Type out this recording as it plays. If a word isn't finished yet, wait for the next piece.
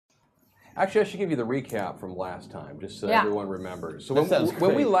Actually, I should give you the recap from last time, just so everyone remembers. So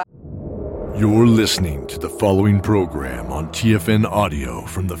when we last... You're listening to the following program on TFN Audio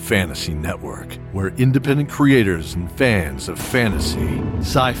from the Fantasy Network, where independent creators and fans of fantasy,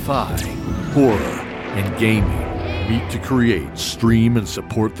 sci-fi, horror, and gaming meet to create, stream, and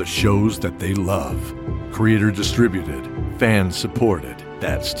support the shows that they love. Creator-distributed, fan-supported,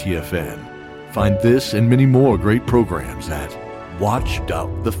 that's TFN. Find this and many more great programs at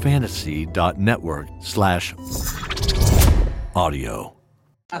watch.thefantasy.network/audio.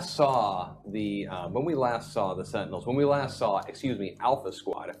 When we last saw the Sentinels, Alpha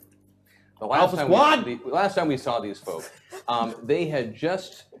Squad. Last time we saw these folk, they had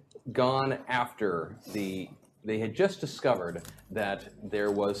just gone after they had just discovered that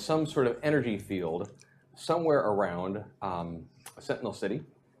there was some sort of energy field somewhere around Sentinel City,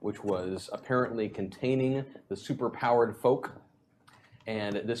 which was apparently containing the superpowered folk.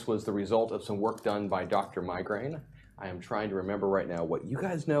 And this was the result of some work done by Dr. Migraine. I am trying to remember right now what you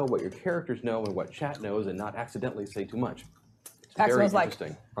guys know, what your characters know, and what chat knows, and not accidentally say too much. It's very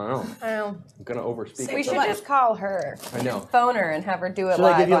interesting. I know. I'm going to overspeak. We should just call her. I know. Phone her and have her do it should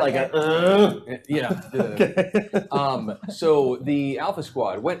live. I give you like a... Yeah. So the Alpha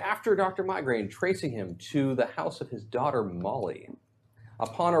Squad went after Dr. Migraine, tracing him to the house of his daughter, Molly.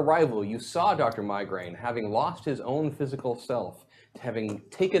 Upon arrival, you saw Dr. Migraine, having lost his own physical self, having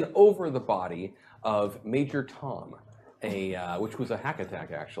taken over the body of Major Tom, which was a hack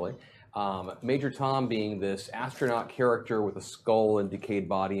attack, actually. Major Tom being this astronaut character with a skull and decayed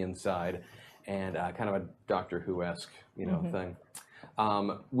body inside, and kind of a Doctor Who-esque, thing.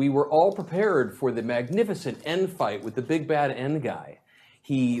 We were all prepared for the magnificent end fight with the big bad end guy.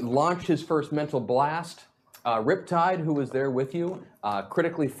 He launched his first mental blast. Riptide, who was there with you,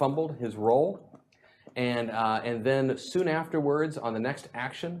 critically fumbled his roll, and then soon afterwards, on the next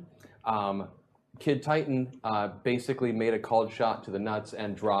action, Kid Titan basically made a called shot to the nuts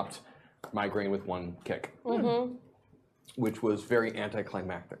and dropped Migraine with one kick, which was very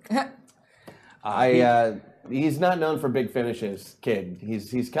anticlimactic. He's not known for big finishes, Kid.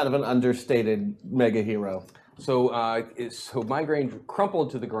 He's kind of an understated mega hero. So Migraine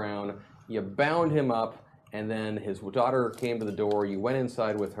crumpled to the ground. You bound him up. And then his daughter came to the door. You went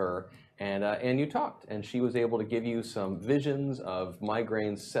inside with her, and you talked. And she was able to give you some visions of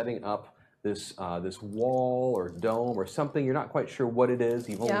Migraine setting up this wall or dome or something. You're not quite sure what it is.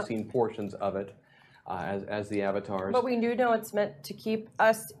 You've only seen portions of it as the avatars. But we do know it's meant to keep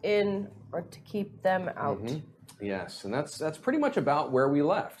us in or to keep them out. Yes, and that's pretty much about where we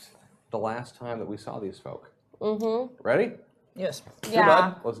left the last time that we saw these folk. Ready? Yes.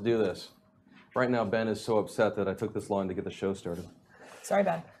 Yeah. Let's do this. Right now, Ben is so upset that I took this long to get the show started. Sorry,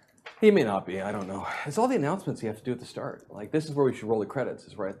 Ben. He may not be. I don't know. It's all the announcements you have to do at the start. Like, this is where we should roll the credits,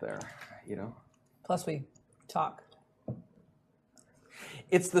 is right there, Plus, we talk.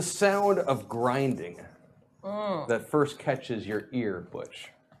 It's the sound of grinding that first catches your ear,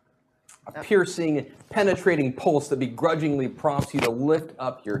 Butch. A piercing, penetrating pulse that begrudgingly prompts you to lift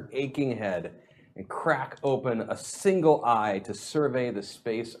up your aching head and crack open a single eye to survey the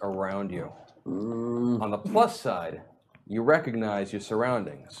space around you. On the plus side, you recognize your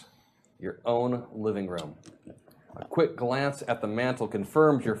surroundings, your own living room. A quick glance at the mantle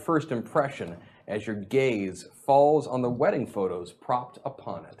confirms your first impression as your gaze falls on the wedding photos propped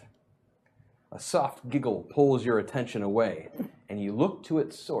upon it. A soft giggle pulls your attention away, and you look to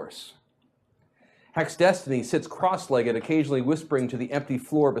its source. Hex Destiny sits cross-legged, occasionally whispering to the empty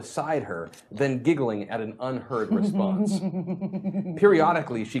floor beside her, then giggling at an unheard response.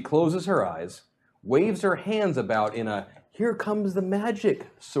 Periodically, she closes her eyes, waves her hands about in a "here comes the magic"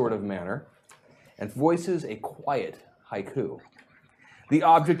 sort of manner, and voices a quiet haiku. The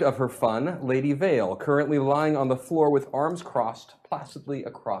object of her fun, Lady Vale, currently lying on the floor with arms crossed placidly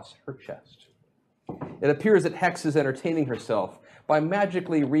across her chest. It appears that Hex is entertaining herself by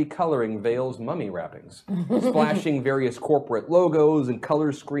magically recoloring Vale's mummy wrappings, splashing various corporate logos and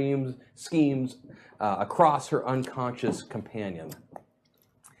color schemes across her unconscious companion.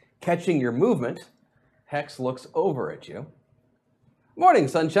 Catching your movement, Hex looks over at you. "Morning,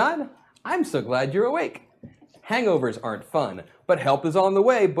 sunshine. I'm so glad you're awake. Hangovers aren't fun, but help is on the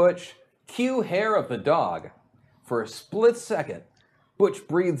way, Butch. Cue hair of the dog." For a split second, Butch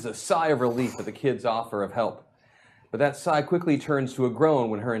breathes a sigh of relief at the kid's offer of help. But that sigh quickly turns to a groan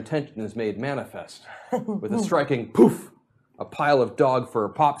when her intention is made manifest. With a striking poof, a pile of dog fur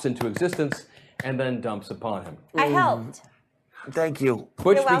pops into existence and then dumps upon him. I helped. Thank you.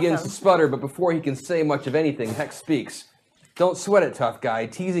 Butch begins to sputter, but before he can say much of anything, Hex speaks. "Don't sweat it, tough guy.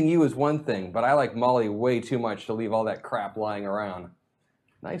 Teasing you is one thing, but I like Molly way too much to leave all that crap lying around."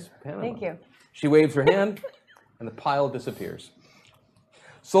 Nice Panama. Thank you. She waves her hand, and the pile disappears.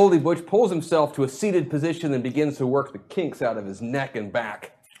 Slowly, Butch pulls himself to a seated position and begins to work the kinks out of his neck and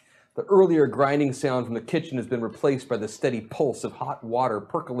back. The earlier grinding sound from the kitchen has been replaced by the steady pulse of hot water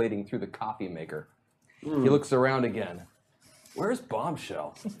percolating through the coffee maker. He looks around again. Where's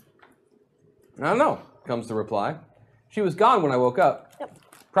Bombshell? I don't know, comes the reply. She was gone when I woke up. Yep.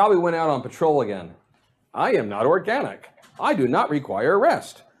 Probably went out on patrol again. I am not organic. I do not require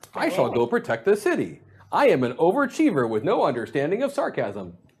rest. I shall go protect the city. I am an overachiever with no understanding of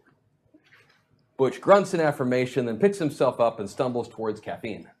sarcasm. Butch grunts in affirmation, then picks himself up and stumbles towards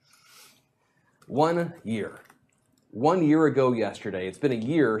caffeine. 1 year. 1 year ago yesterday, it's been a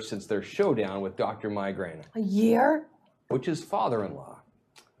year since their showdown with Dr. Migraine. A year? Butch's father-in-law.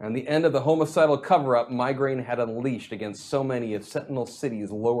 And the end of the homicidal cover-up Migraine had unleashed against so many of Sentinel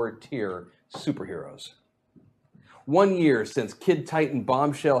City's lower-tier superheroes. 1 year since Kid Titan,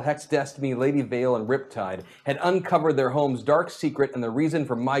 Bombshell, Hex Destiny, Lady Vale, and Riptide had uncovered their home's dark secret and the reason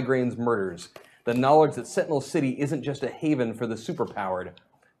for Migraine's murders. The knowledge that Sentinel City isn't just a haven for the superpowered,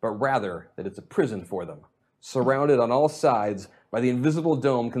 but rather that it's a prison for them, surrounded on all sides by the invisible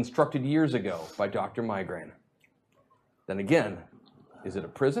dome constructed years ago by Dr. Migraine. Then again, is it a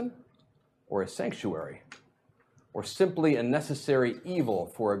prison or a sanctuary, or simply a necessary evil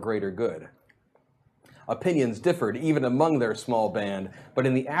for a greater good? Opinions differed even among their small band, but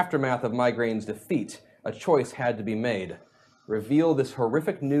in the aftermath of Migraine's defeat, a choice had to be made. Reveal this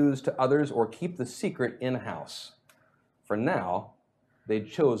horrific news to others or keep the secret in-house. For now,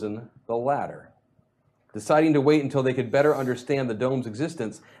 they'd chosen the latter, deciding to wait until they could better understand the dome's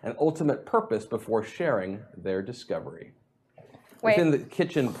existence and ultimate purpose before sharing their discovery. Wait. Within the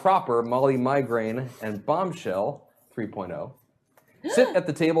kitchen proper, Molly Migraine and Bombshell 3.0 sit at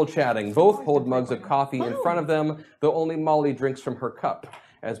the table chatting. Both hold mugs of coffee in front of them, though only Molly drinks from her cup.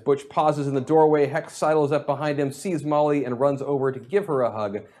 As Butch pauses in the doorway, Hex sidles up behind him, sees Molly, and runs over to give her a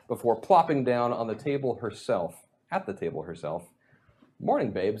hug before plopping down on the table herself. At the table herself.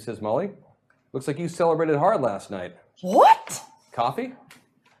 Morning, babe, says Molly. Looks like you celebrated hard last night. What? Coffee?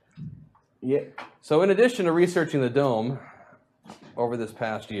 Yeah. So in addition to researching the dome over this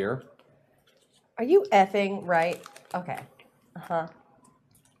past year... Are you effing right? Okay. Uh-huh.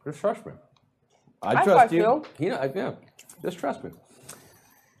 Just trust me. I trust you. Yeah, just trust me.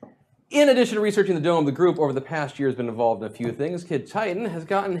 In addition to researching the dome, the group over the past year has been involved in a few things. Kid Titan has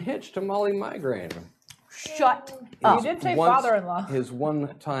gotten hitched to Molly Migraine. Shut You up. did say Once father-in-law. His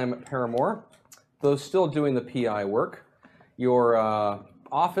one-time paramour, though still doing the PI work. Your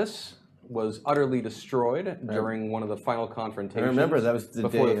office was utterly destroyed during one of the final confrontations. I remember that was the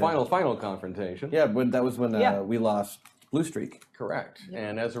before day the final confrontation. Yeah, but that was when Yeah. we lost Blue Streak. Correct.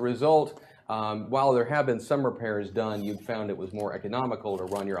 And as a result, while there have been some repairs done, you've found it was more economical to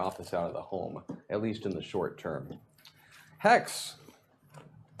run your office out of the home, at least in the short term. Hex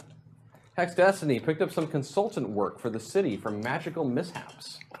Destiny picked up some consultant work for the city for magical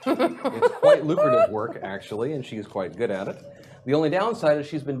mishaps. It's quite lucrative work, actually, and she's quite good at it. The only downside is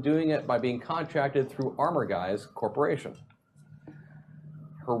she's been doing it by being contracted through Armor Guy's corporation.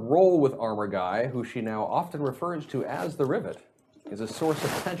 Her role with Armor Guy, who she now often refers to as the Rivet, is a source of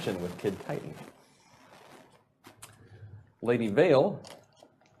tension with Kid Titan. Lady Vale,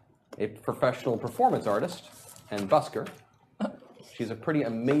 a professional performance artist and busker. She's a pretty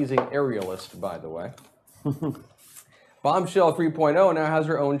amazing aerialist, by the way. Bombshell 3.0 now has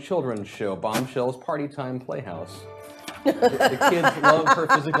her own children's show, Bombshell's Party Time Playhouse. The kids love her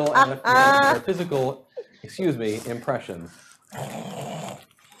physical impressions.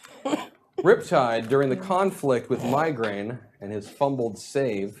 Riptide, during the conflict with Migraine and his fumbled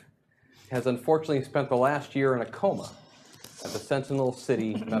save, has unfortunately spent the last year in a coma at the Sentinel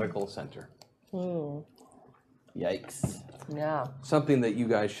City Medical Center. Yikes. Yeah. Something that you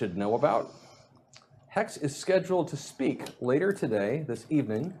guys should know about. Hex is scheduled to speak later today, this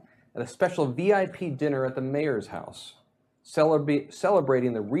evening, at a special VIP dinner at the mayor's house,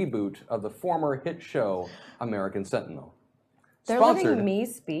 celebrating the reboot of the former hit show, American Sentinel. They're Sponsored- letting me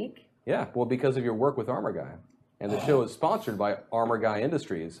speak? Yeah, well, because of your work with Armor Guy. And the show is sponsored by Armor Guy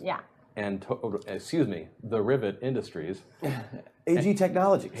Industries. Yeah. And, the Rivet Industries. AG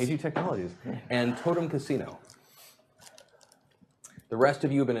Technologies. AG Technologies. And Totem Casino. The rest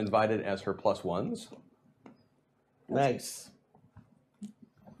of you have been invited as her plus ones. Nice.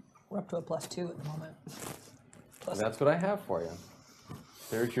 We're up to a +2 at the moment. That's what I have for you.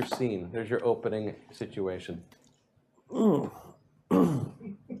 There's your scene. There's your opening situation.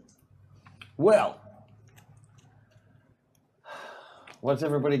 Well, what's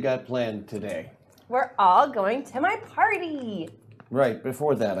everybody got planned today? We're all going to my party. Right,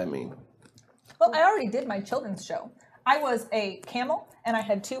 before that, I mean. Well, I already did my children's show. I was a camel, and I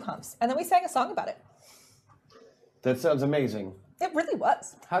had 2 humps. And then we sang a song about it. That sounds amazing. It really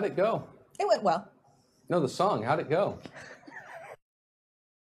was. How'd it go? It went well. No, the song. How'd it go?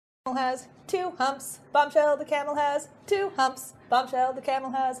 Camel has 2 humps. Bombshell the camel has 2 humps. Bombshell the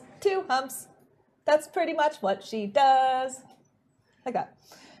camel has 2 humps. That's pretty much what she does. I got.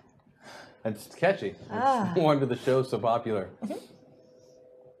 It's catchy. No wonder the show's so popular.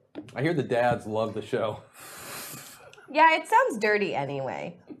 I hear the dads love the show. Yeah, it sounds dirty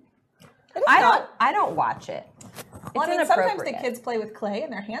anyway. It is not. I don't watch it. Well, It's I mean, sometimes the inappropriate. kids play with clay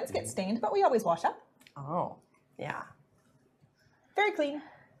and their hands get stained, but we always wash up. Oh, yeah. Very clean.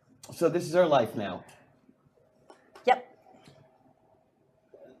 So this is our life now. Yep.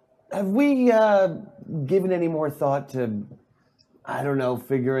 Have we given any more thought to, I don't know,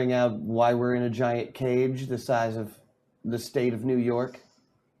 figuring out why we're in a giant cage the size of the state of New York?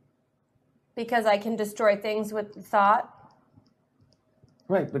 Because I can destroy things with thought.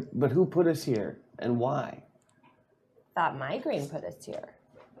 Right, but who put us here and why? Thought migraine put us here.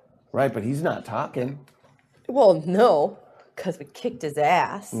 Right, but he's not talking. Well, no, because we kicked his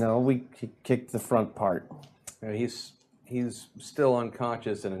ass. No, we kicked the front part. Yeah, he's still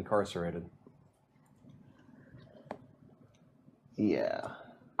unconscious and incarcerated. Yeah.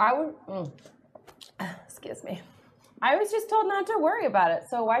 I would. Excuse me. I was just told not to worry about it,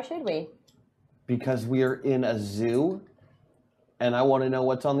 so why should we? Because we're in a zoo, and I want to know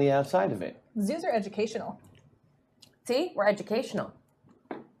what's on the outside of it. Zoos are educational. See, we're educational.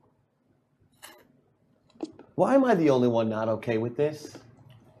 Why am I the only one not okay with this?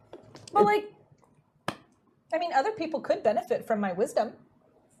 But like, I mean, other people could benefit from my wisdom.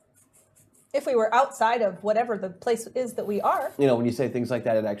 If we were outside of whatever the place is that we are. You know, when you say things like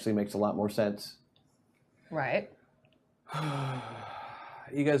that, it actually makes a lot more sense. right?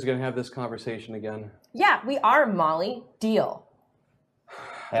 You guys are going to have this conversation again? Yeah, we are, Molly. Deal.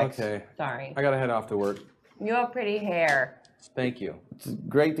 Hex. Okay. Sorry. I got to head off to work. You have pretty hair. Thank you. It's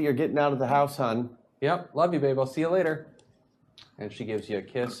great that you're getting out of the house, hon. Yep. Love you, babe. I'll see you later. And she gives you a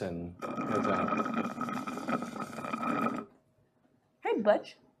kiss and heads out. Hey,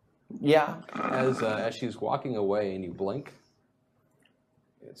 Butch. Yeah. As she's walking away and you blink,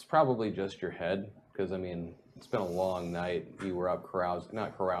 it's probably just your head. Because, I mean, it's been a long night. You were up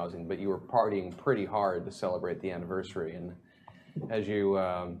not carousing, but you were partying pretty hard to celebrate the anniversary. And as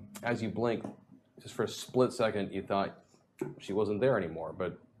you blink, just for a split second, you thought she wasn't there anymore.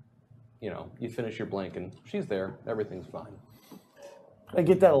 But, you know, you finish your blink and she's there. Everything's fine. I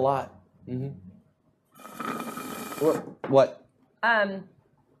get that a lot. Mm-hmm. What?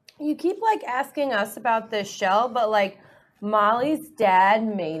 You keep like asking us about this shell, but like Molly's dad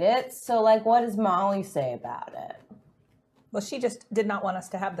made it. So like, what does Molly say about it? Well, she just did not want us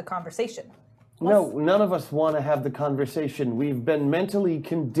to have the conversation. No, none of us want to have the conversation. We've been mentally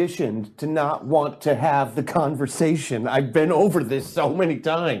conditioned to not want to have the conversation. I've been over this so many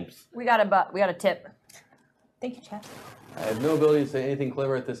times. We got a tip. Thank you, Chad. I have no ability to say anything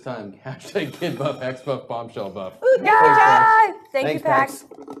clever at this time. Hashtag kid buff, X buff, bombshell buff. Ooh, yeah! Thank you, Thanks, Pax.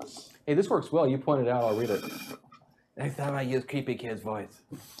 Hey, this works well. You pointed it out. I'll read it. Next time I use creepy kid's voice.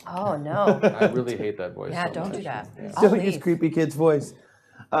 Oh no. I really hate that voice. Yeah, so don't much. do that. Yeah. I'll Don't use leave. creepy kid's voice.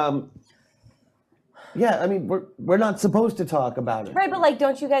 Yeah, I mean, we're not supposed to talk about it. Right, but like,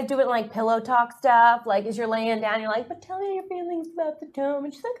 don't you guys do it in like pillow talk stuff? Like, as you're laying down, you're like, but tell me your feelings about the dome.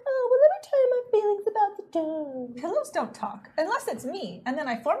 And she's like, oh, well, let me tell you my feelings about the dome. Pillows don't talk unless it's me, and then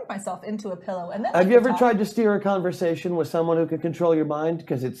I formed myself into a pillow. And then Have you ever tried to steer a conversation with someone who can control your mind?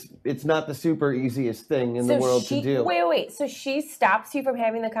 Because it's not the super easiest thing in the world to do. Wait. So she stops you from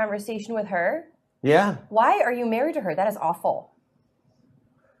having the conversation with her? Yeah. Why are you married to her? That is awful.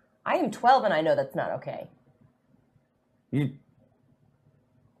 I am 12 and I know that's not okay. You're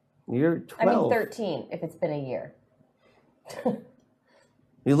 12. I mean 13 if it's been a year.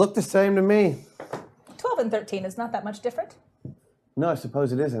 You look the same to me. 12 and 13 is not that much different. No, I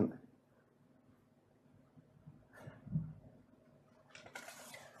suppose it isn't.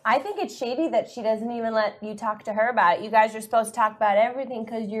 I think it's shady that she doesn't even let you talk to her about it. You guys are supposed to talk about everything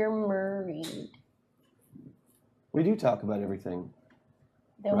because you're married. We do talk about everything.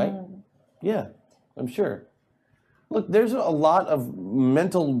 Then- Right? Yeah, I'm sure. Look, there's a lot of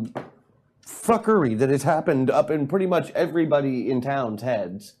mental fuckery that has happened up in pretty much everybody in town's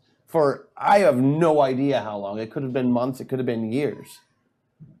heads for I have no idea how long. It could have been months, it could have been years.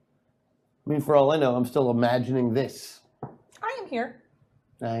 I mean, for all I know, I'm still imagining this. I am here.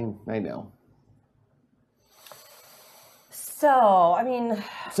 I know. So, I mean,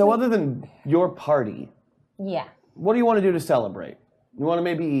 So other than your party, yeah. what do you want to do to celebrate? You want to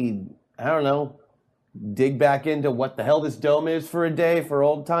maybe, I don't know, dig back into what the hell this dome is for a day for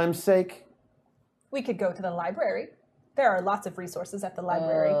old time's sake? We could go to the library. There are lots of resources at the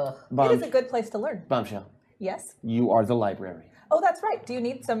library. Bomb- It is a good place to learn. Bombshell, Yes? you are the library. Oh, that's right. Do you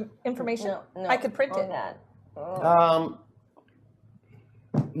need some information? No, I could print hold it. that.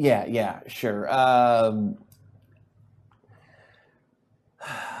 Yeah, sure. All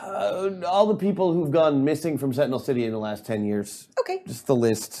the people who've gone missing from Sentinel City in the last 10 years. Okay. Just the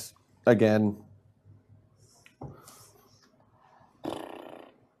list again.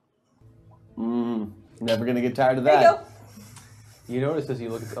 Never gonna get tired of There that. you go. You notice as you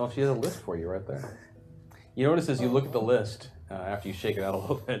look at she has a list for you right there. You notice as you look at the list, after you shake it out a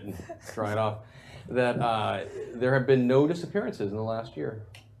little bit and dry it off, that there have been no disappearances in the last year.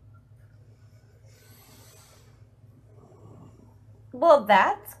 Well,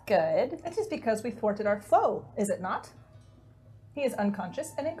 that's good. That is because we thwarted our foe, is it not? He is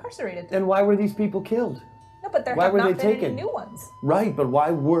unconscious and incarcerated. And why were these people killed? No, but there Why have were not they been any taken? new ones. Right, but why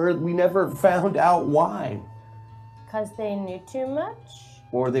were we never found out why? Because they knew too much.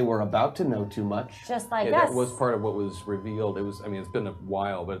 Or they were about to know too much. Just like Yeah, us. that was part of what was revealed. It was, I mean, it's been a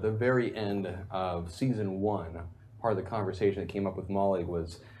while, but at the very end of season 1, part of the conversation that came up with Molly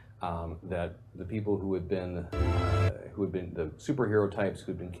was that the people who had been the superhero types who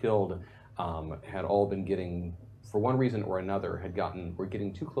had been killed had all been getting, for one reason or another, were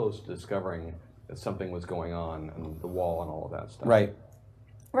getting too close to discovering that something was going on the wall and all of that stuff. Right.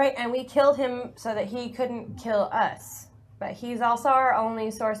 Right, and we killed him so that he couldn't kill us. But he's also our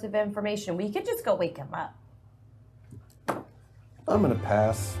only source of information. We could just go wake him up. I'm gonna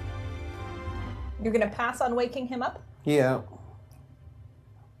pass. You're going to pass on waking him up? Yeah.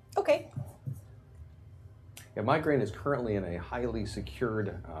 Okay. Yeah, Migraine is currently in a highly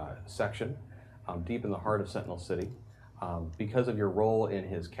secured section, deep in the heart of Sentinel City. Because of your role in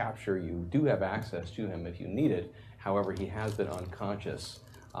his capture, you do have access to him if you need it. However, he has been unconscious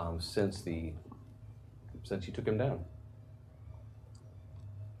since you took him down.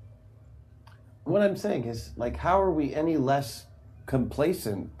 What I'm saying is, like, how are we any less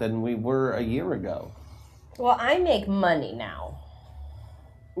complacent than we were a year ago? Well, I make money now.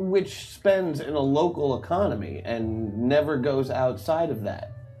 Which spends in a local economy and never goes outside of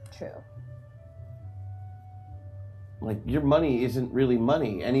that. True. Like, your money isn't really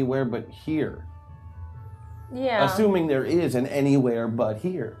money anywhere but here. Yeah. Assuming there is an anywhere but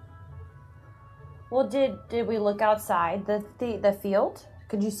here. Well, did we look outside the field?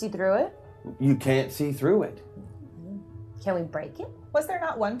 Could you see through it? You can't see through it. Can we break it? Was there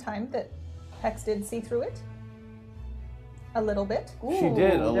not one time that Hex did see through it? A little bit? She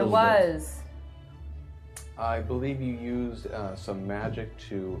did a little There bit. was. I believe you used some magic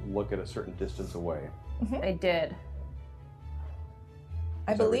to look at a certain distance away. I did.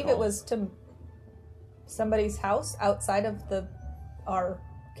 I As I believe it recall. was to somebody's house outside of our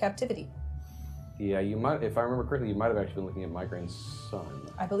captivity. Yeah, you might, if I remember correctly, you might have actually been looking at Migraine's son.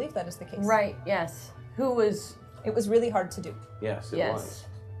 I believe that is the case. Right, yes. Who was... It was really hard to do. Yes, it Yes. was.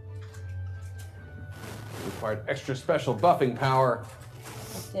 It required extra special buffing power.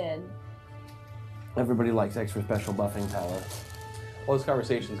 I did. Everybody likes extra special buffing power. While this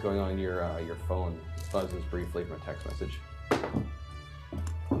conversation's going on, your phone buzzes briefly from a text message.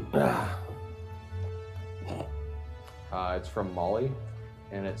 It's from Molly,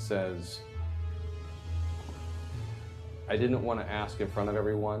 and it says, I didn't want to ask in front of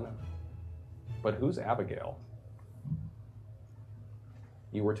everyone, but who's Abigail?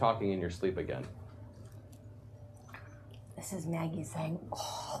 You were talking in your sleep again. This is Maggie saying,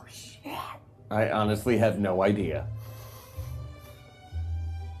 oh, shit. I honestly have no idea.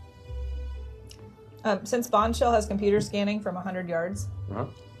 Since Bombshell has computer scanning from 100 yards, Uh-huh.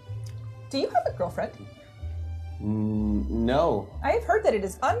 do you have a girlfriend? No. I have heard that it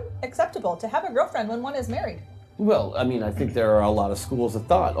is unacceptable to have a girlfriend when one is married. Well, I mean, I think there are a lot of schools of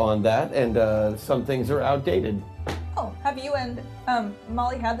thought on that, and some things are outdated. Oh, have you and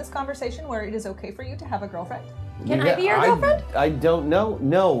Molly had this conversation where it is okay for you to have a girlfriend? Can I be your girlfriend? I don't know.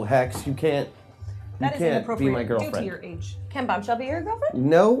 No, Hex, you can't. That is can't inappropriate be my due to girlfriend. your age. Can Bombshell be your girlfriend?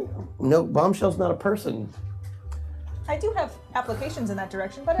 No, Bombshell's not a person. I do have applications in that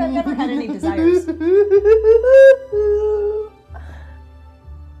direction, but I've never had any desires.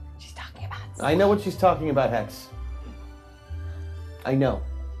 She's talking about I know what she's talking about, Hex. I know.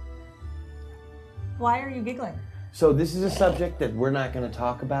 Why are you giggling? So this is a subject that we're not going to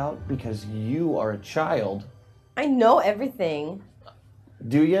talk about because you are a child. I know everything.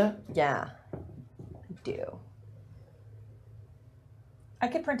 Do you? Yeah, I do. I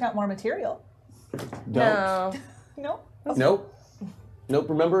could print out more material. Don't. No. No? Nope. Nope.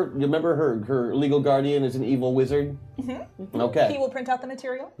 Remember her legal guardian is an evil wizard? Mm-hmm. Okay. He will print out the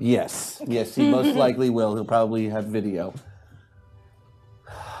material? Yes, he most likely will. He'll probably have video.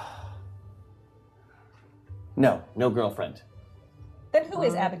 No girlfriend. Then who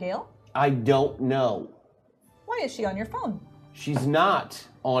is Abigail? I don't know. Why is she on your phone? She's not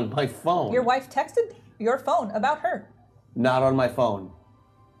on my phone. Your wife texted your phone about her. Not on my phone.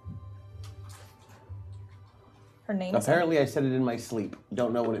 Her name? Apparently I said it in my sleep.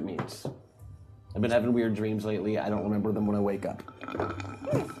 Don't know what it means. I've been having weird dreams lately. I don't remember them when I wake up.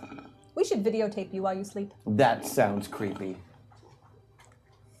 We should videotape you while you sleep. That sounds creepy.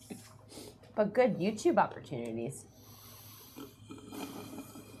 But good YouTube opportunities.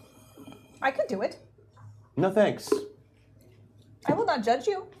 I could do it. No thanks. I will not judge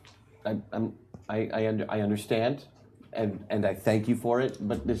you. I understand, and I thank you for it.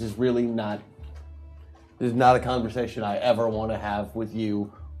 But this is really not. This is not a conversation I ever want to have with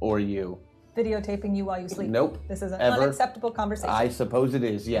you or you. Videotaping you while you sleep. Nope. This is an Ever. unacceptable conversation. I suppose it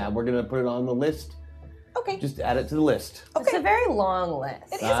is. Yeah, we're gonna put it on the list. Okay. Just add it to the list. It's a very long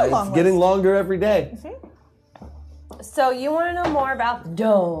list. It is a long It's getting list. longer every day. So you want to know more about the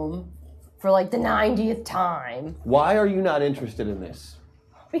dome for like the 90th time. Why are you not interested in this?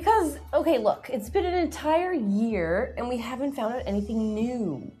 Because, okay, look, it's been an entire year and we haven't found out anything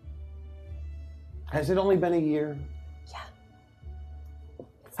new. Has it only been a year? Yeah.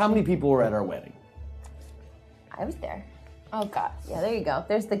 How many people were at our wedding? I was there. Oh, God. Yeah, there you go.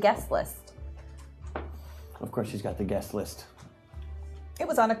 There's the guest list. Of course, she's got the guest list. It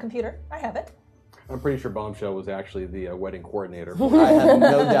was on a computer. I have it. I'm pretty sure Bombshell was actually the wedding coordinator. I have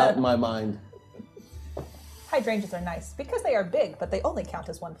no doubt in my mind. Hydrangeas are nice because they are big, but they only count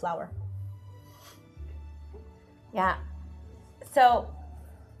as one flower. Yeah. So,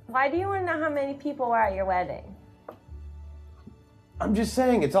 why do you want to know how many people were at your wedding? I'm just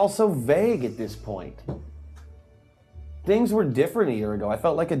saying, it's all so vague at this point. Things were different a year ago. I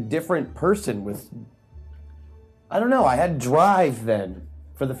felt like a different person with... I don't know, I had drive then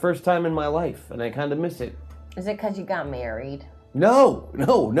for the first time in my life, and I kind of miss it. Is it because you got married? No.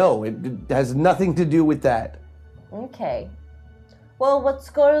 It has nothing to do with that. Okay. Well, let's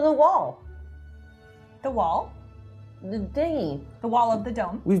go to the wall. The wall? The thingy. The wall of the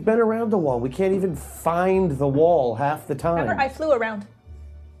dome. We've been around the wall. We can't even find the wall half the time. Remember, I flew around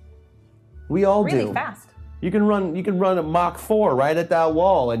We all really do. fast. You can run a Mach 4 right at that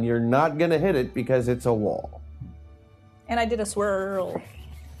wall, and you're not gonna hit it because it's a wall. And I did a swirl.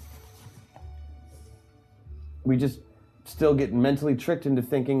 We just still get mentally tricked into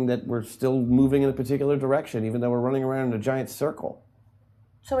thinking that we're still moving in a particular direction, even though we're running around in a giant circle.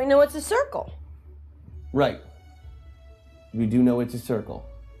 So we know it's a circle. Right. We do know it's a circle.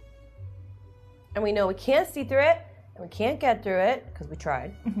 And we know we can't see through it, and we can't get through it, because we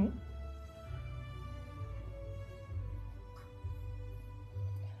tried. Mm-hmm.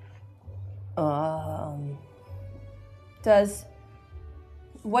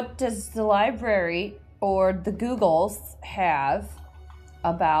 What does the library or the Googles have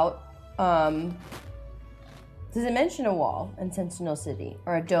about, does it mention a wall in Sentinel City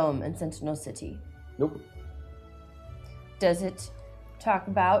or a dome in Sentinel City? Nope. Does it talk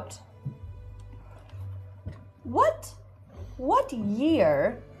about what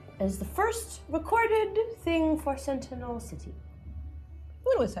year is the first recorded thing for Sentinel City?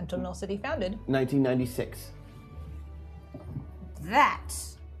 When was Sentinel City founded? 1996. That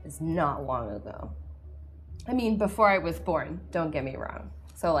is not long ago. I mean, before I was born, don't get me wrong.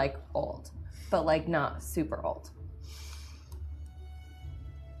 So, like, old, but, like, not super old.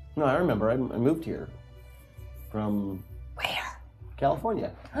 No, I remember. I moved here from Where?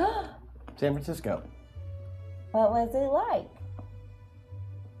 California, San Francisco. What was it like?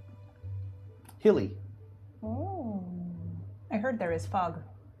 Hilly. Oh. I heard there is fog.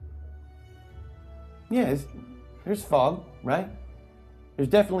 Yeah, there's fog, right? There's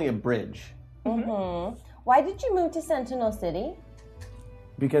definitely a bridge. Mm-hmm. Why did you move to Sentinel City?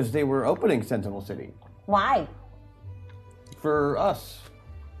 Because they were opening Sentinel City. Why? For us.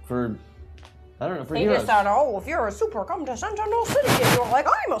 For, I don't know, for They heroes. just thought, oh, if you're a super, come to Sentinel City. And you're like,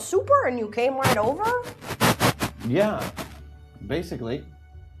 I'm a super, and you came right over? Yeah, basically.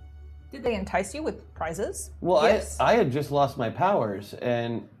 Did they entice you with prizes? Well, Yes. I had just lost my powers,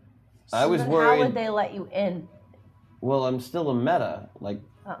 and I was Then worried. How would they let you in? Well, I'm still a meta. Like,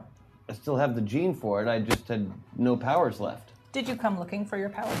 Oh. I still have the gene for it. I just had no powers left. Did you come looking for your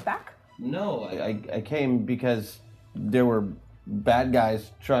powers back? No, I came because there were bad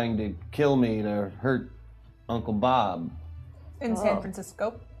guys trying to kill me to hurt Uncle Bob. In San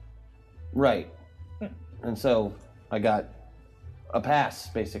Francisco? Right. And so I got a pass,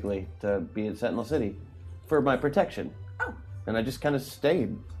 basically, to be in Sentinel City for my protection. Oh. And I just kind of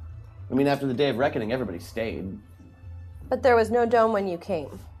stayed. I mean, after the Day of Reckoning, everybody stayed. But there was no dome when you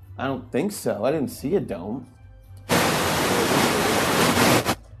came. I don't think so. I didn't see a dome.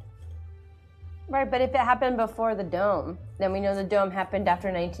 Right, but if it happened before the dome, then we know the dome happened after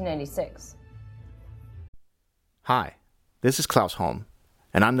 1996. Hi, this is Klaus Holm,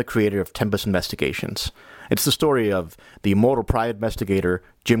 and I'm the creator of Tempest Investigations. It's the story of the immortal private investigator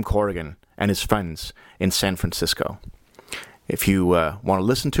Jim Corrigan and his friends in San Francisco. If you want to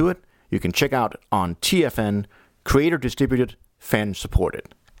listen to it, you can check out on TFN, creator distributed, fan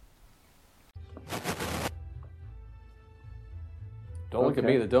supported. Don't look at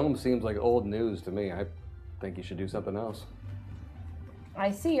me. The dome seems like old news to me. I think you should do something else.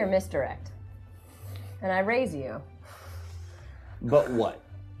 I see your misdirect. And I raise you. But what?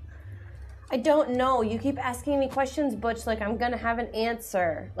 I don't know. You keep asking me questions, Butch, like I'm gonna have an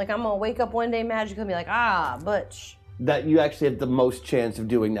answer. Like I'm gonna wake up one day magically and be like, Butch. That you actually have the most chance of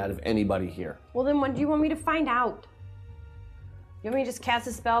doing that of anybody here. Well, then when do you want me to find out? You want me to just cast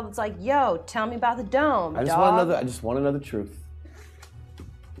a spell that's like, yo, tell me about the dome, I just want to know the truth.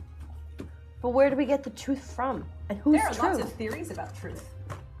 But where do we get the truth from? And who's There are truth? lots of theories about truth.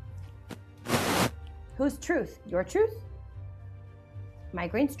 Whose truth? Your truth?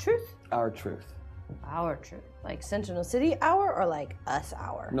 Migraine's truth? Our truth. Our truth. Like Sentinel City hour or like us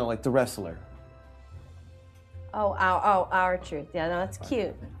hour? No, like the wrestler. Oh, our truth. Yeah, no, that's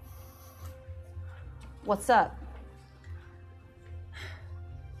cute. What's up?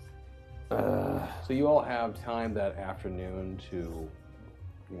 So you all have time that afternoon to,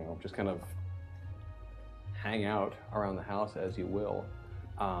 just kind of hang out around the house as you will.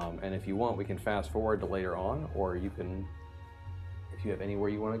 And if you want, we can fast forward to later on, or you can, if you have anywhere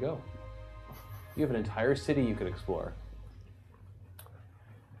you want to go. You have an entire city you could explore.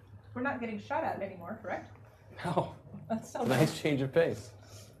 We're not getting shot at anymore, correct? No. That's so Nice change of pace.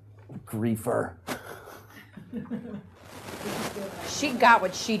 Griefer. She got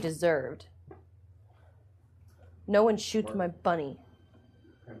what she deserved. No one shoots my bunny.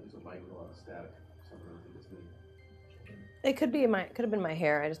 It could have been my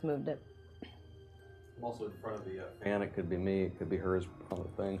hair. I just moved it. I'm also in front of the fan. It could be me. It could be hers.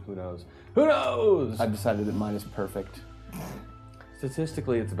 Thing. Who knows? Who knows? I've decided that mine is perfect.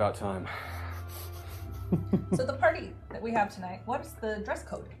 Statistically, it's about time. So the party that we have tonight, what's the dress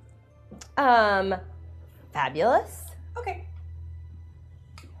code? Fabulous. Okay.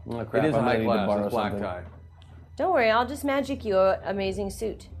 Oh, crap, It is I'm high gonna need to class. borrow It's black something. tie. Don't worry, I'll just magic you an amazing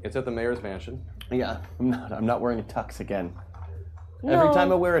suit. It's at the mayor's mansion. Yeah, I'm not wearing a tux again. No. Every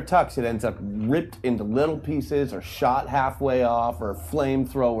time I wear a tux, it ends up ripped into little pieces or shot halfway off or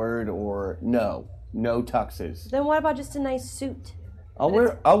flamethrowered or no tuxes. Then what about just a nice suit?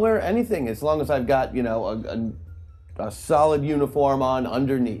 I'll wear anything as long as I've got, a solid uniform on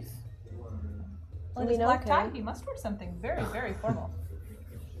underneath. Well, I this mean, black okay. tie, you must wear something very, very formal.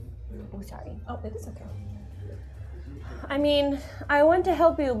 Oh, sorry. Oh, it is okay. I mean, I want to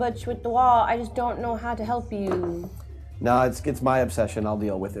help you, but with the wall, I just don't know how to help you. No, it's my obsession. I'll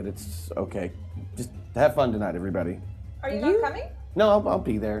deal with it. It's okay. Just have fun tonight, everybody. Are you not coming? No, I'll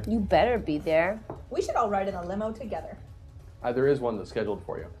be there. You better be there. We should all ride in a limo together. There is one that's scheduled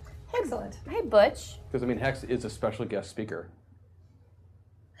for you. Excellent. Hey, Butch. Because, Hex is a special guest speaker.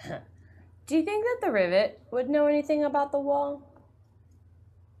 Do you think that the Rivet would know anything about the wall?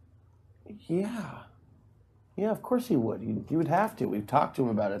 Yeah, of course he would. He would have to. We've talked to him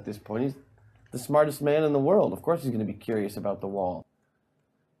about it at this point. He's the smartest man in the world. Of course he's going to be curious about the wall.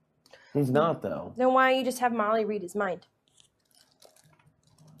 He's not, though. Then why don't you just have Molly read his mind?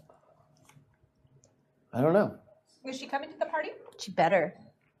 I don't know. Is she coming to the party? She better.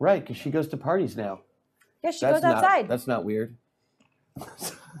 Right, because she goes to parties now. Yeah, she goes outside. That's not weird.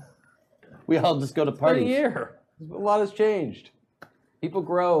 We all just go to Been a parties. year. A lot has changed. People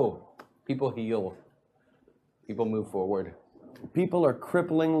grow. People heal. People move forward. People are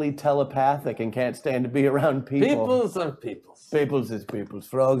cripplingly telepathic and can't stand to be around people. Peoples are peoples. Peoples is peoples.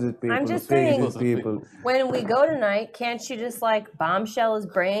 Frogs is peoples. I'm just pigs saying- is people. When we go tonight, can't she just bombshell his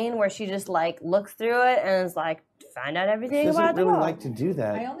brain where she just looks through it and is find out She everything doesn't about the really wall? like to do I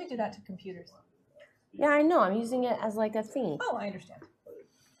that. only do that to computers. Yeah, I know. I'm using it as a thing. Oh, I understand.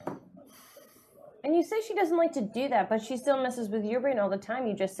 And you say she doesn't like to do that, but she still messes with your brain all the time.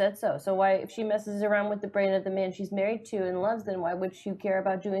 You just said so. So why, if she messes around with the brain of the man she's married to and loves, then why would she care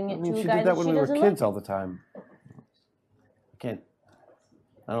about doing it to a She guy did that when she we were doesn't kids like? all the time.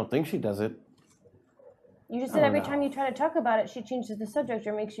 I don't think she does it. You just said every time you try to talk about it, she changes the subject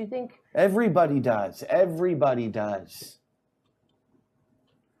or makes you think. Everybody does. Everybody does.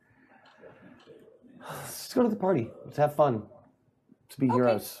 Let's go to the party. Let's have fun. Let's be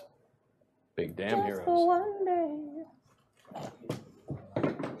heroes. Big damn Just heroes. for one day.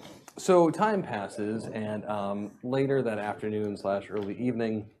 So time passes, and later that afternoon / early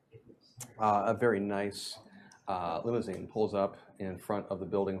evening, a very nice limousine pulls up in front of the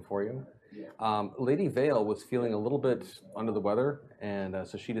building for you. Lady Vale was feeling a little bit under the weather, and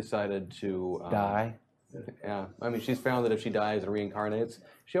so she decided to Die. Yeah, I mean, she's found that if she dies and reincarnates,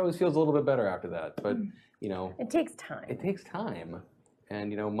 she always feels a little bit better after that. But you know, It takes time. it takes time,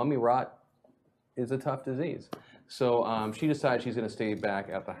 and you know, mummy rot is a tough disease. So she decides she's going to stay back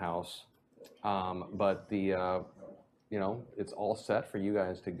at the house, but the you know, it's all set for you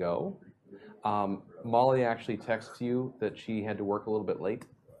guys to go. Molly actually texts you that she had to work a little bit late,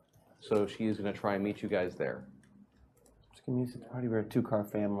 so she is going to try and meet you guys there. Just gonna use the party. We're a 2-car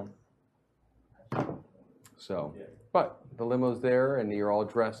family. So, but the limo's there, and you're all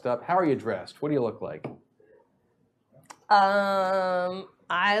dressed up. How are you dressed? What do you look like?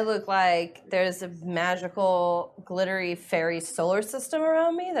 I look like there's a magical, glittery fairy solar system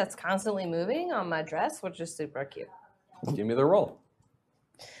around me that's constantly moving on my dress, which is super cute. Give me the roll.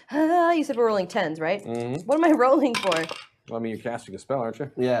 You said we're rolling 10s, right? What am I rolling for? Well, I mean, you're casting a spell, aren't you?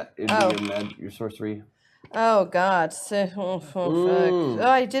 Yeah, it'd be your sorcery. Oh, God. Oh,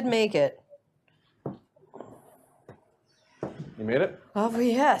 I did make it. You made it? Oh,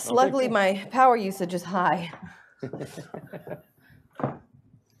 yes. Okay, Luckily, cool. my power usage is high.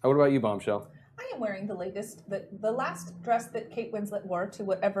 What about you, Bombshell? I am wearing the last dress that Kate Winslet wore to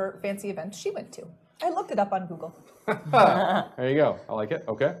whatever fancy event she went to. I looked it up on Google. There you go. I like it.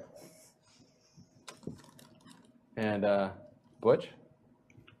 Okay. And Butch?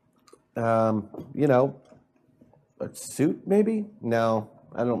 You know, a suit maybe? No,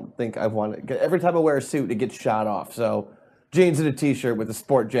 I don't think I want it. Every time I wear a suit, it gets shot off. So jeans and a t-shirt with a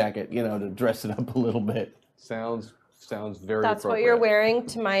sport jacket, you know, to dress it up a little bit. Sounds very That's what appropriate. you're wearing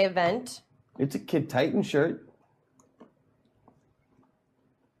to my event. It's a Kid Titan shirt.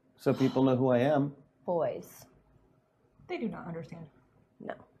 So people know who I am. Boys. They do not understand.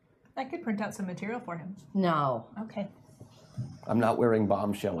 No. I could print out some material for him. No. Okay. I'm not wearing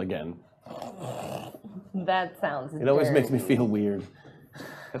Bombshell again. That sounds It always makes me dirty. feel weird.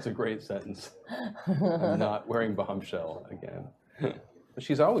 That's a great sentence. I'm not wearing Bombshell again. But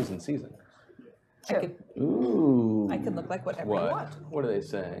she's always in season. I could Ooh. look like whatever you What? want. What are they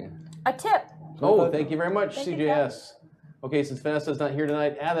saying? A tip. Oh, thank you very much, Thank you, CJS. Okay, since Vanessa's not here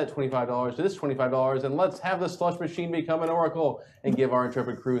tonight, add that $25 to this $25, and let's have the slush machine become an oracle and give our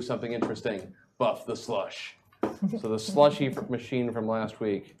intrepid crew something interesting. Buff the slush. So the slushy machine from last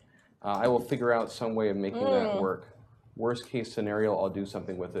week, I will figure out some way of making that work. Worst case scenario, I'll do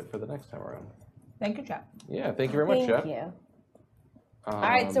something with it for the next time around. Thank you, Chad. Yeah, thank you very much, Jeff. Thank you. All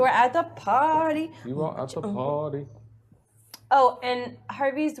right, so we're at the party. You are at the party. Oh, and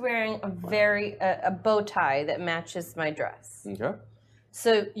Harvey's wearing a bow tie that matches my dress. Okay.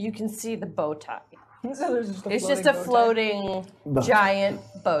 So you can see the bow tie. So there's just It's just a floating giant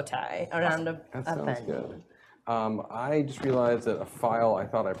bow tie around a That sounds bend. good. I just realized that a file I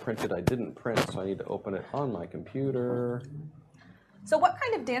thought I printed, I didn't print, so I need to open it on my computer. So what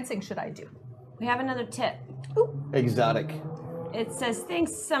kind of dancing should I do? We have another tip. Exotic. It says,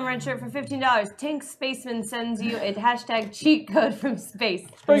 thanks, some red shirt for $15. Tank Spaceman sends you a hashtag cheat code from space.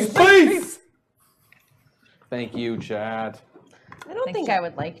 Space! Thank you, chat. I don't think I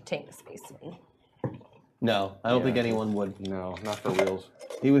would like Tank Spaceman. No, I don't think Yeah. anyone would. No, not for reals.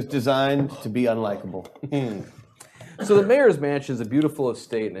 He was designed to be unlikable. So the mayor's mansion is a beautiful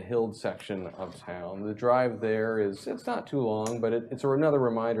estate in a hilled section of town. The drive there it's not too long, but it's another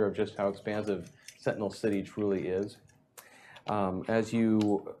reminder of just how expansive Sentinel City truly is. As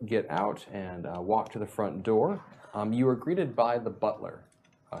you get out and walk to the front door, you are greeted by the butler,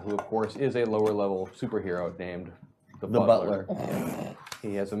 who of course is a lower level superhero named the Butler. Yeah.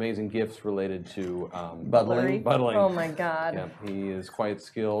 He has amazing gifts related to Buttling. Buttling. Oh my god. Yeah, he is quite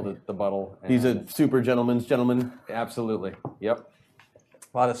skilled at the buttle. He's and- a super gentleman's gentleman. Absolutely. Yep.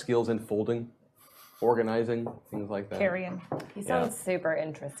 A lot of skills in folding, organizing, things like that. Carrying. He sounds super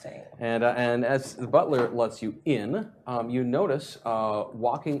interesting. And as the butler lets you in, you notice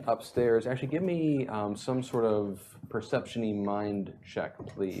walking upstairs. Actually, give me some sort of perception-y mind check,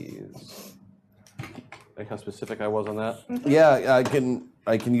 please. Like how specific I was on that. Yeah,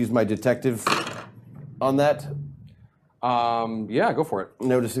 I can use my detective on that. Yeah, go for it.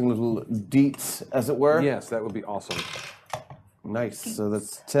 Noticing little deets, as it were. Yes, that would be awesome. Nice. So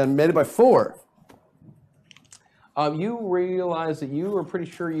that's 10. Made it by 4. You realize that you are pretty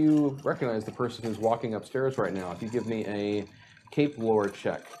sure you recognize the person who's walking upstairs right now. If you give me a cape lore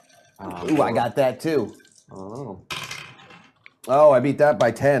check, Ooh, I got that too. Oh. Oh, I beat that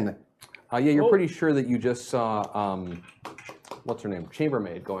by 10. Yeah, you're pretty sure that you just saw, what's her name?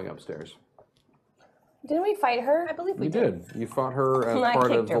 Chambermaid going upstairs. Didn't we fight her? I believe we You did. You fought her as I part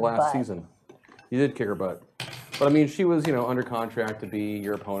kicked of the her last butt. season. You did kick her butt. But I mean, she was, under contract to be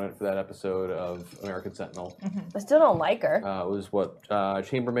your opponent for that episode of American Sentinel. I still don't like her. It was what?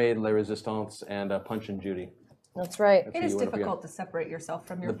 Chambermaid, La Resistance, and Punch and Judy. That's right. It is difficult to separate yourself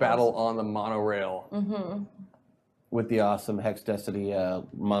from your The battle on the monorail. With the awesome Hex Destiny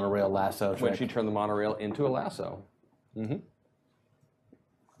monorail lasso When trick. she turned the monorail into a lasso. That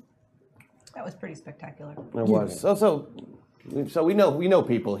was pretty spectacular. It was. So we know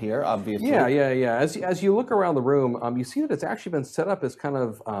people here, obviously. Yeah. As you look around the room, you see that it's actually been set up as kind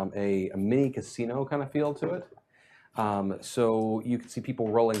of a mini casino kind of feel to it. So you can see people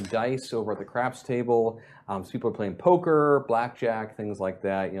rolling dice over at the craps table. So people are playing poker, blackjack, things like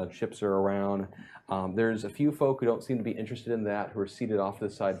that. Chips are around. There's a few folk who don't seem to be interested in that, who are seated off to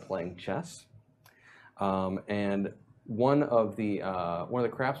the side playing chess. And one of the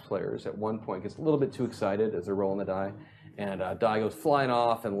craps players at one point gets a little bit too excited as they're rolling the die, and a die goes flying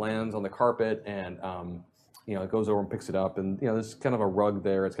off and lands on the carpet, and it goes over and picks it up, and there's kind of a rug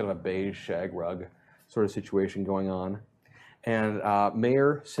there. It's kind of a beige shag rug sort of situation going on. And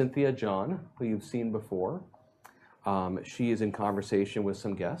Mayor Cynthia John, who you've seen before, she is in conversation with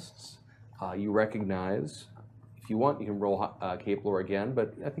some guests. You recognize, if you want, you can roll Cape Lore again,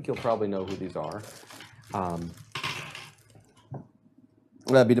 but I think you'll probably know who these are.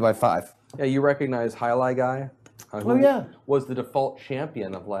 I beat it by 5. Yeah, you recognize Highlight Guy, who was the default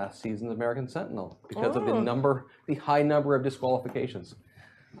champion of last season's American Sentinel because of the high number of disqualifications.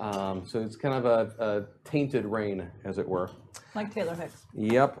 So it's kind of a tainted reign, as it were. Like Taylor Hicks.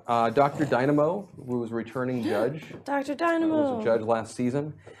 Yep. Dr. Dynamo, who was a returning judge. Dr. Dynamo. Was a judge last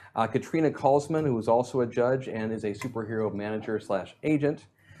season. Katrina Kalsman, who is also a judge and is a superhero manager / agent.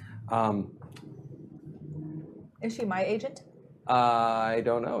 Is she my agent? I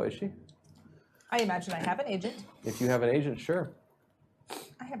don't know, is she? I imagine I have an agent. If you have an agent, sure.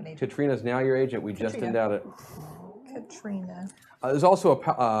 I have an agent. Katrina's now your agent. We just endowed it. Katrina. There's also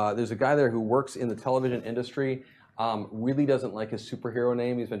there's a guy there who works in the television industry. Really doesn't like his superhero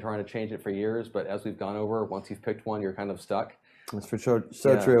name. He's been trying to change it for years, but as we've gone over, once you've picked one, you're kind of stuck. That's for sure.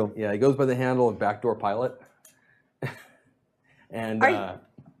 So true. Yeah, he goes by the handle of Backdoor Pilot. And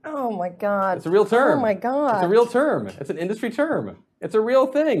Oh my God. it's a real term. Oh my God. It's a real term. It's an industry term. It's a real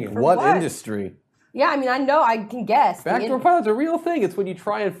thing. What what? industry? Yeah, I mean, I know, I can guess. Backdoor Pilot's a real thing. It's when you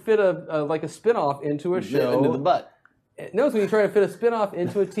try and fit a spin-off into a show. Into the butt. No, it's when you try to fit a spin-off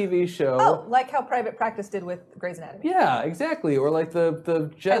into a TV show. Oh, like how Private Practice did with Grey's Anatomy. Yeah, exactly. Or like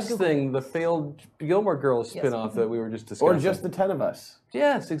the Jess thing, the failed Gilmore Girls spin-off that we were just discussing. Or just the 10 of us.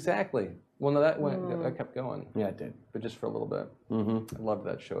 Yes, exactly. Well, no, that kept going. Yeah, it did. But just for a little bit. I loved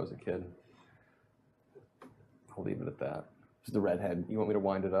that show as a kid. I'll leave it at that. It's the redhead. You want me to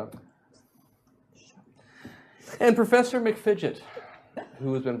wind it up? And Professor McFidget,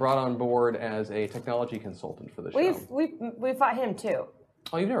 who has been brought on board as a technology consultant for the show. We fought him too.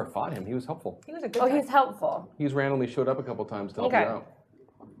 Oh, you never fought him. He was helpful. He was a good Oh, guy. he's helpful. He's randomly showed up a couple times to help Okay. you out.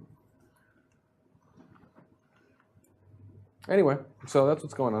 Anyway, so that's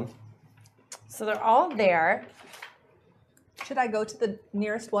what's going on. So they're all there. Should I go to the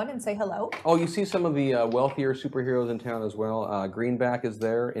nearest one and say hello? Oh, you see some of the wealthier superheroes in town as well. Greenback is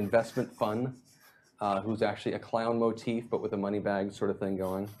there. Investment Fun, who's actually a clown motif, but with a money bag sort of thing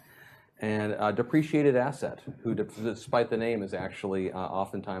going. And Depreciated Asset, who, despite the name, is actually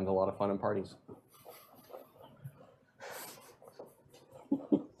oftentimes a lot of fun in parties.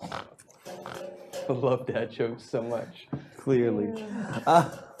 I love dad jokes so much. Clearly.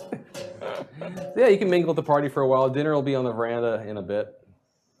 Yeah, you can mingle at the party for a while. Dinner will be on the veranda in a bit.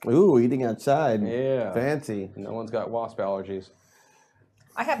 Ooh, eating outside. Yeah. Fancy. No one's got wasp allergies.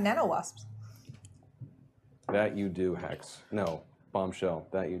 I have nano wasps. That you do, Hex. No, Bombshell.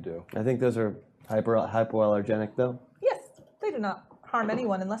 That you do. I think those are hypoallergenic, though. Yes, they do not harm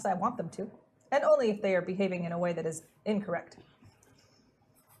anyone unless I want them to. And only if they are behaving in a way that is incorrect.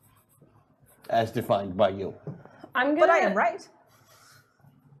 As defined by you. But I am right.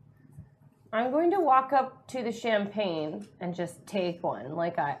 I'm going to walk up to the champagne and just take one,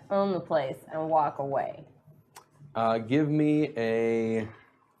 like I own the place, and walk away. Give me a...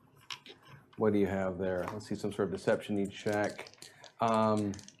 What do you have there? Let's see, some sort of deception need check.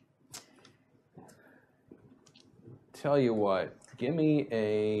 Tell you what, give me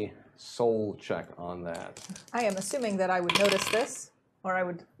a soul check on that. I am assuming that I would notice this, or I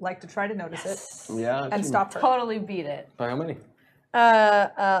would like to try to notice it, Yeah. and stop her. Totally beat it. By how many?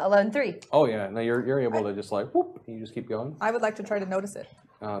 11-3. Oh yeah, now you're able to just like whoop, you just keep going. I would like to try to notice it.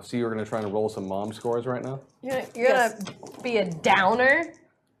 So you're gonna try and roll some mom scores right now. You're gonna be a downer.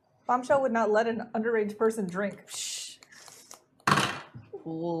 Bombshell would not let an underage person drink.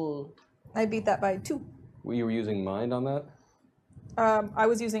 Ooh. I beat that by 2. You were using mind on that. I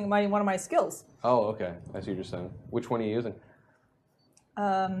was using one of my skills. Oh, okay. I see what you're saying. Which one are you using?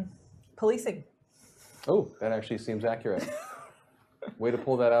 Policing. Oh, that actually seems accurate. Way to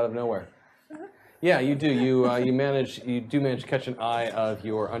pull that out of nowhere. Yeah, you do. You manage to catch an eye of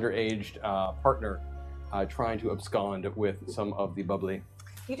your underage partner trying to abscond with some of the bubbly.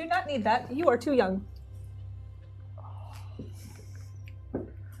 You do not need that. You are too young.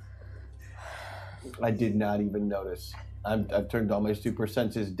 I did not even notice. I've turned all my super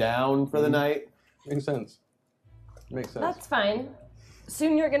senses down for the night. Makes sense. That's fine.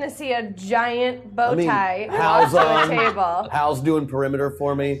 Soon you're gonna see a giant bow tie Hal's off the table. Hal's doing perimeter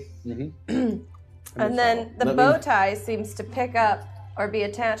for me. And then the bow tie seems to pick up or be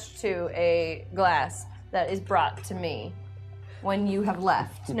attached to a glass that is brought to me when you have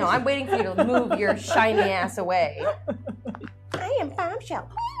left. No, I'm waiting for you to move your shiny ass away. I am Bombshell.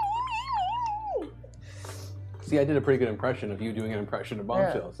 See, I did a pretty good impression of you doing an impression of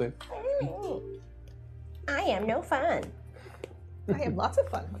Bombshell. See? I am no fun. I have lots of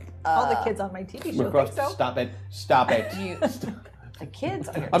fun. All the kids on my TV show think so. Stop it. Stop it. The kids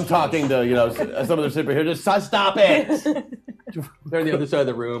are I'm talking to, some of the superheroes. Just stop it. They're on the other side of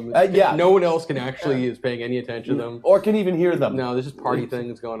the room. Yeah. No one else can actually is paying any attention to them. Or can even hear them. No, there's just party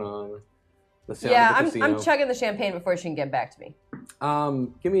things going on. The sound of the casino. I'm chugging the champagne before she can get back to me.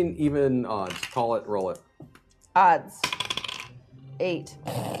 Give me an even odds. Call it, roll it. Odds. 8.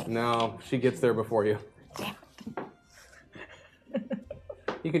 No, she gets there before you.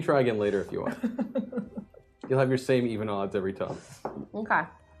 You can try again later if you want. You'll have your same even odds every time. Okay.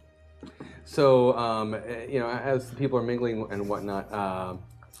 So, as the people are mingling and whatnot,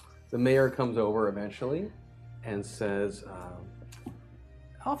 the mayor comes over eventually and says,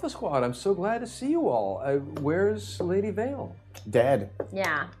 Alpha Squad, I'm so glad to see you all. Where's Lady Vale? Dead.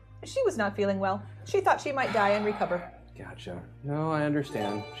 Yeah. She was not feeling well. She thought she might die and recover. Gotcha. No, I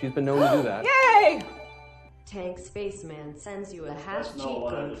understand. She's been known to do that. Yay! Tank Spaceman sends you a hash cheat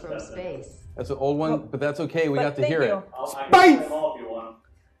code from space. That's an old one, but that's okay. We got to hear it. Spice!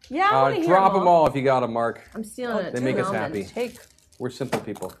 Yeah, I want to hear Drop them all if you got them, Mark. I'm stealing it. They make us happy. Take We're simple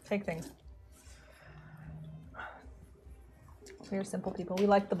people. things. We're simple people. We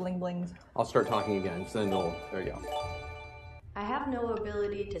like the bling blings. I'll start talking again, so then there you go. I have no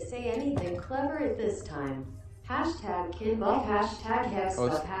ability to say anything clever at this time. Hashtag kid buff, hashtag hex Oh,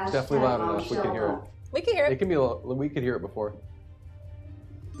 it's buff, hashtag definitely loud enough. We can hear it. bombshell. We can hear It it. can be we could hear it before.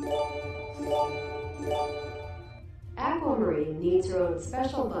 Aquamarine needs her own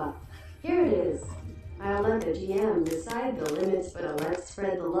special buff. Here it is. I'll let the GM decide the limits, but let's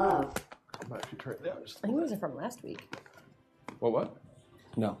spread the love. I'm actually turn it down. I think those are from last week. What?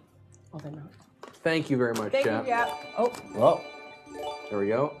 No. Oh, they're not. Thank you very much, Thank Chap. you, yeah. Oh, Well, There we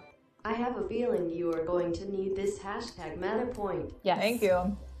go. I have a feeling you are going to need this hashtag meta point. Yes. thank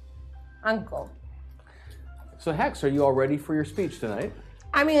you. Uncle. So, Hex, are you all ready for your speech tonight?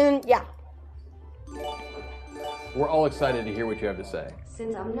 I mean, yeah. We're all excited to hear what you have to say.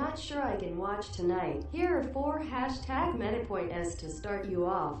 Since I'm not sure I can watch tonight, here are 4 hashtag meta point S to start you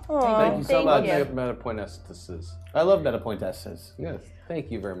off. thank you so much. you. Meta point essences. I love Metapoint S's. Yes.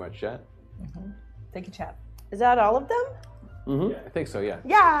 Thank you very much, Chat. Thank you, chat. Is that all of them? I think so, yeah.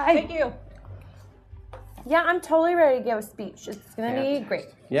 Yeah. Thank you. Yeah, I'm totally ready to give a speech. It's going to be great.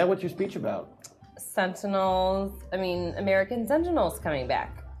 Yeah, what's your speech about? American Sentinels coming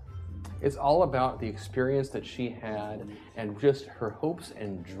back. It's all about the experience that she had and just her hopes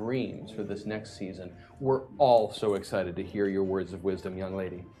and dreams for this next season. We're all so excited to hear your words of wisdom, young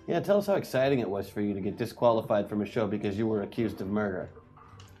lady. Yeah, tell us how exciting it was for you to get disqualified from a show because you were accused of murder.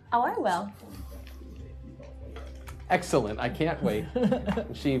 Oh, I will. Excellent. I can't wait.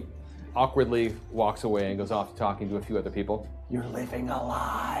 She awkwardly walks away and goes off talking to a few other people. You're living a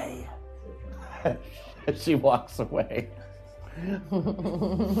lie. She walks away.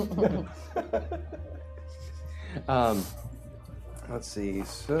 Let's see.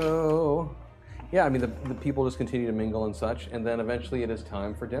 So, yeah, the people just continue to mingle and such, and then eventually it is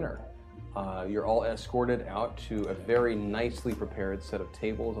time for dinner. You're all escorted out to a very nicely prepared set of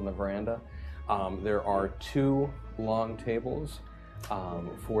tables on the veranda. There are 2 long tables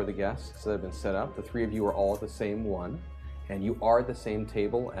for the guests that have been set up. The 3 of you are all at the same one, and you are at the same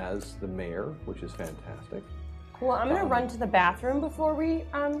table as the mayor, which is fantastic. Well, I'm gonna run to the bathroom before we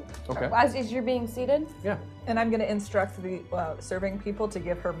Okay. as you're being seated. Yeah. And I'm going to instruct the serving people to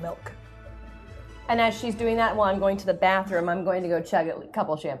give her milk. And as she's doing that while I'm going to the bathroom, I'm going to go chug a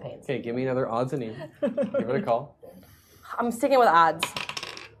couple champagnes. Okay, give me another odds and evens. Give it a call. I'm sticking with odds.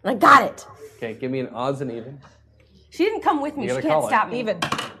 And I got it. Okay, give me an odds and even. She didn't come with me. You She gotta can't call it. stop me. Even.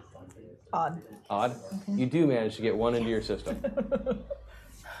 Odd. Odd. You do manage to get one into your system.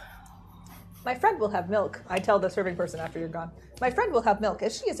 My friend will have milk. I tell the serving person after you're gone. My friend will have milk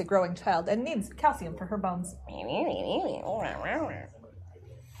as she is a growing child and needs calcium for her bones.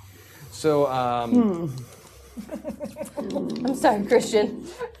 So, I'm sorry, Christian.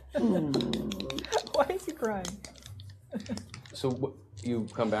 Why is he crying? so you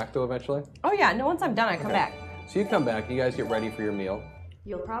come back though eventually? Oh yeah, no, once I'm done, I come back. So you come back, you guys get ready for your meal.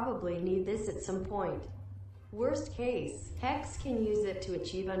 You'll probably need this at some point. Worst case, Hex can use it to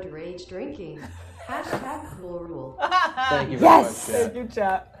achieve underage drinking. Hashtag cool rule. Thank you very Yes! much, Thank you,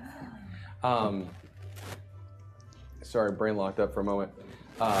 chat. Sorry, brain locked up for a moment.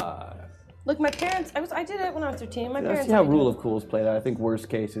 Look, my parents. I did it when I was 13. My That's parents. how made me Rule do of Cool is played out. I think worst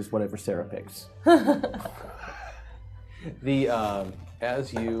case is whatever Sarah picks. The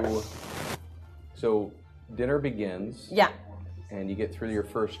so dinner begins. it. Yeah. And you get through your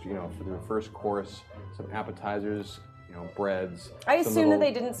first, for your first course, some appetizers, breads. I some assume little- that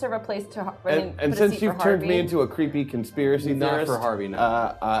they didn't serve a place to. And since you've turned me into a creepy conspiracy Not theorist, for Harvey,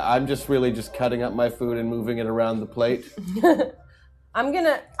 no. I'm just really just cutting up my food and moving it around the plate.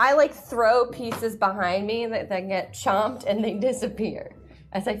 I throw pieces behind me that get chomped and they disappear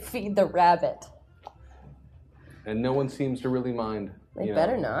as I feed the rabbit. And no one seems to really mind. They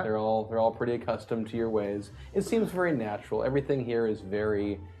better not. They're all pretty accustomed to your ways. It seems very natural. Everything here is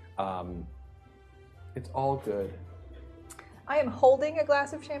very, it's all good. I am holding a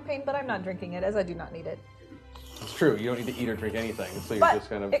glass of champagne, but I'm not drinking it as I do not need it. It's true. You don't need to eat or drink anything, so you're But just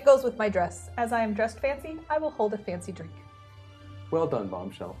kind of. it goes with my dress. As I am dressed fancy, I will hold a fancy drink. Well done,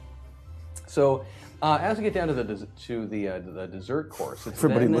 Bombshell. So, as we get down to the dessert course, it's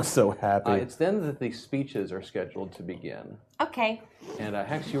Everybody then, looks so happy. It's then that the speeches are scheduled to begin. Okay. And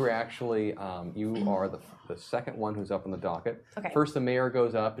Hex, you were actually you are the second one who's up on the docket. Okay. First, the mayor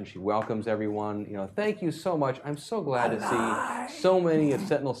goes up and she welcomes everyone. Thank you so much. I'm so glad to see so many of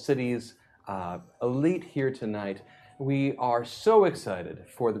Sentinel City's elite here tonight. We are so excited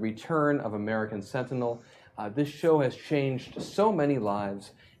for the return of American Sentinel. This show has changed so many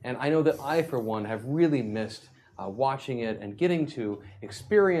lives, and I know that I, for one, have really missed watching it and getting to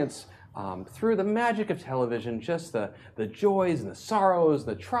experience through the magic of television just the joys and the sorrows,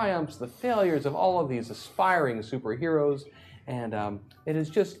 the triumphs, the failures of all of these aspiring superheroes. And it's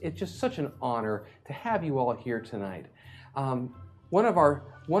just such an honor to have you all here tonight. One of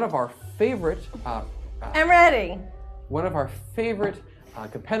our favorite. I'm ready. One of our favorite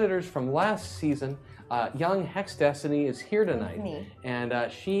competitors from last season, young Hex Destiny, is here tonight. And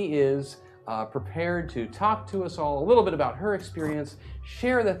she is prepared to talk to us all a little bit about her experience,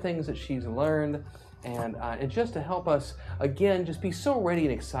 share the things that she's learned, and just to help us, again, just be so ready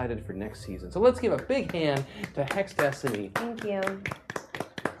and excited for next season. So let's give a big hand to Hex Destiny. Thank you.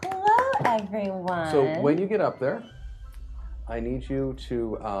 Hello, everyone. So when you get up there, I need you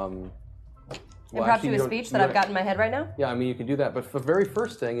to... improv to a speech that I've got in my head right now? Yeah, I mean, you can do that. But the very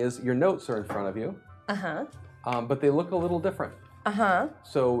first thing is your notes are in front of you. Uh-huh. But they look a little different. Uh-huh.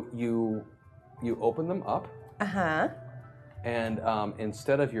 So you open them up. Uh-huh. And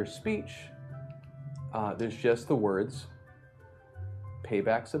instead of your speech, there's just the words,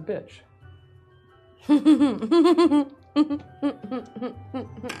 "Payback's a bitch."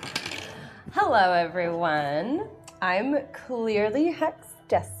 Hello, everyone. I'm clearly Hex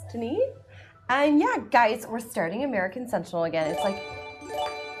Destiny. And yeah, guys, we're starting American Sentinel again. It's like...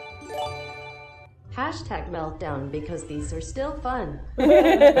 Hashtag meltdown because these are still fun.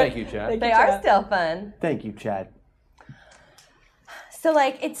 Thank you, Chad. They are still fun. Thank you, Chad. So,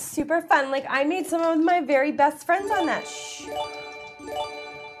 like, it's super fun. Like, I made some of my very best friends on that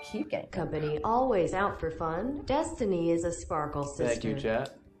Keep getting Company always out for fun. Destiny is a sparkle sister. Thank you,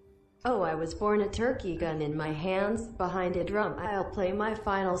 Chad. Oh, I was born a turkey gun in my hands, behind a drum. I'll play my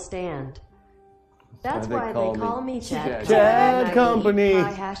final stand. That's why they call me Chad. Chad Company.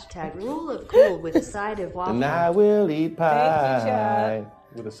 Hashtag rule of cool with a side of waffle. And I will eat pie. Thank you, Chad.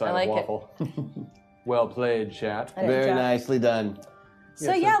 With a side I like of waffle. Well played, Chat. Very nicely done.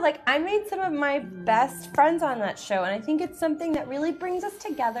 So yeah, like I made some of my best friends on that show, and I think it's something that really brings us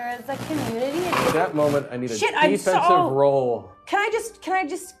together as a community. At that moment, I need a Shit, I'm defensive so- roll. Can I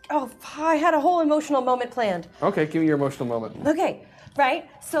just? Oh, I had a whole emotional moment planned. Okay, give me your emotional moment. Okay, right.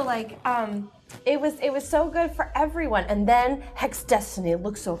 So like, It was so good for everyone. And then Hex Destiny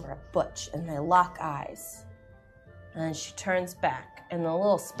looks over at Butch and they lock eyes. And then she turns back and the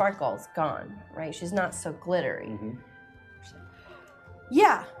little sparkle's gone, right? She's not so glittery. Mm-hmm.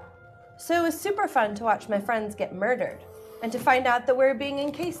 Yeah. So it was super fun to watch my friends get murdered and to find out that we're being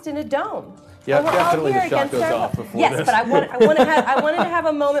encased in a dome. Yeah, And we're all definitely here the shot against goes our- off before yes, this. but I wanted to have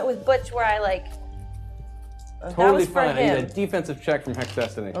a moment with Butch where I like. That Totally was for fine. I need a him. defensive check from Hex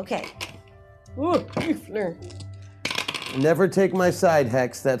Destiny. Okay. Ooh, Never take my side,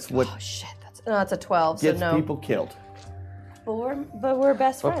 Hex. That's what oh shit, that's a 12. gets so no. people killed. But we're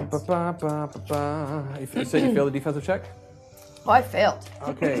best friends. You said you failed the defensive check? Oh, I failed.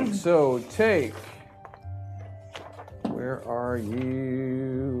 Okay, so take. Where are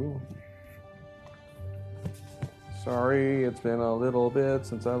you? Sorry, it's been a little bit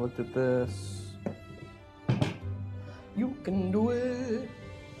since I looked at this. You can do it.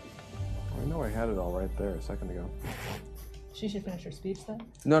 I know I had it all right there a second ago. She should finish her speech then.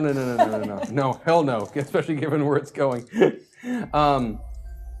 No. No, hell no. Especially given where it's going.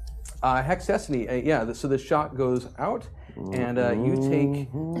 Hex Destiny, so the shot goes out, and you take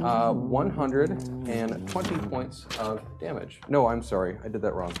 120 points of damage. No, I'm sorry, I did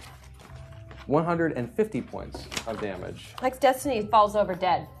that wrong. 150 points of damage. Hex Destiny falls over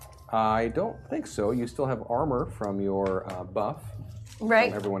dead. I don't think so. You still have armor from your buff Right.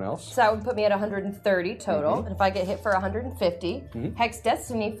 from everyone else. So that would put me at 130 total. And if I get hit for 150, Hex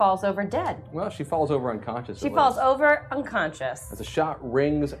Destiny falls over dead. Well, she falls over unconscious. She falls over unconscious. As the shot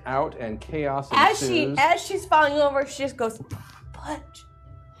rings out and chaos As ensues. as she's falling over, she just goes, Butch.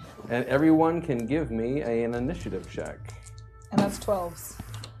 And everyone can give me an initiative check. And that's 12s.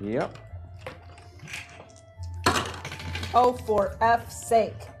 Yep. Oh, for F's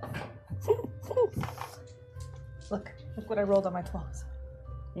sake. Look what I rolled on my 12s.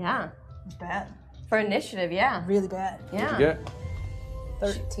 Yeah. Bad. For initiative, yeah. Really bad. Yeah. Yeah.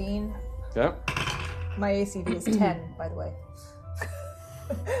 13. Yep. My ACV is 10, by the way.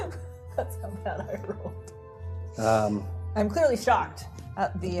 That's how bad I rolled. I'm clearly shocked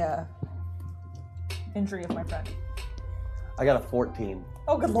at the injury of my friend. I got a 14.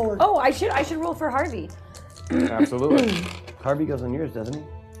 Oh, good lord. Oh, I should roll for Harvey. Absolutely. Harvey goes on yours, doesn't he?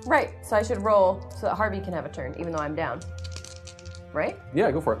 Right. So I should roll so that Harvey can have a turn, even though I'm down. Right?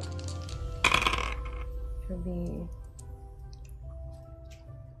 Yeah, go for it. Harvey.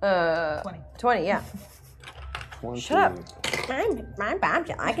 20. 20, yeah. 20. Shut up. I'm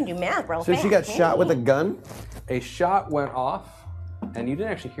Bombshell. I can do math real So fast. she got shot with a gun? A shot went off, and you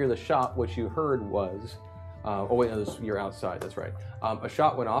didn't actually hear the shot. What you heard was, oh wait, no, you're outside. That's right. A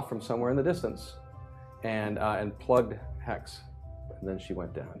shot went off from somewhere in the distance, and plugged Hex, and then she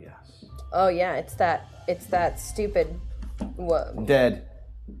went down. Yes, Oh yeah, it's that stupid. What? Dead.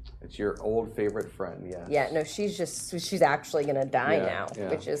 it's your old favorite friend. Yes. Yeah, no, she's actually gonna die Yeah, now, yeah.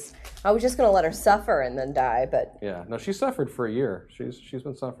 which is I was just gonna let her suffer and then die, but Yeah. No, she suffered for a year. She's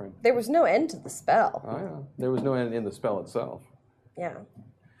been suffering. there was no end to the spell. Oh yeah. There was no end in the spell itself. Yeah.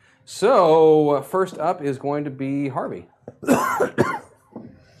 So first up is going to be Harvey.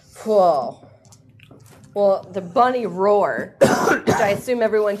 Whoa. Well, the bunny roar, which I assume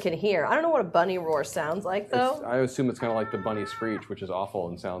everyone can hear. I don't know what a bunny roar sounds like, though. I assume it's kind of like the bunny screech, which is awful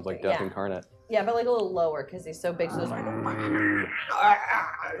and sounds like death Yeah. incarnate. Yeah, but like a little lower because he's so big. So it's like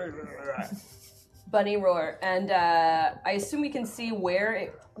bunny roar, and I assume we can see where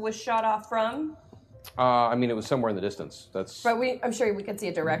it was shot off from. I mean, it was somewhere in the distance. That's But I'm sure we can see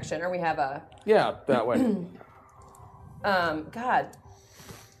a direction, or we have a. yeah, that way. God.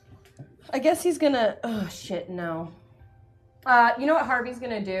 I guess he's gonna. Oh shit! No. You know what Harvey's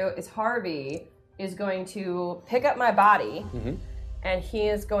gonna do is Harvey is going to pick up my body, and he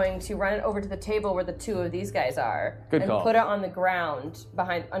is going to run it over to the table where the two of these guys are, Good and call. put it on the ground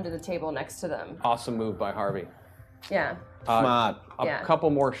under the table next to them. Awesome move by Harvey. Yeah. Smart. A Yeah. couple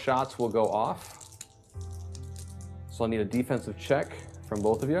more shots will go off. So I'll need a defensive check from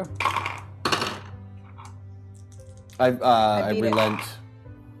both of you. I beat it. relent.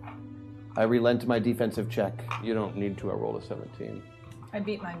 I relent my defensive check. You don't need to. I rolled a 17. I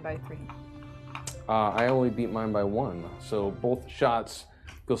beat mine by 3. I only beat mine by 1. So both shots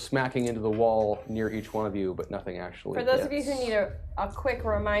go smacking into the wall near each one of you, but nothing actually For those of you hits. who need a quick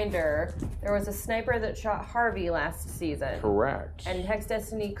reminder, there was a sniper that shot Harvey last season. Correct. And Hex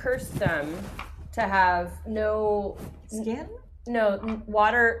Destiny cursed them to have no Skin?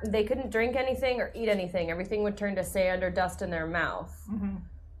 water. They couldn't drink anything or eat anything. Everything would turn to sand or dust in their mouth.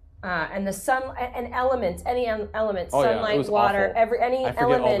 and the sun and elements, any elements, Oh, yeah, it sunlight, was water, awful. any I forget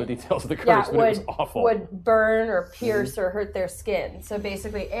element. all the details of the curse, but it was awful. Would burn or pierce or hurt their skin. So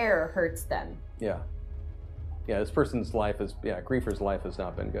basically, air hurts them. Yeah. Yeah, this person's life is, Griefer's life has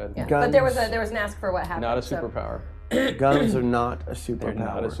not been good. Yeah. But there was an ask for what happened. Not a superpower. Guns are not a superpower. They're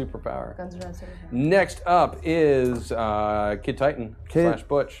not a superpower. Guns are not a superpower. Next up is Kid Titan /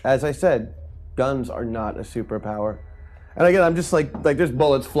 Butch. As I said, guns are not a superpower. And again, I'm just like there's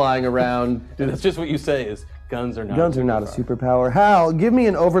bullets flying around. That's just what you say is guns are not a superpower. Hal, give me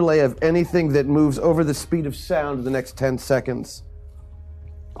an overlay of anything that moves over the speed of sound in the next 10 seconds.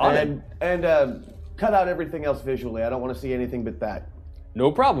 And cut out everything else visually. I don't want to see anything but that.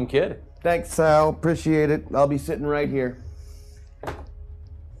 No problem, kid. Thanks, Sal. Appreciate it. I'll be sitting right here.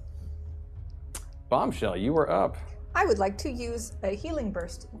 Bombshell, you were up. I would like to use a healing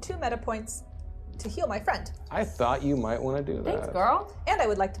burst, 2 meta points, to heal my friend. I thought you might want to do that. Thanks, girl. And I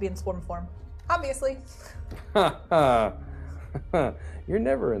would like to be in swarm form. Obviously. You're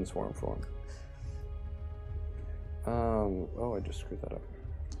never in swarm form. I just screwed that up.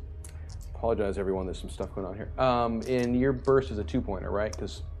 Apologize, everyone. There's some stuff going on here. In your burst is a 2-pointer, right?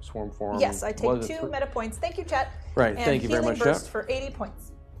 Because swarm form. Yes, I take 2 meta points. Thank you, chat. Right. And thank you very much, healing burst chat. for 80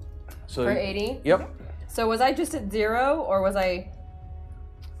 points. So, For 80? Yep. So was I just at 0 or was I?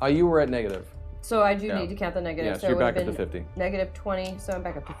 You were at negative. So I do need to count the negative. Yes, so you're it would've back up to been 50. Negative 20, so I'm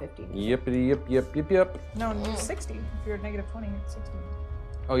back up to 50. Yep. No, 60. If you're at negative 20, it's 60.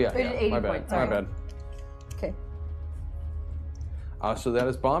 Oh yeah. We did 80 my bad. points, My sorry. bad. Okay. So that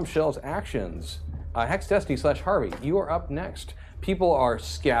is Bombshell's actions. Hex Destiny / Harvey, you are up next. People are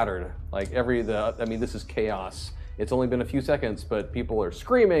scattered. Like this is chaos. It's only been a few seconds, but people are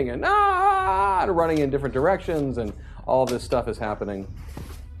screaming and running in different directions, and all this stuff is happening.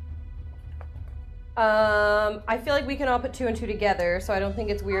 I feel like we can all put 2 and 2 together, so I don't think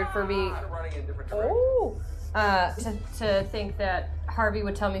it's weird for me. Running in different directions. To think that Harvey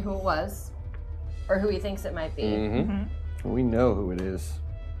would tell me who it was, or who he thinks it might be. Mm-hmm. We know who it is.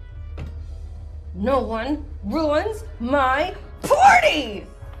 No one ruins my party!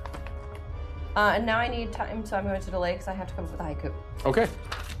 And now I need time, so I'm going to delay because I have to come up with a haiku. Okay.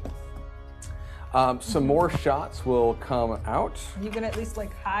 Some more shots will come out. Are you going to at least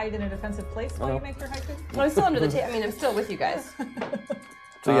hide in a defensive place while you make your haiku? Well, I'm still under the table. I mean, I'm still with you guys.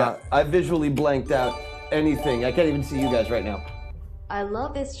 So yeah, I visually blanked out anything. I can't even see you guys right now. I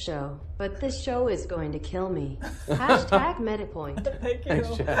love this show, but this show is going to kill me. Hashtag MetaPoint. Thank you.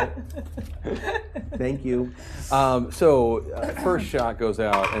 Thank you. First shot goes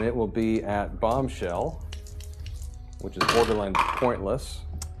out, and it will be at Bombshell, which is borderline pointless.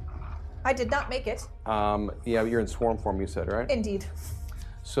 I did not make it. You're in swarm form, you said, right? Indeed.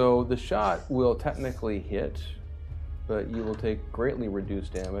 So the shot will technically hit, but you will take greatly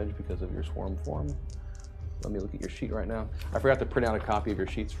reduced damage because of your swarm form. Let me look at your sheet right now. I forgot to print out a copy of your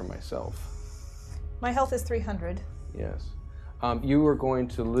sheets for myself. My health is 300. Yes. You are going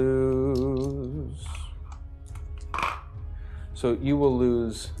to lose... So you will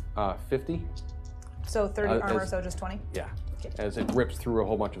lose 50. So 30 armor, so just 20? Yeah. As it rips through a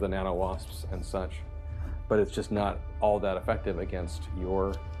whole bunch of the nano wasps and such. But it's just not all that effective against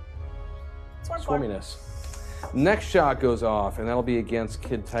your swarminess. Next shot goes off, and that'll be against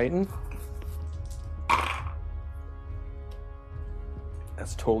Kid Titan.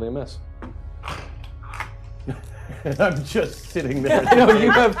 That's totally a miss. I'm just sitting there.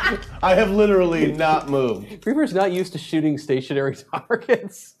 I have literally not moved. Reaper's not used to shooting stationary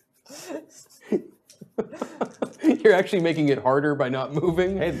targets. You're actually making it harder by not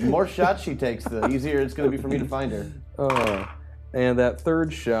moving. Hey, the more shots she takes, the easier it's going to be for me to find her. And that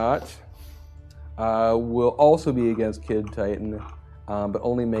third shot will also be against Kid Titan, but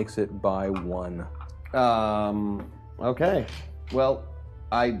only makes it by 1. Okay. Well,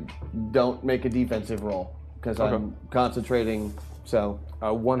 I don't make a defensive roll because I'm concentrating, so...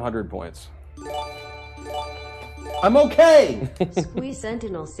 100 points. I'm okay! Squeeze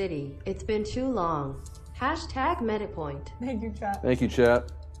Sentinel City. It's been too long. Hashtag MetaPoint. Thank you, chat. Thank you,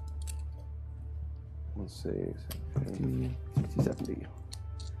 chat. Let's see. 70.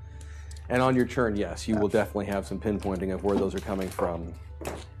 And on your turn, yes, you will definitely have some pinpointing of where those are coming from.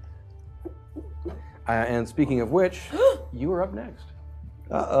 And speaking of which, you are up next.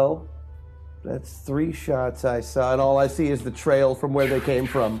 Uh-oh. That's 3 shots I saw, and all I see is the trail from where they came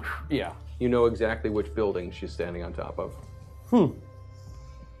from. Yeah, you know exactly which building she's standing on top of.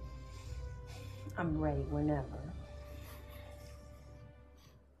 I'm ready whenever.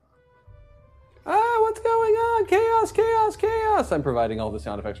 What's going on? Chaos, chaos, chaos! I'm providing all the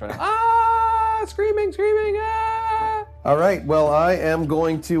sound effects right now. Screaming, screaming, All right. Well, I am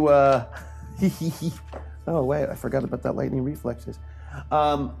going to. Oh wait, I forgot about that lightning reflexes.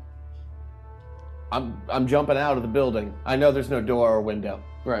 I'm jumping out of the building. I know there's no door or window.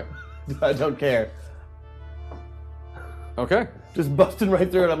 Right. I don't care. Okay. Just busting right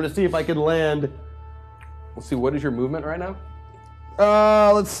through it. I'm going to see if I can land. Let's see. What is your movement right now?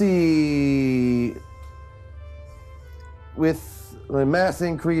 Let's see. With my mass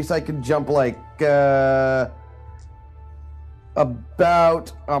increase, I could jump like about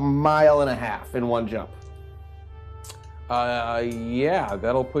 1.5 miles in one jump. Yeah,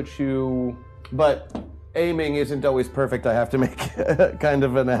 that'll put you. But aiming isn't always perfect. I have to make kind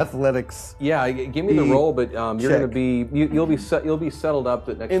of an athletics. Yeah, give me the roll, but you're going to be you'll be settled up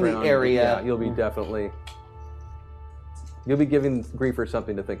the next in round. the area. Yeah, you'll be definitely. You'll be giving Griefer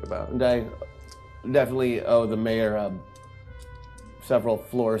something to think about. And I definitely owe the mayor several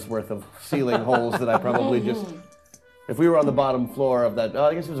floors worth of ceiling holes that I probably just. If we were on the bottom floor of that,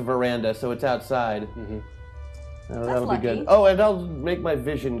 I guess it was a veranda, so it's outside. Mm-hmm. That'll be good. Oh, and I'll make my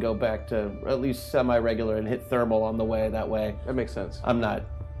vision go back to at least semi-regular and hit thermal on the way. That way, that makes sense. I'm not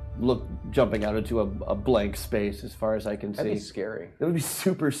jumping out into a blank space as far as I can see. That'd be scary. That would be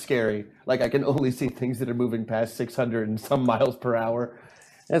super scary. Like I can only see things that are moving past 600 and some miles per hour.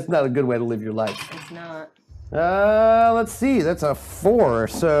 That's not a good way to live your life. It's not. Let's see. That's a 4.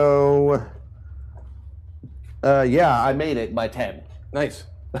 So, yeah, I made it by 10. Nice.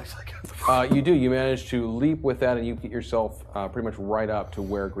 You do. You manage to leap with that, and you get yourself pretty much right up to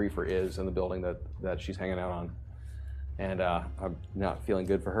where Griefer is in the building that she's hanging out on. And I'm not feeling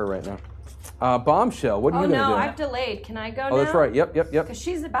good for her right now. Bombshell, what are you going to do? Oh, no, I've delayed. Can I go now? Oh, that's right. Yep. Because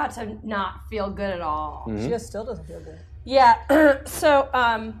she's about to not feel good at all. She just still doesn't feel good. Yeah. So,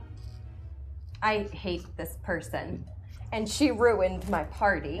 I hate this person. And she ruined my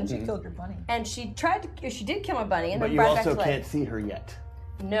party. And she killed your bunny. And she did kill my bunny. And But then you brought it also back to life. can't see her yet.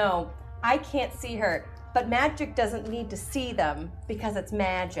 No, I can't see her. But magic doesn't need to see them because it's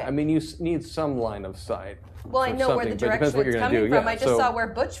magic. I mean, you need some line of sight. Well, I know where the direction it's coming from. I just saw where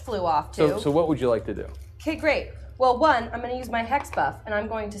Butch flew off to. So what would you like to do? Okay, great. Well, one, I'm going to use my Hex buff, and I'm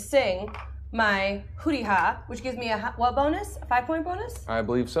going to sing my Hootie Ha, which gives me what bonus? A 5-point bonus? I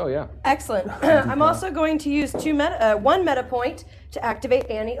believe so, yeah. Excellent. I'm also going to use 1 meta point to activate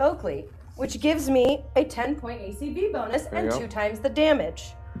Annie Oakley, which gives me a 10-point ACV bonus and 2 times the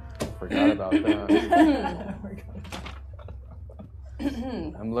damage. Forgot about that.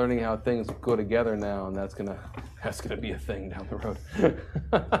 I'm learning how things go together now, and that's gonna be a thing down the road.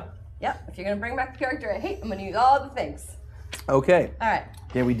 Yep. If you're gonna bring back the character I hate, I'm gonna use all the things. Okay. All right.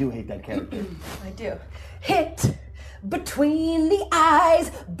 Yeah, we do hate that character. I do. Hit between the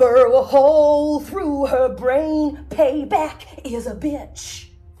eyes, burrow a hole through her brain. Payback is a bitch.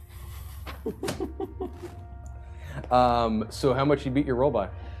 So how much you beat your roll by?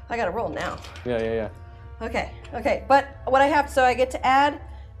 I gotta roll now. Yeah. Okay. But what I have, so I get to add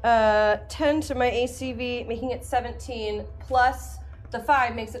 10 to my ACV, making it 17, plus the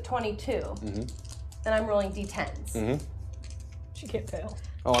 5 makes it 22. Mm-hmm. And I'm rolling d10s. Mm-hmm. She can't fail.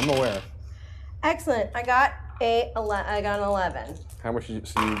 Oh, I'm aware. Excellent. I got an 11. How much did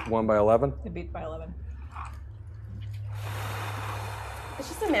you won by 11? It beat by 11. It's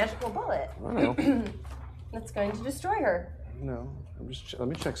just a magical bullet. I know. That's going to destroy her. No, let me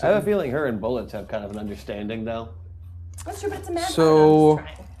check I something. have a feeling her and bullets have kind of an understanding, though. That's true, but it's a magic So- bullet.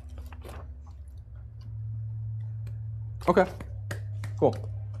 I'm just Okay. Cool.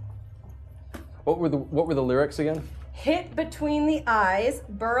 What were the lyrics again? Hit between the eyes,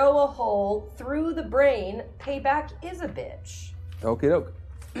 burrow a hole through the brain. Payback is a bitch. Okie doke.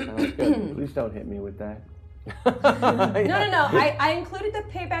 Sounds good. Please don't hit me with that. No. I included the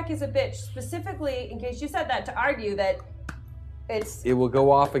payback is a bitch specifically in case you said that to argue that it's. It will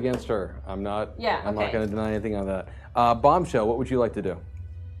go off against her. I'm not. Yeah, I'm not okay. going to deny anything on that. Bombshell, what would you like to do?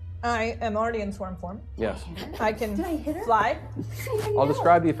 I am already in swarm form. Yes. I can Did I hit her? fly. I'll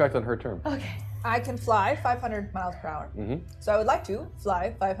describe the effect on her turn. Okay. I can fly 500 miles per hour. Mm-hmm. So I would like to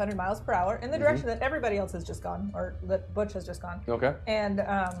fly 500 miles per hour in the direction that everybody else has just gone, or that Butch has just gone. Okay. And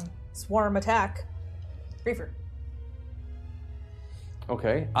swarm attack Griefer.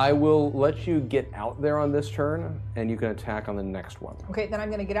 Okay. I will let you get out there on this turn, and you can attack on the next one. Okay, then I'm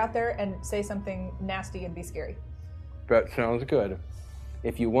going to get out there and say something nasty and be scary. That sounds good.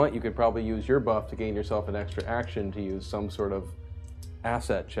 If you want, you could probably use your buff to gain yourself an extra action to use some sort of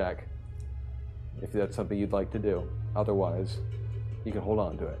asset check, if that's something you'd like to do. Otherwise, you can hold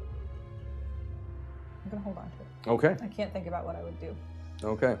on to it. I'm going to hold on to it. Okay. I can't think about what I would do.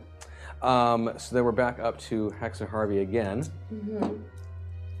 Okay. So then we're back up to Hex and Harvey again.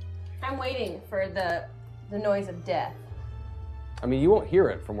 I'm waiting for the noise of death. I mean, you won't hear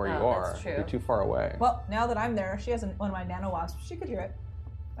it from where you Oh, are. that's true. You're too far away. Well, now that I'm there, she has one of my nano wasps. She could hear it.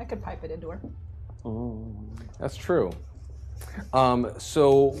 I could pipe it into her. That's true.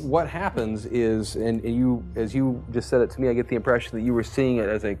 So what happens is, and you, as you just said it to me, I get the impression that you were seeing it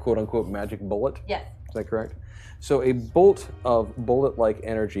as a quote-unquote magic bullet. Yes. Is that correct? So a bolt of bullet-like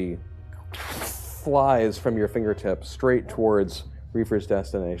energy flies from your fingertips straight towards Reefer's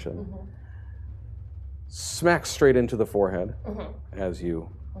destination. Smacks straight into the forehead as you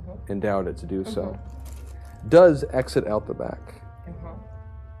endowed it to do so. Does exit out the back.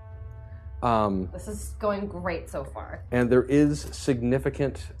 This is going great so far. And there is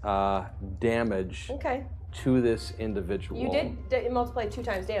significant damage Okay. to this individual. You did multiply 2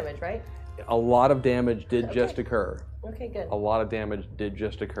 times damage, right? A lot of damage did just occur. Okay, good. A lot of damage did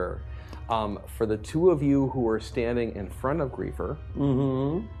just occur. For the two of you who are standing in front of Griefer,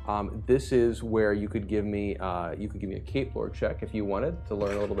 this is where you could give me a Cape Lore check if you wanted to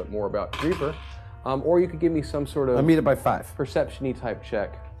learn a little bit more about Griefer, or you could give me some sort of I meet it by 5. perception-y type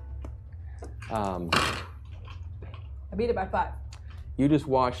check. I beat it by 5. You just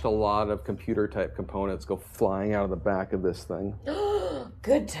watched a lot of computer-type components go flying out of the back of this thing.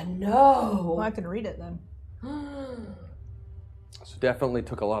 Good to know. Well, I can read it then. So definitely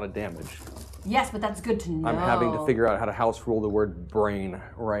took a lot of damage. Yes, but that's good to know. I'm having to figure out how to house rule the word brain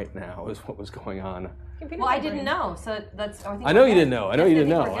right now is what was going on. Well, I didn't know, so that's. I know you didn't know. I know you didn't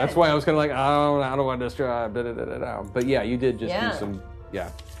know. we're That's good. why I was kind of like, I don't want to destroy. But yeah, you did just do some. Yeah.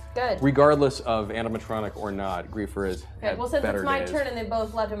 Good. Regardless of animatronic or not, Griefer is. Okay, well, since better it's my days. turn and they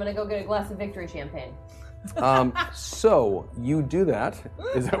both left, I'm gonna go get a glass of victory champagne. So you do that.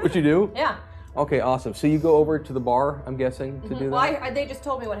 Is that what you do? Yeah. Okay, awesome. So you go over to the bar, I'm guessing, to do that? Well, they just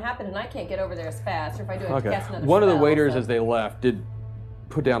told me what happened, and I can't get over there as fast. Or if I do, I have to cast another One of the spell, waiters, so- as they left, did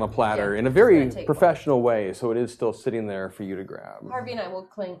put down a platter Yeah, in a it's very gonna take professional way, so it is still sitting there for you to grab. Harvey and I will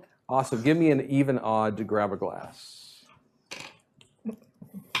clink. Awesome. Give me an even odd to grab a glass.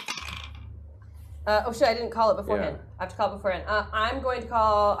 Oh shit, I didn't call it beforehand. Yeah. I have to call it beforehand. I'm going to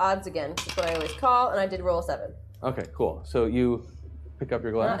call odds again. That's what I always call, and I did roll a 7. Okay, cool. So you pick up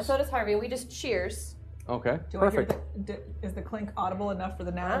your glass. So does Harvey. We just cheers. Okay, Do perfect. I hear is the clink audible enough for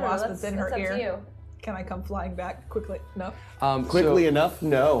the I nano don't know. wasp That's that's in her up ear? to you. Can I come flying back quickly enough? Quickly enough?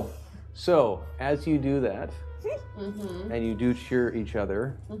 No. So as you do that, and you do cheer each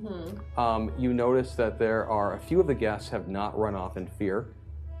other, you notice that there are a few of the guests have not run off in fear.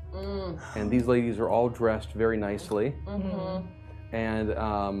 And these ladies are all dressed very nicely. And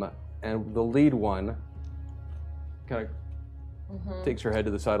the lead one kind of takes her head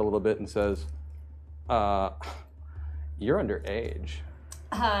to the side a little bit and says, you're underage.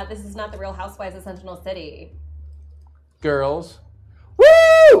 This is not the Real Housewives of Sentinel City. Girls.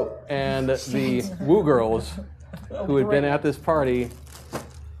 Woo! And the woo girls who had been at this party in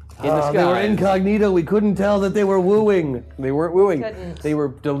disguise. They were incognito. We couldn't tell that they were wooing. They weren't wooing. Couldn't. They were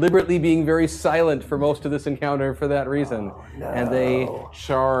deliberately being very silent for most of this encounter for that reason. And they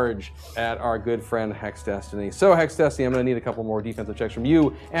charge at our good friend Hex Destiny. So Hex Destiny, I'm going to need a couple more defensive checks from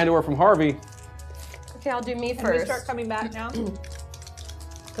you and or from Harvey. Okay, I'll do me Can we first. start coming back now?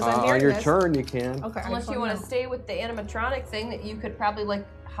 Because I'm hearing On your this. turn, you can. Okay. Unless you want to stay with the animatronic thing that you could probably like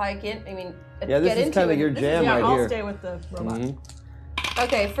hike in. I mean, Yeah, this get is into kinda it. your This is- jam Yeah, right I'll here. stay with the robot.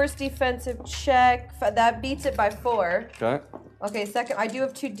 Okay, first defensive check. That beats it by 4. Okay. Okay, second, I do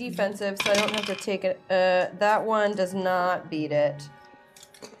have 2 defensive, so I don't have to take it. That one does not beat it.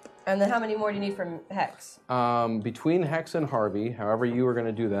 And then how many more do you need from Hex? Between Hex and Harvey, however you are going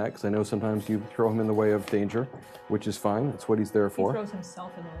to do that, because I know sometimes you throw him in the way of danger, which is fine. That's what he's there He for. throws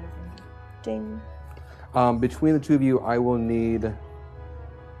himself in everything. Ding. Between the two of you, I will need...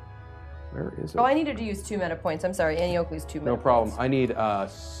 Where is it? Oh, I needed to use 2 meta points. I'm sorry, Annie Oakley's 2 meta No problem. points. I need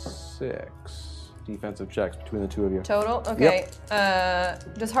 6 defensive checks between the two of you. Total? Okay.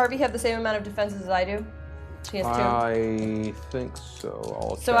 Does Harvey have the same amount of defenses as I do? He has 2. I think so.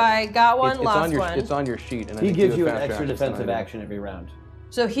 I'll So check. I got one, it's lost on your, one. It's on your sheet. And I He think gives have you an fast extra actions than I defensive do. action every round.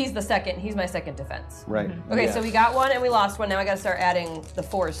 So he's my second defense. Right. Okay, Yes. so we got one and we lost one. Now I got to start adding the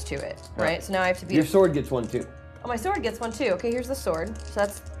 4s to it, right? So now I have to beat Your sword gets one too. Oh, my sword gets one too. Okay, here's the sword. So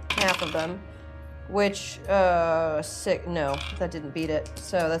that's half of them. Which, 6, no, that didn't beat it.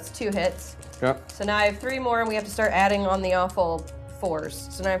 So that's 2 hits. Okay. So now I have 3 more and we have to start adding on the awful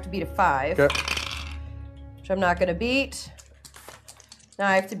 4s. So now I have to beat a 5. Okay. Which I'm not gonna beat. Now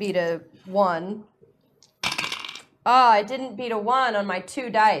I have to beat a 1. Oh, I didn't beat a 1 on my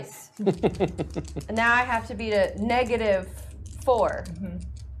 2 dice. And now I have to beat a -4.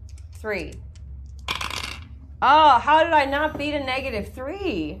 3. Oh, how did I not beat a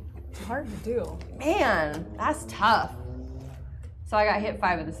 -3? It's hard to do. Man, that's tough. So I got hit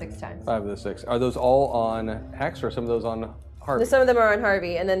 5 of the 6 times. 5 of the 6. Are those all on Hex or some of those on Harvey? Some of them are on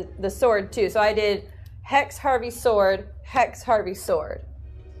Harvey, and then the sword too. So I did Hex, Harvey, sword, Hex, Harvey, sword.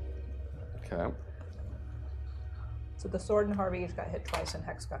 Okay. So the sword and Harvey got hit twice, and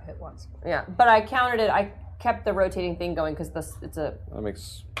Hex got hit once. Yeah, but I counted it. I kept the rotating thing going because it's a. That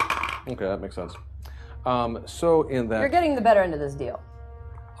makes sense. So in that, You're getting the better end of this deal.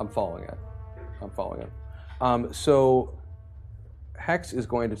 I'm following it. So Hex is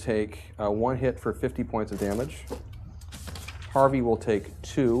going to take 1 hit for 50 points of damage. Harvey will take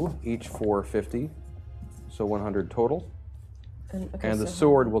 2, each for 50, so 100 total. And the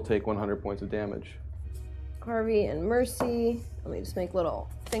sword will take 100 points of damage. Harvey and Mercy. Let me just make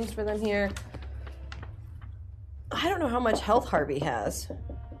little things for them here. I don't know how much health Harvey has.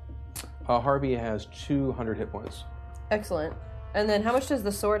 Harvey has 200 hit points. Excellent. And then how much does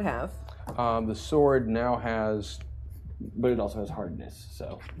the sword have? The sword now has, But it also has hardness,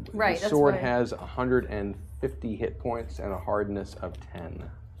 so. Right, the that's sword fine. has 150 hit points and a hardness of 10.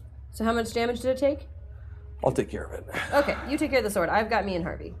 So how much damage did it take? I'll take care of it. Okay, you take care of the sword. I've got me and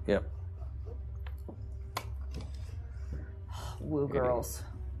Harvey. Yep. Woo girls.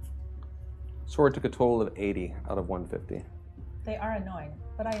 Sword took a total of 80 out of 150. They are annoying,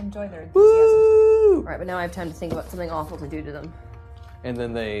 but I enjoy their enthusiasm. All right, but now I have time to think about something awful to do to them. And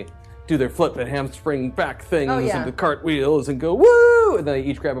then they do their flip and hamstring back things yeah. and the cartwheels and go woo! And then they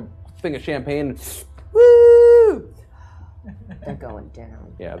each grab a thing of champagne and woo! They're going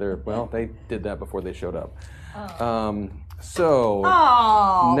down. Yeah, they did that before they showed up. Oh. So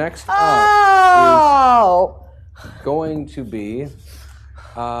next up is going to be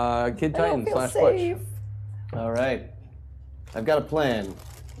Kid Titan / Butch. All right. I've got a plan.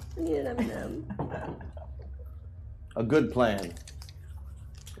 I need an M&M. A good plan.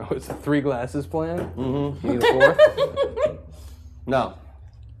 Oh, it's a 3 glasses plan? Mm-hmm. You need a 4th? No.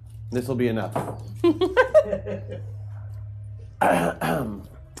 This will be enough.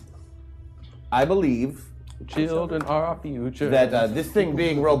 I believe Children are our future. that this thing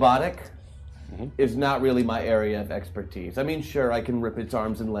being robotic is not really my area of expertise. I mean, sure, I can rip its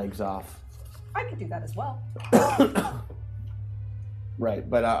arms and legs off. I could do that as well. Right,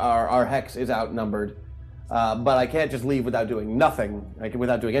 but our Hex is outnumbered. But I can't just leave without doing nothing,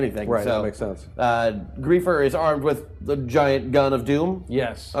 without doing anything. Right, so, that makes sense. Griefer is armed with the giant gun of doom.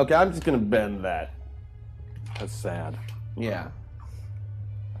 Yes. Okay, I'm just going to bend that. That's sad. Yeah.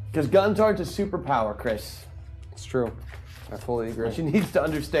 Because guns aren't a superpower, Chris. It's true. I fully agree. She needs to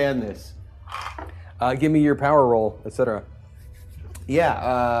understand this. Give me your power roll, etc.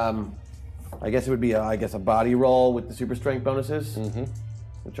 Yeah, I guess it would be, a body roll with the super strength bonuses,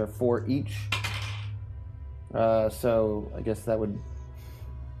 which are 4 each. So I guess I would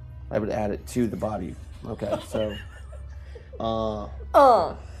add it to the body. Okay, so.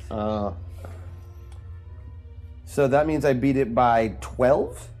 So that means I beat it by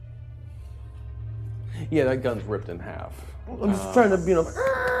 12? Yeah, that gun's ripped in half. I'm just trying to,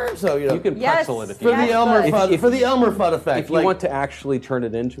 so, You can pretzel it if you For want. the Elmer Fudd, for the Elmer Fudd effect. If you want to actually turn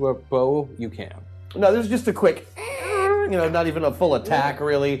it into a bow, you can. No, there's just a quick, not even a full attack,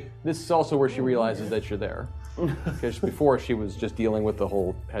 really. This is also where she realizes that you're there. Because before she was just dealing with the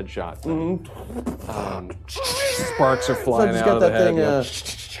whole headshot thing. Sparks are flying So I just out got of the that head.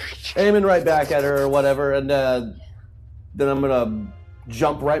 thing aiming right back at her or whatever, and then I'm gonna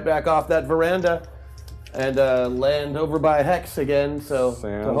jump right back off that veranda and land over by Hex again. So to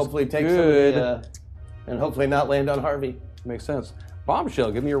Sounds hopefully take good. some of the, and hopefully not land on Harvey. Makes sense.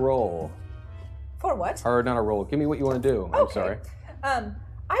 Bombshell, give me a roll. For what? Or not a roll. Give me what you want to do. I'm sorry. I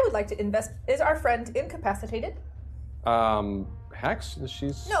would like to invest. Is our friend incapacitated? Hex?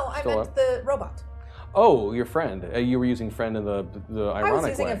 She's No, I still meant up. the robot. Oh, your friend. You were using friend in the ironic I was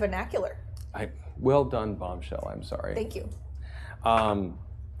using way. a vernacular. Well done, Bombshell. I'm sorry. Thank you.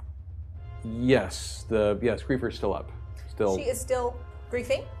 Yes, Griefer's still up. She is still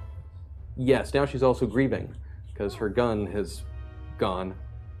griefing? Yes, now she's also grieving because her gun has gone.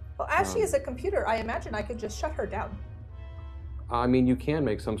 Well, as she is a computer, I imagine I could just shut her down. I mean, you can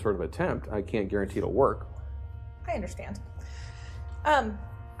make some sort of attempt. I can't guarantee it'll work. I understand. I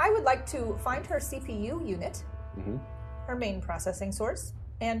would like to find her CPU unit, her main processing source,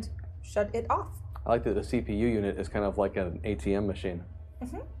 and shut it off. I like that the CPU unit is kind of like an ATM machine.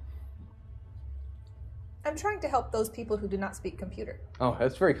 I'm trying to help those people who do not speak computer. Oh,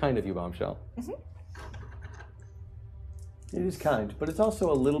 that's very kind of you, Bombshell. It is kind, but it's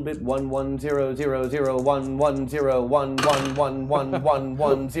also a little bit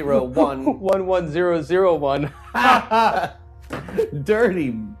 11001111111101. 11001. Dirty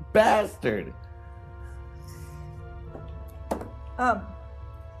bastard. I'm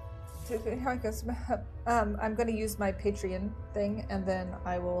going to use my Patreon thing, and then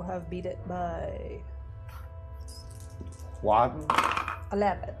I will have beat it by What?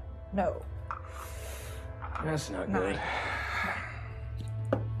 11. No. That's not 9. good.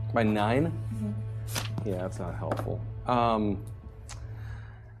 By 9? Yeah, that's not helpful.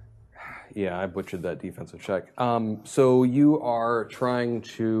 Yeah, I butchered that defensive check. So you are trying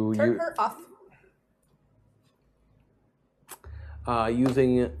to Turn her off.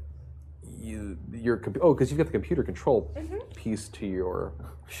 Using your because you've got the computer control piece to your.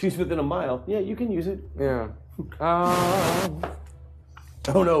 She's within a mile. Yeah, you can use it. Yeah. Oh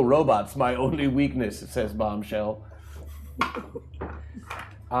no, robots, my only weakness, says Bombshell.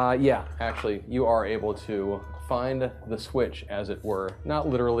 Yeah, actually, you are able to find the switch, as it were, not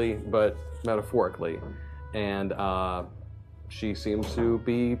literally, but metaphorically, and she seems to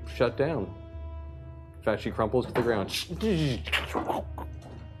be shut down. In fact, she crumples to the ground.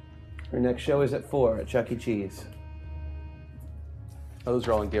 Her next show is at 4 at Chuck E. Cheese. Oh, those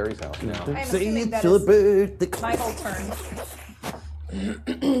are all in Gary's house now. I'm assuming that is my whole turn.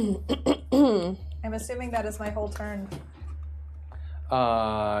 I'm assuming that is my whole turn.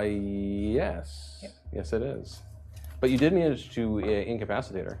 Yes. Yep. Yes, it is. But you did manage to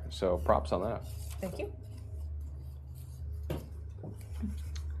incapacitate her, so props on that. Thank you.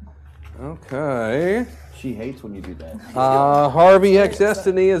 Okay. She hates when you do that. Harvey Hex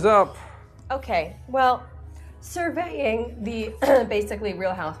Destiny is up. Okay, well, surveying the basically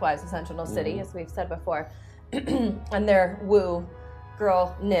Real Housewives of Sentinel City, as we've said before, and their woo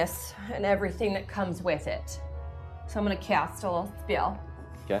girlness and everything that comes with it. So I'm going to cast a little spell.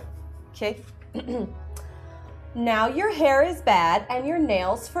 Okay. Okay. Now your hair is bad and your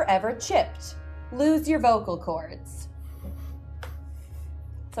nails forever chipped. Lose your vocal cords.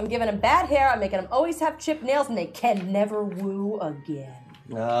 So I'm giving them bad hair, I'm making them always have chipped nails, and they can never woo again.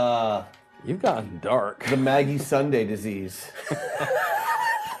 You've gotten dark. The Maggie Sunday disease.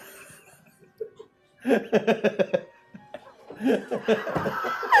 I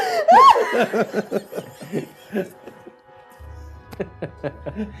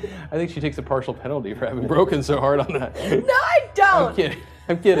think she takes a partial penalty for having broken so hard on that. No, I don't!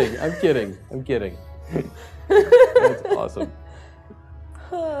 I'm kidding. That's awesome.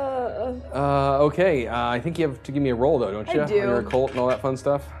 Okay, I think you have to give me a roll, though, don't you? I do. On your occult and all that fun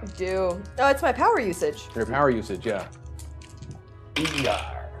stuff? I do. Oh, it's my power usage. Your power usage, yeah.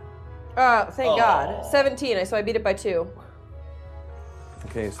 Oh, thank God. 17, so I beat it by 2.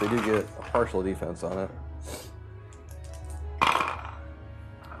 Okay, so they do get a partial defense on it.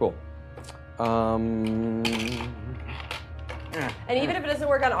 Cool. And even if it doesn't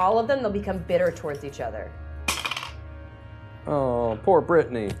work on all of them, they'll become bitter towards each other. Oh, poor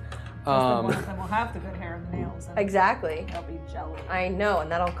Brittany. One of them will have the good hair and the nails. And Exactly. they'll be jealous. I know,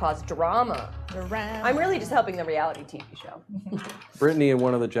 and that'll cause drama. I'm really just helping the reality TV show. Brittany and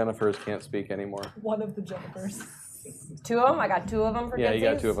one of the Jennifers can't speak anymore. One of the Jennifers. 2 of them? I got 2 of them for Yeah, you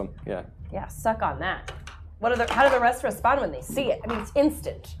got Gensies? 2 of them. Yeah. Yeah, suck on that. How do the rest respond when they see it? I mean, it's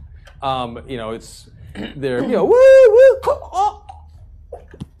instant. It's they're woo woo. Oh.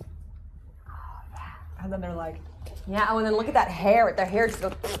 And then they're like, Yeah, oh, and then look at that hair. Their hair just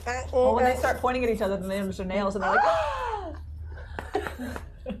goes. well, when they start pointing at each other, then they have their nails, and they're like,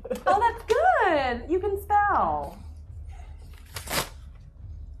 Oh, that's good. You can spell.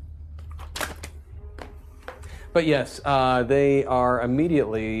 But yes, they are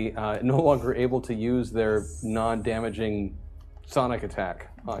immediately no longer able to use their non-damaging sonic attack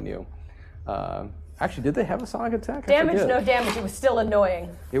on you. Actually, did they have a sonic attack? Damage, no damage. It was still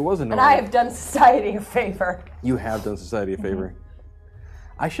annoying. It was annoying. And I have done society a favor. You have done society a favor.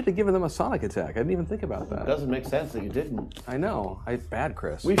 I should have given them a sonic attack. I didn't even think about that. It doesn't make sense that you didn't. I know. Bad,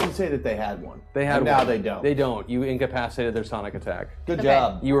 Chris. We should say that they had one. They had and one. now they don't. They don't. You incapacitated their sonic attack. Good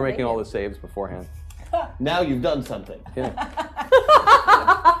job. You were making all the saves beforehand. Now you've done something. Yeah.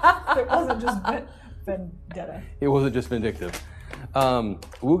 it wasn't just vendetta. It wasn't just vindictive.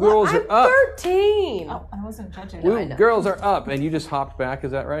 Woo girls I'm are up. 13. Oh, I wasn't judging. Woo girls are up, and you just hopped back.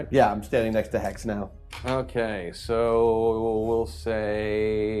 Is that right? Yeah, I'm standing next to Hex now. Okay, so we'll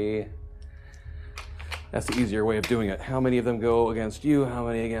say that's the easier way of doing it. How many of them go against you? How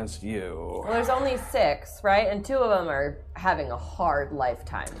many against you? Well, there's only 6, right? And 2 of them are having a hard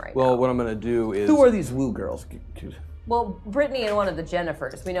lifetime right now. Well, what I'm going to do is... Who are these woo girls? Well, Brittany and one of the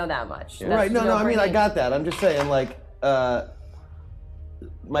Jennifers. We know that much. Yeah. Right, no, I mean, I Brittany. got that. I'm just saying, like,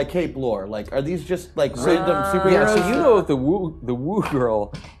 my Cape lore. Like, are these just, like, random superheroes? Yeah, so you know the woo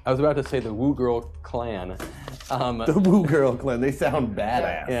girl, I was about to say the woo girl clan, The Woo Girl Clan, they sound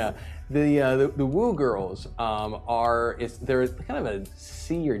badass. Yeah. The Woo Girls they're kind of a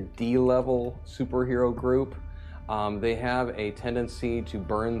C or D level superhero group. They have a tendency to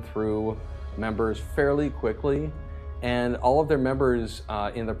burn through members fairly quickly, and all of their members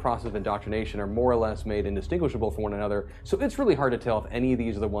in the process of indoctrination are more or less made indistinguishable from one another, so it's really hard to tell if any of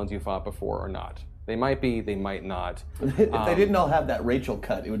these are the ones you fought before or not. They might be, they might not. If they didn't all have that Rachel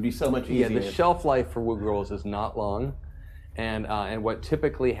cut, it would be so much easier. Yeah, the shelf life for Woo Girls is not long. And what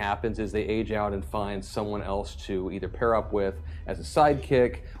typically happens is they age out and find someone else to either pair up with as a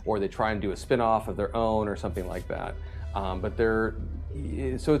sidekick, or they try and do a spin-off of their own or something like that. But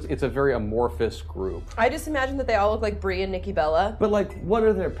it's a very amorphous group. I just imagine that they all look like Brie and Nikki Bella. But like, what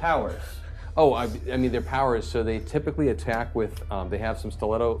are their powers? Oh, I mean their powers. So they typically attack with. They have some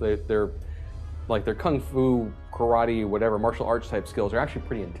stiletto. They're like their kung fu, karate, whatever martial arts type skills are actually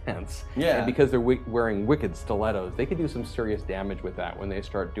pretty intense. Yeah. And because they're wearing wicked stilettos, they can do some serious damage with that when they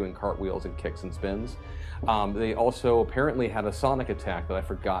start doing cartwheels and kicks and spins. They also apparently had a sonic attack that I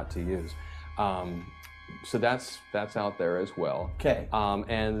forgot to use. So that's out there as well. Okay.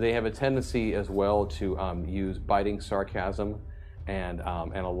 And they have a tendency as well to use biting sarcasm and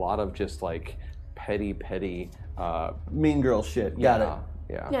a lot of just like petty. Mean girl shit. Got it.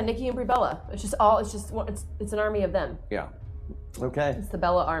 Yeah, Nikki and Brie Bella. It's an army of them. Yeah. Okay. It's the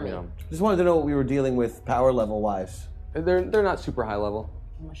Bella army. Yeah. Just wanted to know what we were dealing with power level wise. They're not super high level.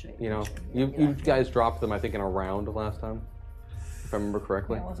 You know, you guys dropped them I think in a round last time, if I remember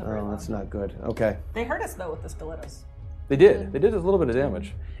correctly. Yeah, it wasn't very Oh, long. that's not good. Okay. They hurt us though with the stilettos. They did. They did a little bit of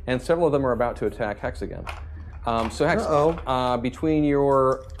damage, and several of them are about to attack Hex again. So Hex, between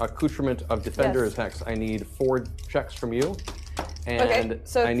your accoutrement of defenders, Hex, I need 4 checks from you, and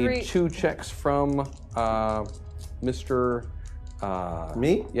so I 3 need 2 checks from Mr.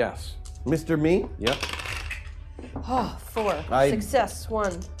 Me? Yes. Mr. Me? Yep. Oh, 4. Success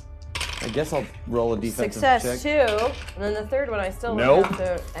 1. I guess I'll roll a defensive Success check. 2. And then the third one I still Nope. have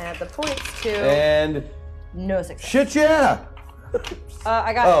to add the points to. And No success. shit, yeah!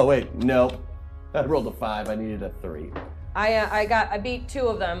 I got. Oh wait, no. I rolled a 5. I needed a 3. I beat 2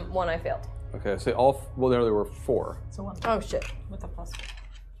 of them. 1 I failed. Okay. So there were 4. So 1 Oh shit. with a plus.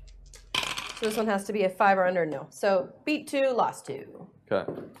 So this one has to be a 5 or under. No. So beat 2, lost 2.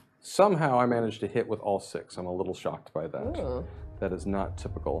 Okay. Somehow I managed to hit with all 6. I'm a little shocked by that. Ooh. That is not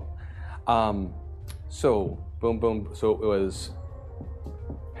typical. So boom, boom. So it was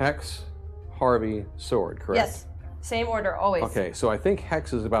Hex, Harvey, Sword, correct? Yes. Same order always. Okay, so I think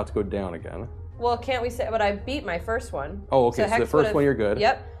Hex is about to go down again. Well, can't we say? But I beat my first one. Oh, okay, so the Hex first would've- one you're good.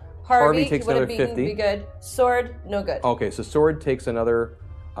 Yep. Harvey Harvey takes would have another beaten, 50. be good. Sword, no good. Okay, so Sword takes another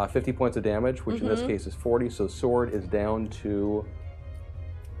 50 points of damage, which in this case is 40. So Sword is down to.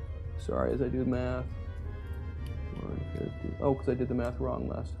 Sorry, as I do the math. 150. Oh, because I did the math wrong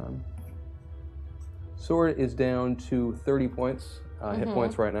last time. Sword is down to 30 points, hit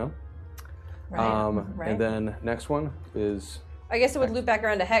points right now. Right. And then next one is. I guess it would loop back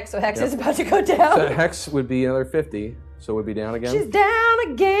around to Hex, so Hex is about to go down. So Hex would be another 50, so it would be down again. She's down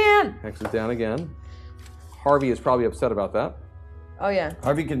again. Hex is down again. Harvey is probably upset about that. Oh yeah.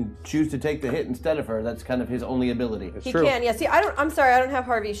 Harvey can choose to take the hit instead of her. That's kind of his only ability. It's He true. can. Yeah. See, I'm sorry. I don't have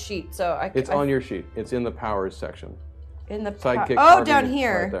Harvey's sheet, so I. It's on your sheet. It's in the powers section. in the Sidekick. oh, Harvey down is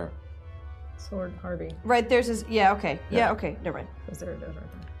here. Right there. Sword Harvey. Right there's his. Yeah. Okay. Yeah. Yeah. Okay. Never mind. Because there it is right there.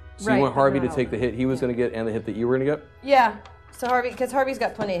 So Right, you want Harvey to no. take the hit he was going to get and the hit that you were going to get? Yeah. So Harvey, because Harvey's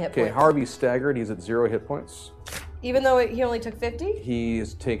got plenty of hit Okay, points. Harvey's staggered. He's at 0 hit points. Even though he only took 50.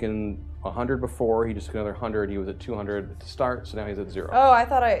 He's taken 100 before. He just took another 100. He was at 200 to start, so now he's at 0. Oh, I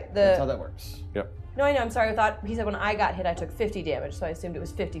thought That's how that works. Yep. No, I know. I'm sorry. I thought he said when I got hit, I took 50 damage, so I assumed it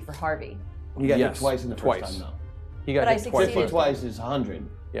was 50 for Harvey. You got hit Yes, twice in the twice. first time, though. He got But I hit twice. 50 twice is 100.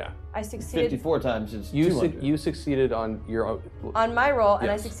 Yeah. I succeeded 54 times is You 200. you succeeded on your on my roll, and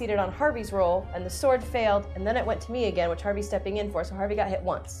I Yes. succeeded on Harvey's roll, and the sword failed, and then it went to me again, which Harvey's stepping in for, so Harvey got hit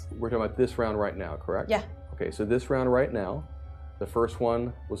once. We're talking about this round right now, correct? Yeah. Okay, so this round right now, the first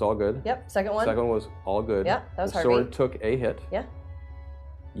one was all good. Yep. Second one. Second one was all good. Yep, that was the Harvey. sword took a hit. Yeah.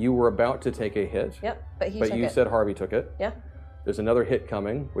 You were about to take a hit. Yep. But he But took you it. said Harvey took it. Yeah. There's another hit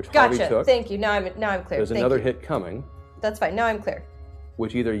coming, which Harvey Gotcha. took. Thank you. Now I'm clear. There's Thank another you. hit coming, That's fine. Now I'm clear.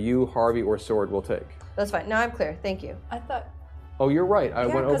 which either you, Harvey, or Sword will take. That's fine. Now I'm clear. Thank you. I thought. Oh, you're right. I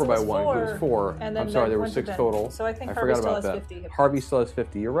Yeah, went 'cause over it by was 1. It was 4. and then I'm sorry, that there were went 6 to Ben. total. So I think I Harvey forgot still about has that. 50 hit Harvey points. still has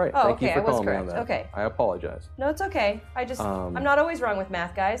 50. You're right. Oh, Thank you okay, for I was calling me on correct. that. Okay. I apologize. No, it's okay. I'm not always wrong with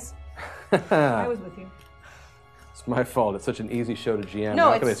math, guys. I was with you. It's my fault. It's such an easy show to GM. No,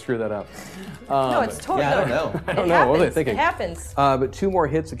 How could I it's- screw that up? No, it's totally. Yeah, I don't know. I don't It know. What were they happens. thinking? It happens. But 2 more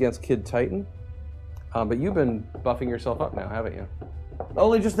hits against Kid Titan. But you've been buffing yourself up now, haven't you?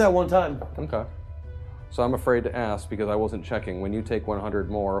 Only just that one time. Okay. So I'm afraid to ask because I wasn't checking. When you take 100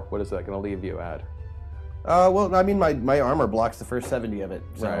 more, what is that going to leave you at? Well, I mean, my armor blocks the first 70 of it,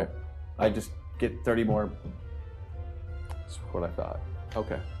 so Right. I just get 30 more. That's what I thought.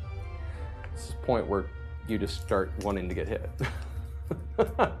 Okay. This is the point where you just start wanting to get hit.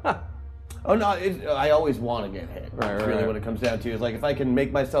 Oh no, I always want to get hit. Right, That's really right. what it comes down to. Is like if I can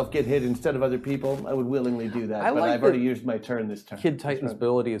make myself get hit instead of other people, I would willingly do that. I but like I've already that used my turn this turn. Kid Titan's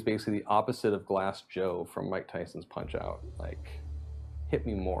ability is basically the opposite of Glass Joe from Mike Tyson's Punch Out. Like, hit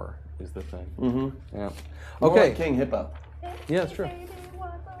me more is the thing. Mm-hmm. Yeah. More Okay. like King Hippo. Yeah, that's true.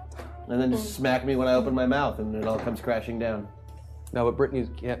 And then just smack me when I open my mouth, and it all comes crashing down. No, but Brittany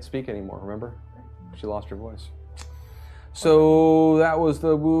can't speak anymore, remember? She lost her voice. So that was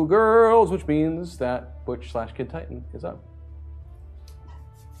the Woo Girls, which means that Butch/Kid Titan is up.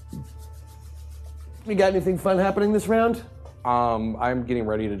 You got anything fun happening this round? I'm getting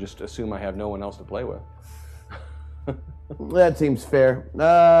ready to just assume I have no one else to play with. That seems fair.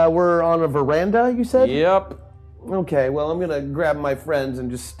 We're on a veranda, you said? Yep. Okay, well, I'm going to grab my friends and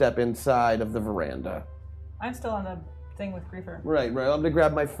just step inside of the veranda. I'm still on the thing with Griefer. Right. I'm going to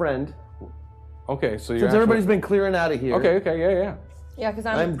grab my friend. Okay, so you're Since everybody's been clearing out of here. Okay, yeah. Yeah, because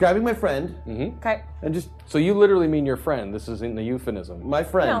I'm grabbing my friend okay. and just So you literally mean your friend. This isn't a euphemism. my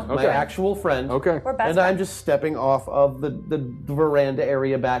friend, No. my Okay. actual friend. Okay. We're best And I'm friends. just stepping off of the veranda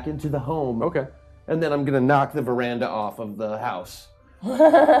area back into the home. Okay. And then I'm going to knock the veranda off of the house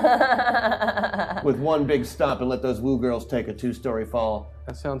with one big stomp and let those Woo Girls take a 2-story fall.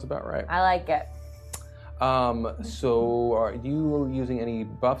 That sounds about right. I like it. So are you using any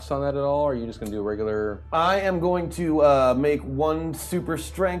buffs on that at all, or are you just going to do a regular... I am going to make one super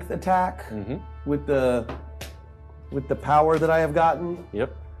strength attack with the power that I have gotten,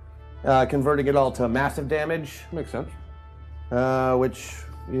 Yep. converting it all to massive damage, Makes sense. which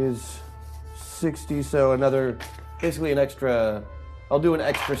is 60. So basically an extra. I'll do an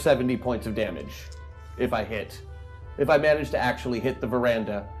extra 70 points of damage if I hit. If I manage to actually hit the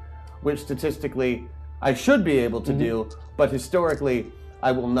veranda, which statistically I should be able to do, but historically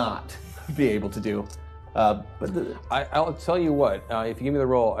I will not be able to do. I'll tell you what. If you give me the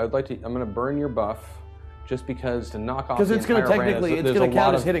roll, I'm going to burn your buff, just because to knock off. 'Cause the it's gonna entire technically- veranda, it's there's gonna a count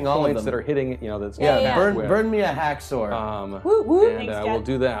lot as of hitting all of points them. that are hitting. That's Yeah. burn me a hacksaw. Woo woo. And Thanks, we'll Dad.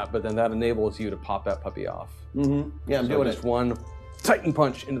 do that, but then that enables you to pop that puppy off. Yeah, I'm So doing just it. one Titan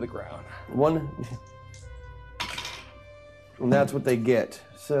punch into the ground. One. And that's what they get.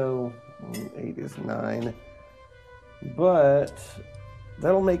 So 8 is 9. But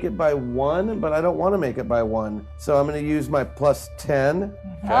that'll make it by 1, but I don't want to make it by 1. So I'm going to use my plus 10.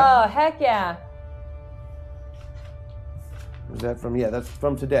 Oh, heck yeah. Is that from? Yeah, that's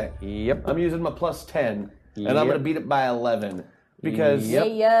from today. Yep. I'm using my plus 10. And I'm Yep. going to beat it by 11. Because Yep.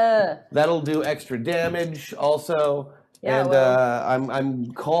 Yeah. that'll do extra damage also. Yeah, And well.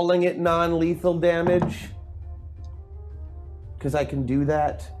 I'm calling it non-lethal damage. Because I can do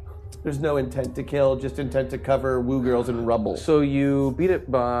that. There's no intent to kill, just intent to cover Woo Girls in rubble. So you beat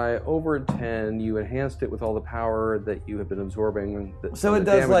it by over 10. You enhanced it with all the power that you have been absorbing. So it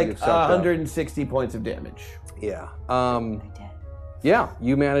does like 160 points of damage. Yeah. Yeah,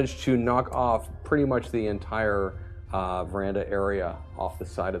 you managed to knock off pretty much the entire veranda area off the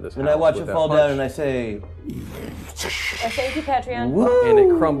side of this And house I watch with it that fall punch. down and I say, Thank you, Patreon. woo! And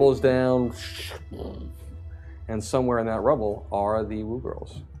it crumbles down. And somewhere in that rubble are the Woo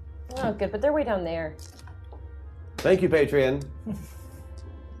Girls. Oh, good, but they're way down there. Thank you, Patreon.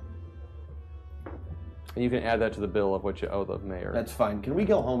 And you can add that to the bill of what you owe the mayor. That's fine. Can we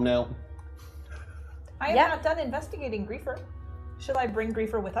go home now? I am Yeah. not done investigating Griefer. Should I bring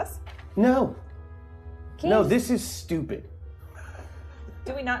Griefer with us? No. Can No, you- this is stupid.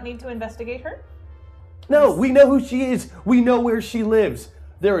 Do we not need to investigate her? No, we know who she is. We know where she lives.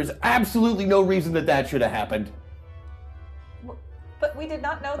 There is absolutely no reason that should have happened. But we did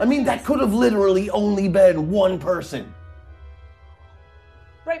not know that I mean, she that was- could have literally only been one person.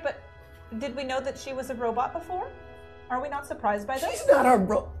 Right, but did we know that she was a robot before? Are we not surprised by this? She's not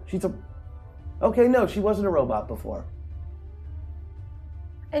a she's a... Okay, no, she wasn't a robot before.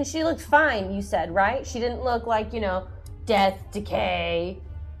 And she looked fine, you said, right? She didn't look like, death, decay.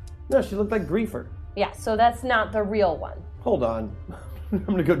 No, she looked like Griefer. Yeah, so that's not the real one. Hold on. I'm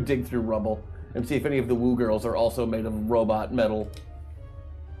gonna go dig through rubble and see if any of the Woo Girls are also made of robot metal.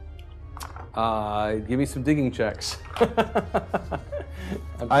 Give me some digging checks.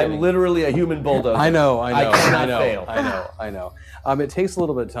 I'm literally a human bulldozer. I know. I cannot fail. I know. It takes a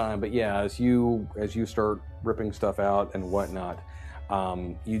little bit of time, but yeah, as you start ripping stuff out and whatnot,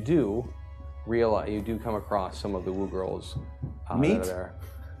 you do realize you do come across some of the Woo girls Meat? that are there.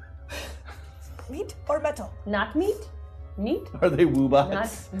 Meat or metal? Not meat? Meat? Are they Not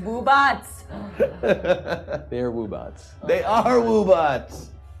Woobots? woobots. They are Woobots. They are Woobots.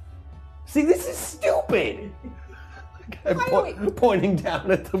 See, this is stupid. I'm pointing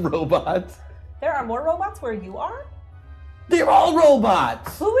down at the robots. There are more robots where you are? They're all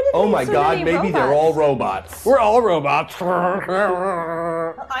robots. Who would have Oh made my so god, many maybe they're robots? all robots. We're all robots.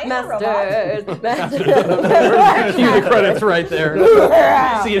 I am a robot. Masters. Cue the credits right there.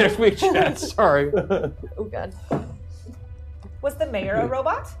 See you next week, chat. Sorry. Oh god. Was the mayor a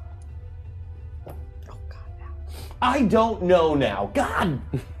robot? I don't know now. God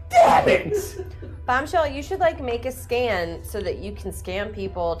damn it. Bombshell, you should like make a scan so that you can scan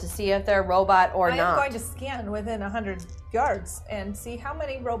people to see if they're a robot or I not. am going to scan within 100 yards and see how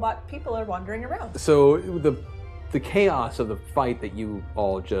many robot people are wandering around. So the chaos of the fight that you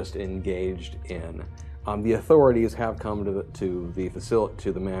all just engaged in, the authorities have come to the facility,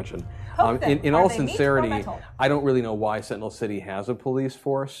 to the mansion. In Are all they meat or sincerity, metal? I don't really know why Sentinel City has a police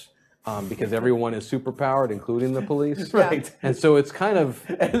force. Because everyone is superpowered, including the police. Right. And so it's kind of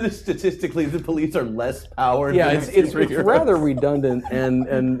And statistically, the police are less powered. yeah, than it's superheroes. rather redundant,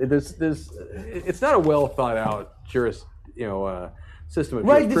 and there's it's not a well thought out system of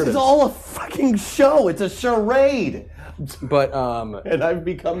Right, this jurisprudence. is all a fucking show. It's a charade. But And I've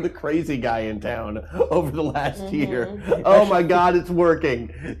become the crazy guy in town over the last year. Oh my god, it's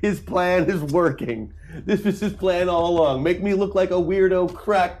working. His plan is working. This was his plan all along. Make me look like a weirdo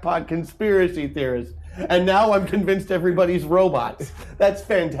crackpot conspiracy theorist. And now I'm convinced everybody's robots. That's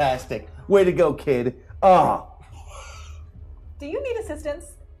fantastic. Way to go, kid. Ah. Do you need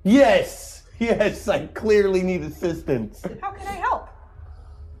assistance? Yes. Yes, I clearly need assistance. How can I help?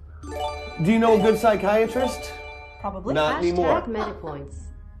 Do you know a good psychiatrist? Probably. Not anymore. Metapoints.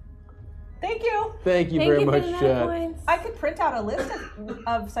 Thank you. thank you Thank very you for much, the meta chat. points. I could print out a list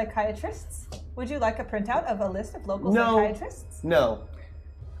of psychiatrists. Would you like a printout of a list of local No. psychiatrists? No.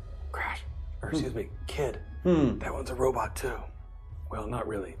 Crash, or excuse me, kid. That one's a robot too. Well, not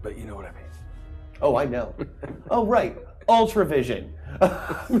really, but you know what I mean. Oh, I know. Oh, right. Ultravision.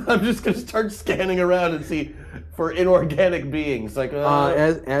 I'm just going to start scanning around and see for inorganic beings. Like,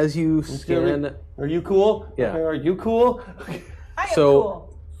 As you scan, are you cool? Yeah. Are you cool? I am So-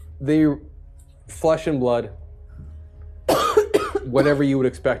 cool. the flesh and blood, whatever you would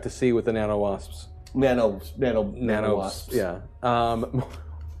expect to see with the nano wasps. Nano Nanos, wasps. yeah.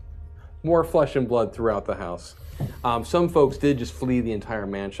 More flesh and blood throughout the house. Some folks did just flee the entire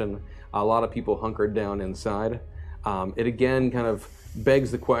mansion. A lot of people hunkered down inside. It again kind of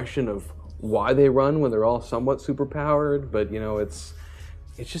begs the question of why they run when they're all somewhat superpowered, but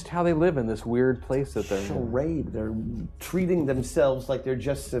it's just how they live in this weird place that they're in. Charade. They're treating themselves like they're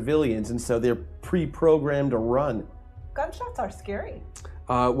just civilians, and so they're pre-programmed to run. Gunshots are scary.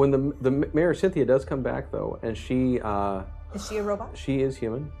 When the Mayor Cynthia does come back though, and she Is she a robot? she is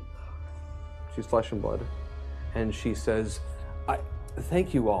human. She's flesh and blood. And she says,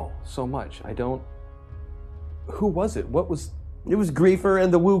 thank you all so much. Who was it? What was... It was Griefer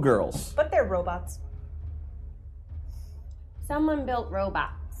and the Woo Girls. But they're robots. Someone built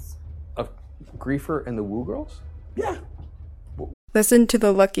robots. Griefer and the Woo Girls? Yeah. Listen to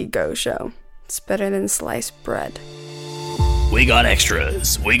the Lucky Go show. It's better than sliced bread. We got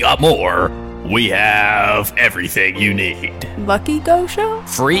extras. We got more. We have everything you need. Lucky Go show?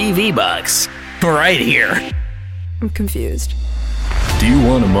 Free V-Bucks. Right here. I'm confused. Do you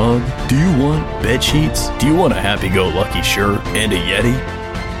want a mug? Do you want bed sheets? Do you want a happy-go-lucky shirt and a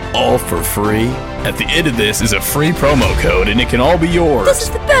Yeti? All for free. At the end of this is a free promo code, and it can all be yours. This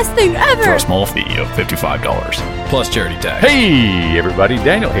is the best thing ever! For a small fee of $55. Plus charity tax. Hey, everybody,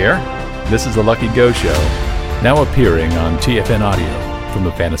 Daniel here. This is the Lucky Go Show, now appearing on TFN Audio from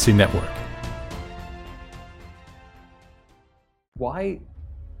the Fantasy Network. Why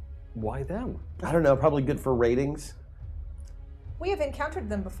them? I don't know, probably good for ratings. We have encountered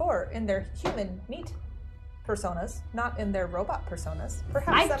them before in their human meat personas, not in their robot personas.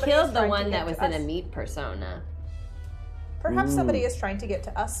 Perhaps I somebody killed is the trying to one get that was to in a us. meat persona. Perhaps somebody is trying to get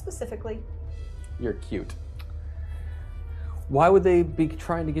to us specifically. You're cute. Why would they be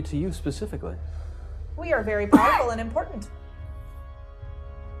trying to get to you specifically? We are very powerful and important.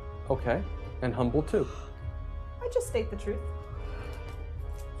 Okay. And humble too. I just state the truth.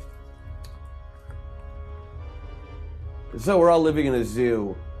 So we're all living in a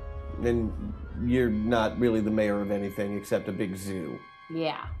zoo, and you're not really the mayor of anything except a big zoo.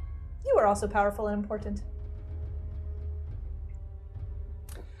 Yeah. You are also powerful and important.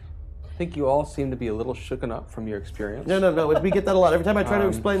 think you all seem to be a little shooken up from your experience. No. We get that a lot. Every time I try to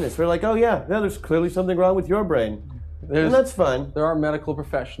explain this, we're like, oh yeah, there's clearly something wrong with your brain. And that's fine. There are medical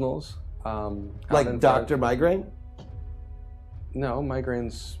professionals. Like Dr. Migraine? No,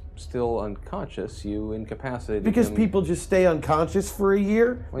 Migraine's still unconscious. You incapacitated Because him. people just stay unconscious for a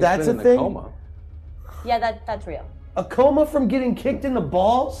year? Well, he's That's been a in thing? coma. Yeah, that's real. A coma from getting kicked in the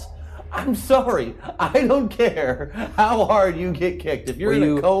balls? I'm sorry. I don't care how hard you get kicked. If you're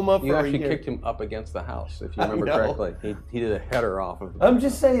in a coma for a year... You actually kicked him up against the house, if you remember correctly. He did a header off of the I'm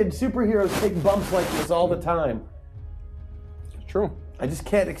just saying, superheroes take bumps like this all the time. True. I just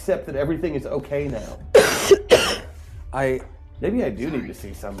can't accept that everything is okay now. Maybe I do need to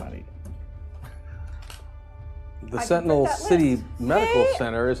see somebody. The Sentinel City Medical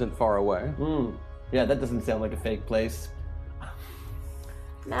Center isn't far away. Yeah, that doesn't sound like a fake place.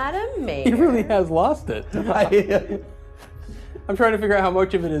 Madam Mayor. He really has lost it. I'm trying to figure out how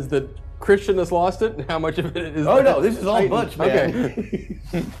much of it is that Christian has lost it and how much of it is... Oh no, this is all Butch, man. Okay.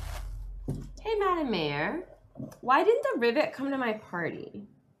 Hey, Madam Mayor. Why didn't the Rivet come to my party?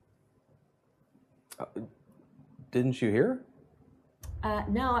 Didn't you hear?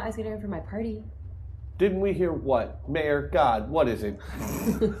 No, I was getting ready for my party. Didn't we hear what? Mayor, God, what is it?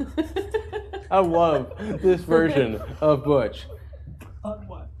 I love this version of Butch.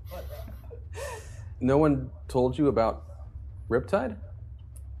 What? No one told you about Riptide?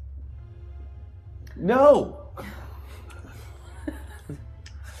 No.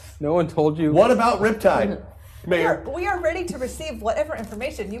 No one told you? What about Riptide, Mayor? We are ready to receive whatever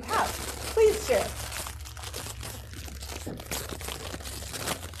information you have. Please share.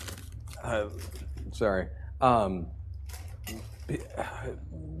 Sorry. I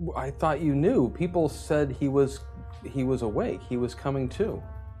thought you knew. People said he was awake. He was coming to.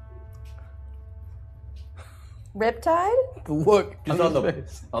 Riptide? The look Just on his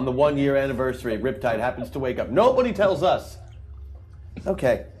face. on the 1 year anniversary, Riptide happens to wake up. Nobody tells us.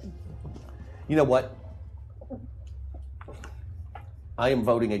 Okay. You know what? I am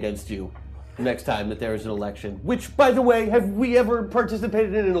voting against you next time that there is an election. Which, by the way, have we ever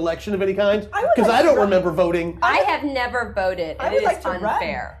participated in an election of any kind? Because I don't remember voting. I have never voted, and it is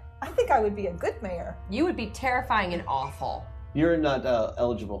unfair. I think I would be a good mayor. You would be terrifying and awful. You're not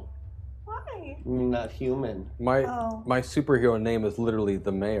eligible. Why? You're not human. My superhero name is literally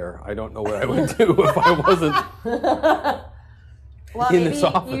the Mayor. I don't know what I would do if I wasn't Well, in maybe this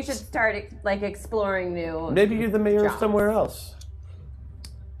office. you should start exploring new. Maybe you're the mayor of jobs. somewhere else.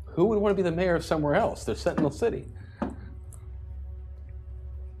 Who would want to be the mayor of somewhere else? There's Sentinel City.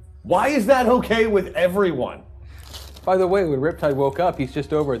 Why is that okay with everyone? By the way, when Riptide woke up, he's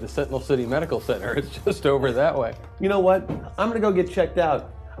just over at the Sentinel City Medical Center. It's just over that way. You know what? I'm gonna go get checked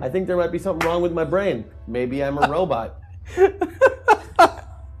out. I think there might be something wrong with my brain. Maybe I'm a robot.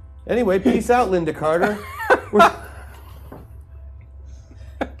 Anyway, peace out, Linda Carter.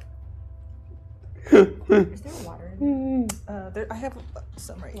 Is there water in there? I have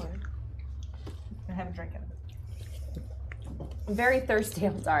some right here. I haven't drank it. I'm very thirsty.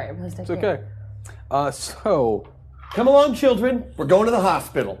 I'm sorry. I'm just It's okay. So, come along, children. We're going to the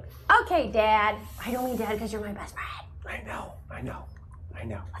hospital. Okay, Dad. I don't mean Dad because you're my best friend. I know.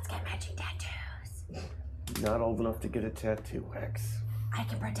 Let's get matching tattoos. Not old enough to get a tattoo, Hex. I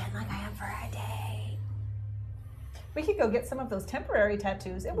can pretend like I am for a day. We could go get some of those temporary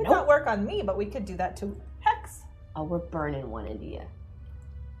tattoos. It would not work on me, but we could do that to Hex. Oh, we're burning one into you.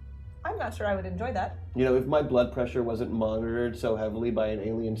 I'm not sure I would enjoy that. You know, if my blood pressure wasn't monitored so heavily by an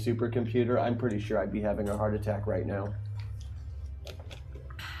alien supercomputer, I'm pretty sure I'd be having a heart attack right now.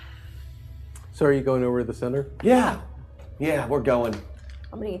 So are you going over to the center? Yeah, we're going.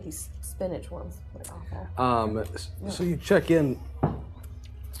 I'm gonna eat these spinach ones. They're awful. So you check in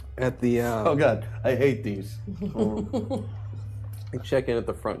at the... Oh God, I hate these. You check in at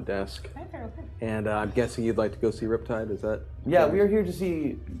the front desk. Okay. And I'm guessing you'd like to go see Riptide, is that? Yeah, we are here to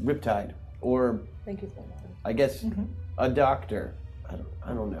see Riptide, or Thank you for that. I guess a doctor.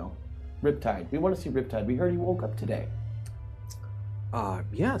 I don't know. Riptide. We want to see Riptide. We heard he woke up today.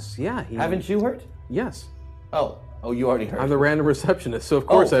 Yes, yeah. Haven't you heard? Yes. Oh, you already heard. I'm the random receptionist, so of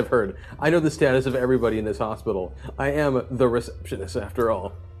course I've heard. I know the status of everybody in this hospital. I am the receptionist, after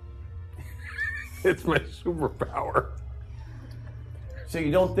all. It's my superpower. So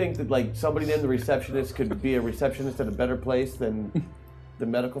you don't think that like somebody named the receptionist could be a receptionist at a better place than the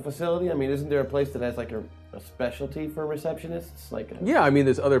medical facility? I mean, isn't there a place that has like a specialty for receptionists? Yeah, I mean,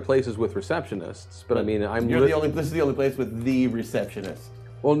 there's other places with receptionists, but I mean, this is the only place with the receptionist.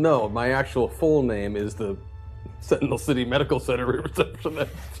 Well, no, my actual full name is the Sentinel City Medical Center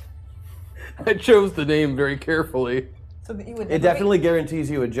receptionist. I chose the name very carefully. So that you would. It definitely guarantees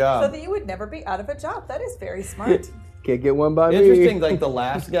you a job. So that you would never be out of a job. That is very smart. Can't get one by me. Interesting, like the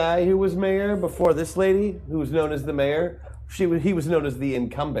last guy who was mayor before this lady, who was known as the mayor, he was known as the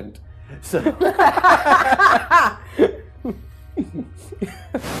incumbent. So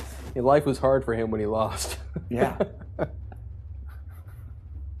life was hard for him when he lost. Yeah.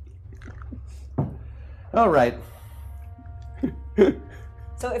 All right.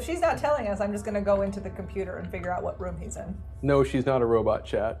 So if she's not telling us, I'm just going to go into the computer and figure out what room he's in. No, she's not a robot,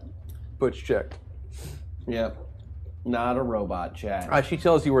 chat. Butch checked. Yep. Not a robot, chat. She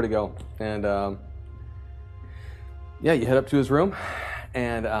tells you where to go, and yeah, you head up to his room,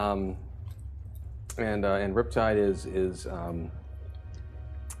 and Riptide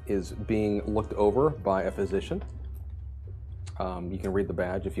is being looked over by a physician. You can read the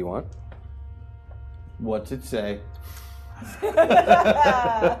badge if you want. What's it say?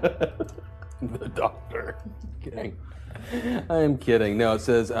 The doctor. Kidding. I'm kidding. No, it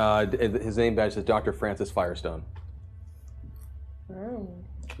says his name badge says Dr. Francis Firestone.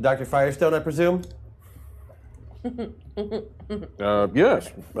 Dr. Firestone, I presume?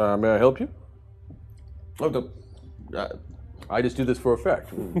 Yes. May I help you? Okay. I just do this for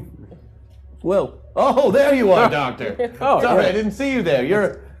effect. Well, oh, there you are, Doctor. Oh, sorry, right. I didn't see you there.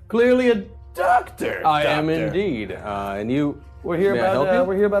 You're clearly a doctor. I am indeed. And you? We're here may I help you? about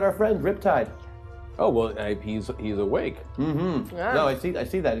we're here about our friend Riptide. Oh well, he's awake. Mm-hmm. Yeah. No, I see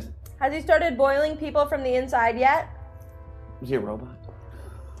that. Has he started boiling people from the inside yet? Is he a robot?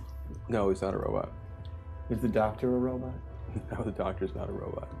 No, he's not a robot. Is the doctor a robot? No, the doctor's not a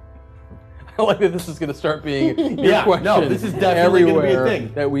robot. I like that this is going to start being your Yeah, question. no, this is definitely gonna be a everywhere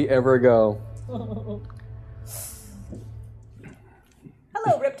thing. that we ever go.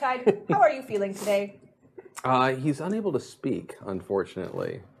 Hello, Riptide. How are you feeling today? He's unable to speak,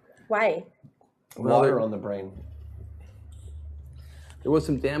 unfortunately. Why? Well, Water on the brain. There was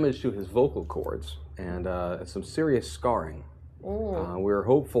some damage to his vocal cords and some serious scarring. We were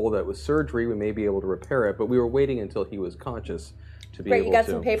hopeful that with surgery we may be able to repair it, but we were waiting until he was conscious to be Great, able you got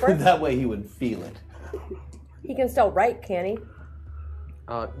to. some paper? That way he would feel it. He can still write, can he?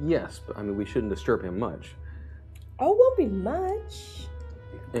 Yes, but I mean we shouldn't disturb him much. Oh, won't be much.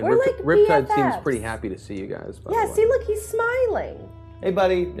 And We're like Riptide seems BFFs. pretty happy to see you guys. By Yeah, the way. see, look, he's smiling. Hey,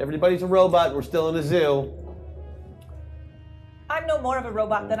 buddy, everybody's a robot. We're still in a zoo. I'm no more of a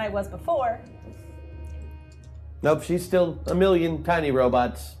robot than I was before. Nope, she's still a million tiny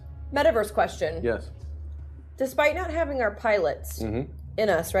robots. Metaverse question. Yes. Despite not having our pilots in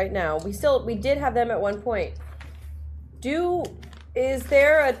us right now, we did have them at one point. Is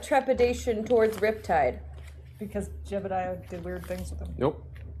there a trepidation towards Riptide? Because Jebediah did weird things with him. Nope.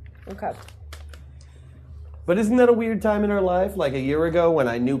 Okay. But isn't that a weird time in our life? Like a year ago when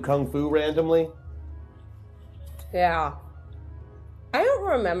I knew Kung Fu randomly? Yeah. I don't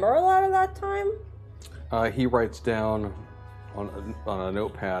remember a lot of that time. He writes down on a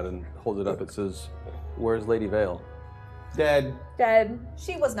notepad and holds it up. It says, "Where's Lady Vale?" Dead. Dead.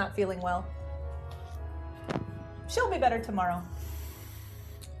 She was not feeling well. She'll be better tomorrow.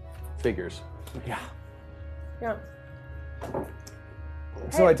 Figures. Yeah. Yeah.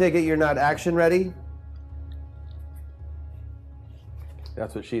 So I take it you're not action ready?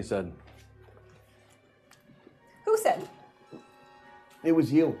 That's what she said. Who said? It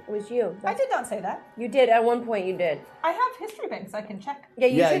was you. It was you. I did not say that. You did. At one point, you did. I have history banks I can check. Yeah,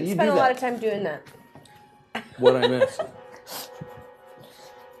 you should you spend do a lot that. of time doing that. What I missed.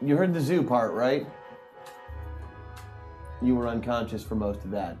 You heard the zoo part, right? You were unconscious for most of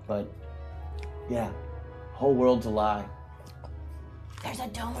that, but yeah, whole world's a lie. There's a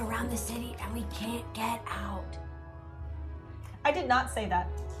dome around the city and we can't get out. I did not say that.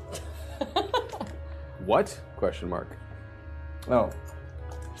 What? Question mark. Oh.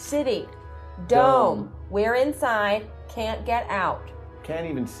 City. Dome. We're inside. Can't get out. Can't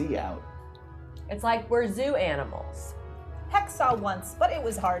even see out. It's like we're zoo animals. Hex saw once, but it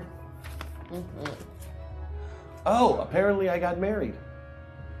was hard. Oh, apparently I got married.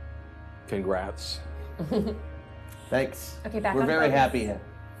 Congrats. Thanks. Okay, back We're on very focus. happy here.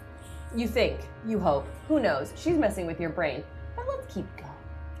 You think. You hope. Who knows? She's messing with your brain. But let's keep going.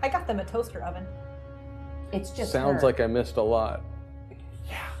 I got them a toaster oven. It's just Sounds her. like I missed a lot.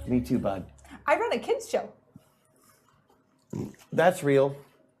 Yeah, me too, bud. I run a kids show. That's real.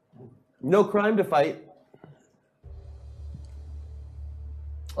 No crime to fight.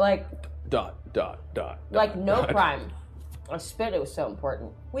 Like Dot. no crime. I spit. It was so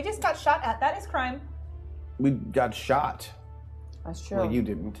important. We just got shot at. That is crime. We got shot. That's true. Well, you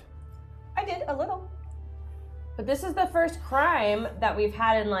didn't. I did a little. But this is the first crime that we've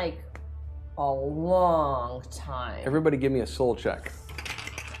had in like a long time. Everybody give me a soul check.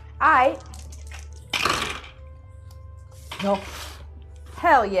 No.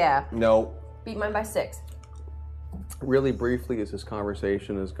 Hell yeah. No. Beat mine by 6. Really briefly, as this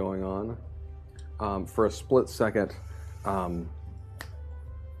conversation is going on, for a split second,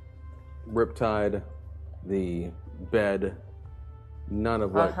 Riptide, the bed, none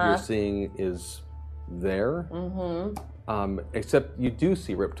of what you're seeing is there. Except you do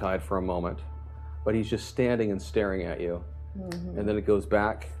see Riptide for a moment, but he's just standing and staring at you. And then it goes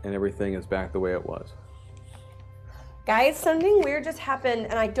back, and everything is back the way it was. Guys, something weird just happened,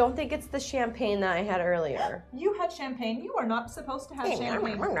 and I don't think it's the champagne that I had earlier. You had champagne. You are not supposed to have champagne.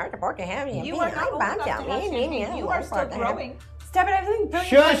 I'm not supposed to have champagne. You are not old enough to have champagne. You are still growing. Stop it, I have something brilliant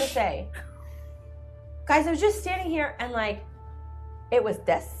Shush! to say. Guys, I was just standing here, and it was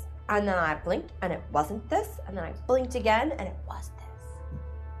this, and then I blinked, and it wasn't this, and then I blinked again, and it was this.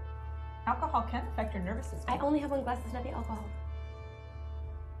 Alcohol can affect your nervous system. I only have one glass, it's not the alcohol.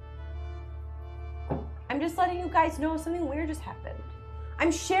 I'm just letting you guys know something weird just happened.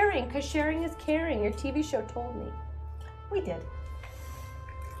 I'm sharing, because sharing is caring. Your TV show told me. We did.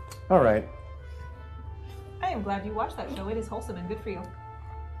 All right. I am glad you watched that show. It is wholesome and good for you.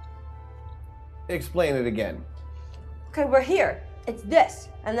 Explain it again. Okay, we're here. It's this,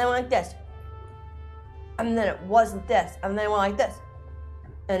 and then like this. And then it wasn't this, and then it went like this.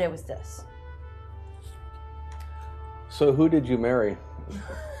 And it was this. So who did you marry?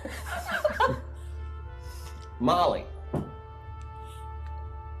 Molly.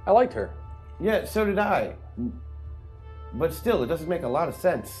 I liked her. Yeah, so did I. But still, it doesn't make a lot of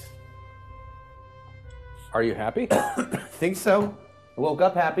sense. Are you happy? Think so. I woke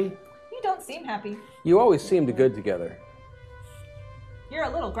up happy. You don't seem happy. You always seemed good together. You're a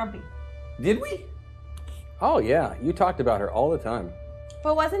little grumpy. Did we? Oh yeah, you talked about her all the time.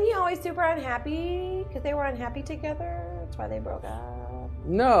 But wasn't he always super unhappy? Because they were unhappy together? That's why they broke up.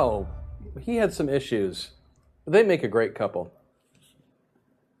 No, he had some issues. They make a great couple.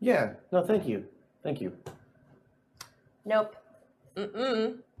 Yeah. No, thank you. Thank you. Nope.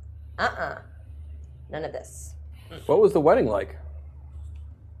 None of this. What was the wedding like?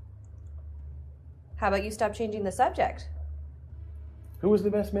 How about you stop changing the subject? Who was the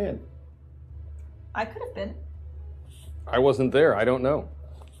best man? I could have been. I wasn't there. I don't know.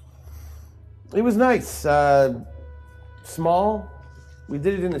 It was nice. Small. We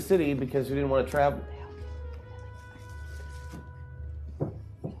did it in the city because we didn't want to travel.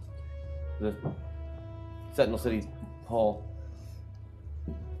 The Sentinel City Hall.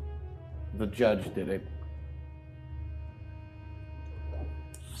 The judge did it.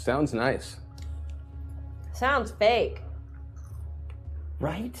 Sounds nice. Sounds fake.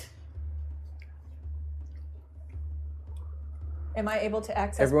 Right? Am I able to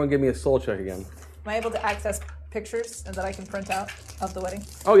access? Everyone give me a soul check again. Am I able to access pictures that I can print out of the wedding?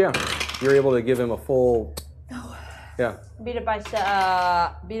 Oh yeah. You're able to give him a full... Yeah. Beat it by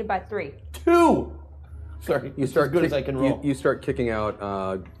 3. 2! Sorry, You start as good as I can roll. You start kicking out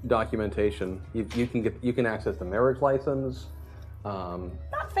documentation. You can access the marriage license,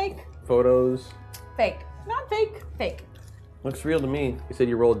 Not fake. photos. Fake. Not fake. Fake. Looks real to me. You said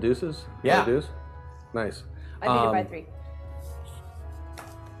you rolled deuces? Yeah. Rolled deuce? Nice. I beat it by 3.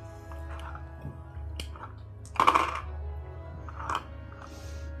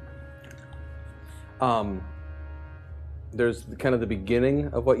 There's kind of the beginning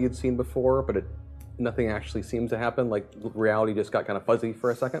of what you'd seen before, but nothing actually seems to happen. Like reality just got kind of fuzzy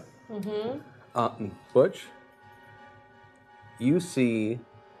for a second. Butch, you see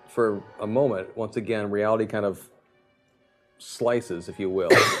for a moment, once again, reality kind of slices, if you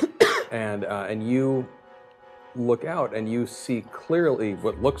will, and you look out and you see clearly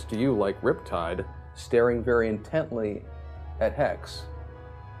what looks to you like Riptide staring very intently at Hex.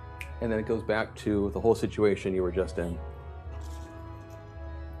 And then it goes back to the whole situation you were just in.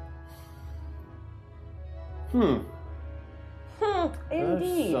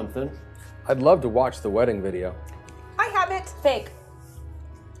 Indeed. Something. I'd love to watch the wedding video. I have it. Fake.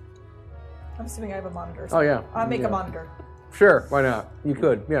 I'm assuming I have a monitor. Oh, yeah. I'll make Yeah. a monitor. Sure, why not? You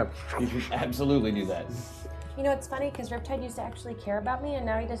could, yeah. You should absolutely do that. You know, it's funny because Riptide used to actually care about me, and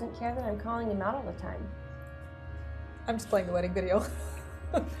now he doesn't care that I'm calling him out all the time. I'm just playing the wedding video.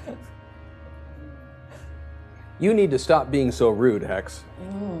 You need to stop being so rude, Hex.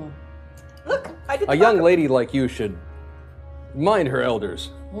 Look, I did. A young lady like you should mind her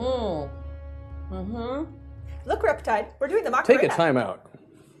elders. Look, Riptide, we're doing the Macarena. Take a time out.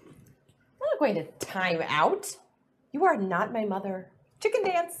 I'm not going to time out. You are not my mother. Chicken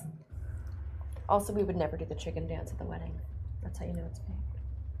dance. Also, we would never do the chicken dance at the wedding. That's how you know it's fake.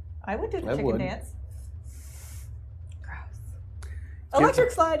 I would do the I chicken would. dance.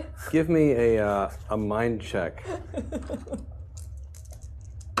 Electric slide. Give me a mind check.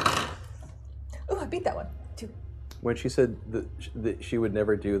 Oh, I beat that one. 2. When she said that she would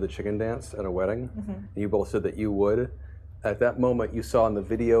never do the chicken dance at a wedding, and you both said that you would, at that moment you saw in the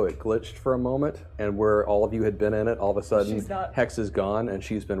video it glitched for a moment, and where all of you had been in it, all of a sudden Hex is gone and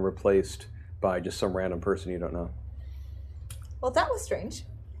she's been replaced by just some random person you don't know. Well, that was strange.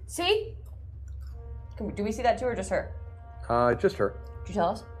 See? Do we see that too, or just her? Just her. Could you tell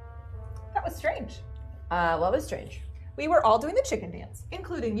us? That was strange. What was strange? We were all doing the chicken dance,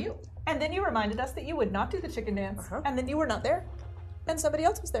 including you. And then you reminded us that you would not do the chicken dance. And then you were not there. And somebody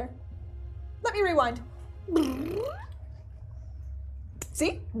else was there. Let me rewind.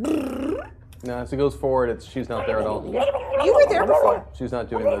 See? No, as it goes forward, she's not there at all. You were there before. She's not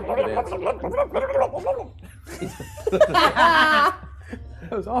doing the dance.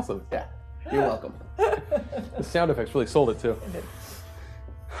 That was awesome. Yeah, you're welcome. The sound effects really sold it too.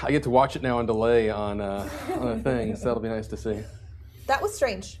 I get to watch it now on delay on a thing, so that'll be nice to see. That was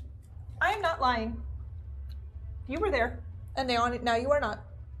strange. I am not lying. You were there, and now you are not.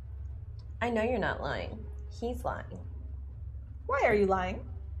 I know you're not lying. He's lying. Why are you lying?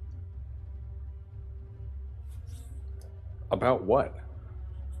 About what?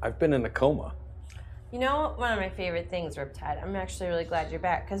 I've been in a coma. You know, one of my favorite things, Riptide, I'm actually really glad you're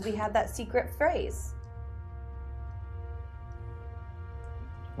back, because we had that secret phrase.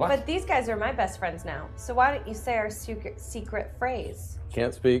 What? But these guys are my best friends now, so why don't you say our secret phrase?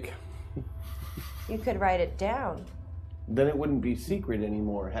 Can't speak. You could write it down. Then it wouldn't be secret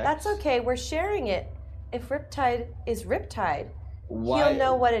anymore, Hex. That's okay, we're sharing it. If Riptide is Riptide, he'll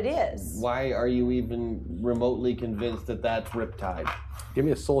know what it is. Why are you even remotely convinced that that's Riptide? Give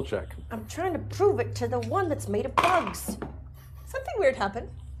me a soul check. I'm trying to prove it to the one that's made of bugs. Something weird happened.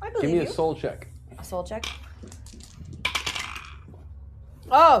 I believe Give me you. a soul check. A soul check?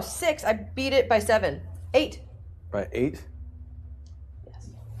 Oh, 6. I beat it by 7. 8. By 8? Yes.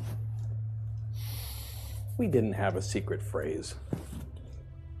 We didn't have a secret phrase.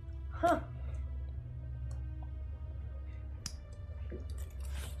 Huh.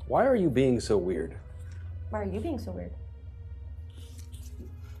 Why are you being so weird? Why are you being so weird?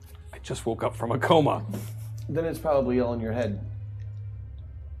 I just woke up from a coma. Then it's probably all in your head.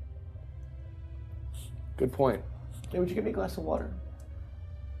 Good point. Hey, would you give me a glass of water?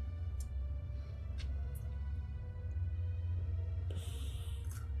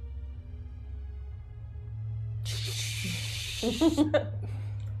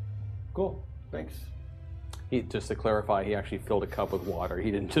 Cool. Thanks. Just to clarify, he actually filled a cup with water. He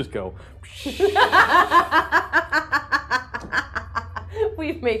didn't just go.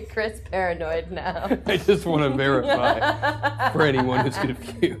 We've made Chris paranoid now. I just want to verify for anyone who's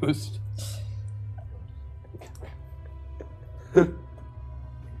confused.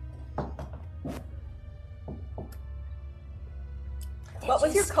 What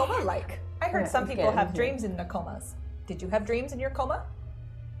was your coma like? I heard some people again. have dreams in their comas. Did you have dreams in your coma?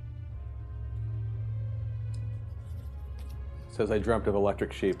 Says I dreamt of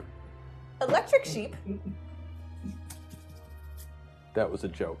electric sheep. Electric sheep? That was a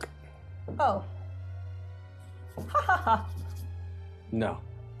joke. Oh. Ha ha ha. No,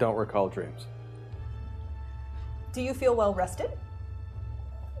 don't recall dreams. Do you feel well rested?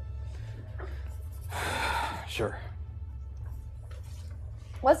 Sure.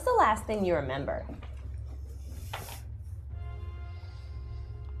 What's the last thing you remember?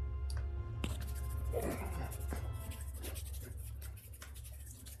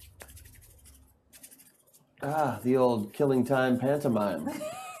 Ah, the old killing time pantomime.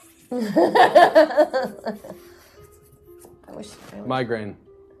 I wish. Migraine.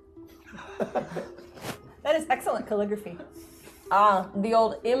 That is excellent calligraphy. Ah, the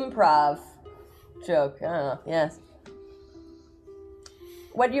old improv joke. I don't know. Yes.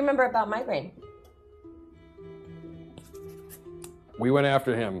 What do you remember about migraine? We went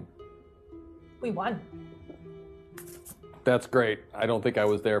after him. We won. That's great. I don't think I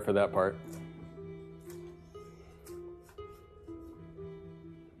was there for that part.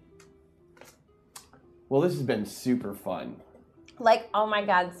 Well, this has been super fun. Like, oh my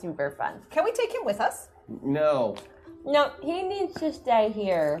god, super fun. Can we take him with us? No. No, he needs to stay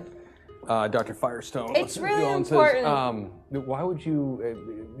here. Dr. Firestone. It's really Dylan important. Says, why would you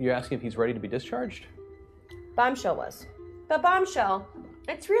asking if he's ready to be discharged? Bombshell was. But Bombshell,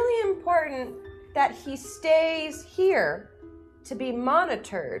 it's really important that he stays here to be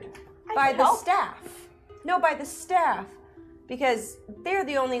monitored by the staff. No, by the staff. Because they're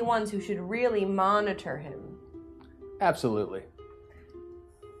the only ones who should really monitor him. Absolutely.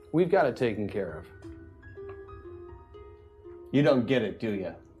 We've got it taken care of. You don't get it, do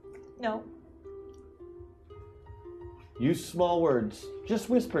you? No. Use small words. Just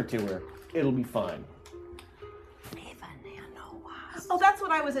whisper to her. It'll be fine. Oh, that's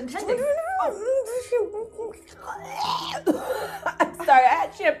what I was intending. I'm sorry, I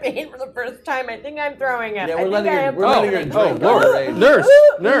had champagne for the first time. I think I'm throwing it. Yeah, we're letting her drink. Oh, Lord.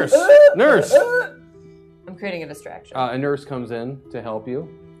 Nurse! I'm creating a distraction. A nurse comes in to help you.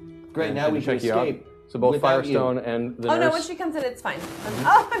 Great, now we can check you out. escape. So both without Firestone you. and the Oh nurse. no, when she comes in, it's fine.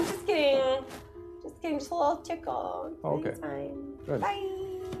 I'm just kidding. Just a little tickle. Oh, okay. It's fine. Good. Bye.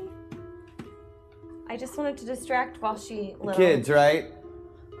 I just wanted to distract while she little. Kids, right?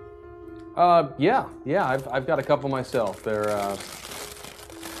 Yeah. I've got a couple myself. They're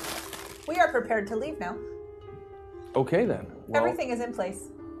We are prepared to leave now. okay then. Well, Everything is in place.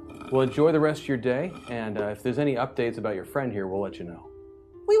 Well, enjoy the rest of your day, and if there's any updates about your friend here, we'll let you know.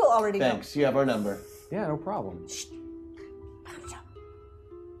 We will already Thanks. You have our number. Yeah, no problem.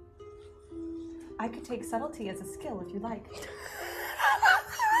 I could take subtlety as a skill if you like.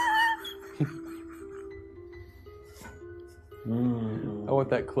 I want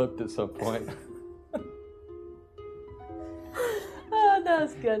that clipped at some point. Oh, that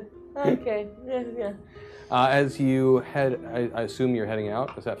was good. Okay. Yeah. As you head, I assume you're heading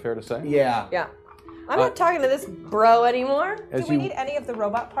out. Is that fair to say? Yeah. Yeah. I'm not talking to this bro anymore. Do we need any of the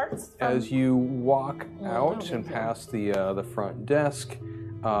robot parts? As you walk out and past the front desk,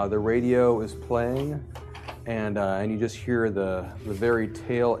 the radio is playing, and you just hear the very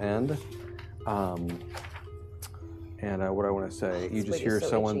tail end. And what I want to say, you just hear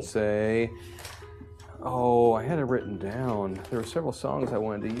someone say, "Oh, I had it written down. There were several songs I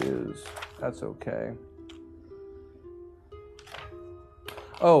wanted to use. That's okay."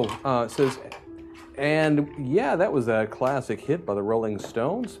 Oh, it says, and yeah, that was a classic hit by the Rolling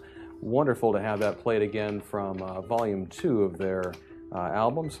Stones. Wonderful to have that played again from Volume 2 of their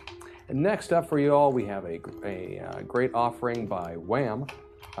albums. And next up for you all, we have a great offering by Wham!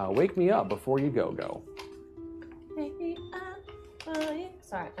 Wake Me Up Before You Go.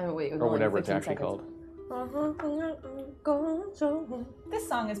 Sorry, wait. Or whatever it's actually called. This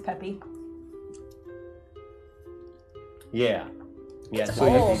song is peppy. Yeah. Yeah.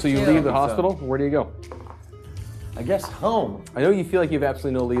 So you leave the hospital. Where do you go? I guess home. I know you feel like you have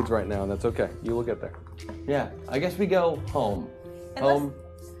absolutely no leads right now, and that's okay. You will get there. Yeah. I guess we go home. Home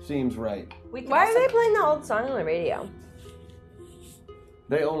seems right. Why are they playing the old song on the radio?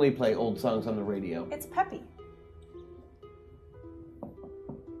 They only play old songs on the radio. It's peppy.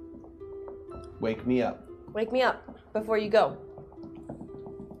 Wake me up. Wake me up before you go.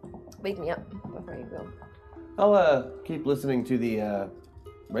 Wake me up before you go. I'll keep listening to the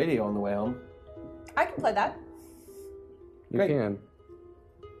radio on the way home. I can play that. You Great. can.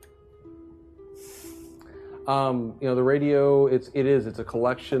 The radio, it's a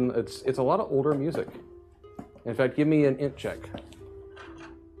collection. It's a lot of older music. In fact, give me an int check.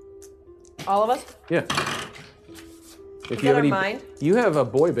 All of us? Yeah. If Is that our mind? You have a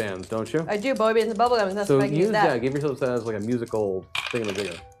boy band, don't you? I do. Boy bands and bubblegums. That's So if I can use that. give yourself that as like a musical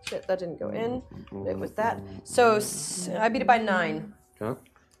thingamajigger. Shit, that didn't go in. It was that. So I beat it by 9. Huh?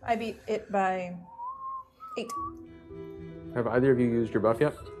 I beat it by 8. Have either of you used your buff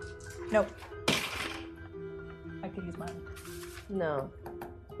yet? Nope. I could use mine. No.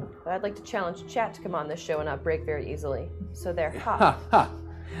 But I'd like to challenge chat to come on this show and not break very easily. So there. Ha.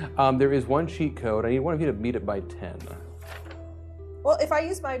 There is one cheat code. I need one of you to beat it by 10. Well, if I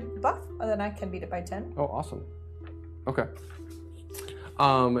use my buff, then I can beat it by 10. Oh, awesome. Okay.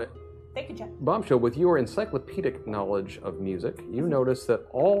 Thank you, Jack. Bombshell, with your encyclopedic knowledge of music, you notice that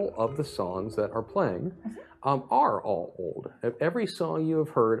all of the songs that are playing are all old. Every song you have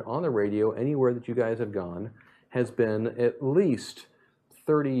heard on the radio, anywhere that you guys have gone, has been at least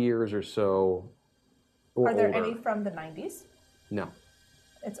 30 years or so or Are there older. any from the 90s? No.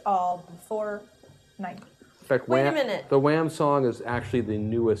 It's all before 90. In fact, Wait a minute. the Wham song is actually the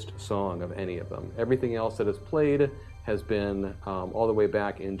newest song of any of them. Everything else that is played has been all the way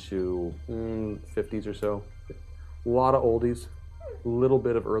back into 50s or so. A lot of oldies, a little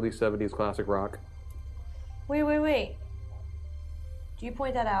bit of early 70s classic rock. Wait. Do you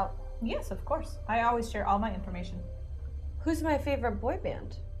point that out? Yes, of course. I always share all my information. Who's my favorite boy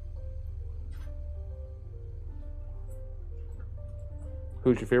band?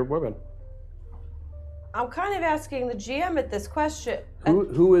 Who's your favorite boy band? I'm kind of asking the GM at this question.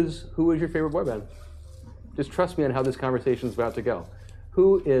 Who is your favorite boy band? Just trust me on how this conversation is about to go.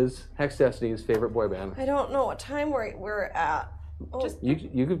 Who is Hex Destiny's favorite boy band? I don't know what time we're at. Oh,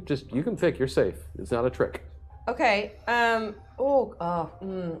 You can pick. You're safe. It's not a trick. Okay. Oh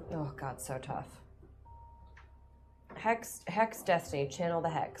God, so tough. Hex Destiny. Channel the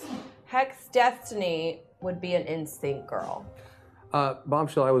Hex. Hex Destiny would be an NSYNC girl.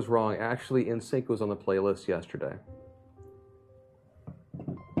 Bombshell, I was wrong. Actually, NSYNC was on the playlist yesterday.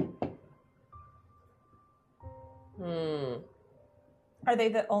 Are they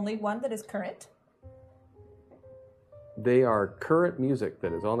the only one that is current? They are current music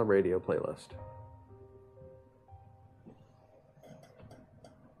that is on the radio playlist.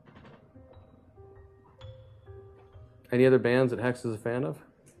 Any other bands that Hex is a fan of?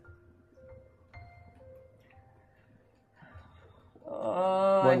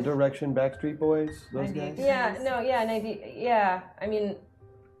 One Direction, Backstreet Boys, those guys? Yeah, yeah. I mean,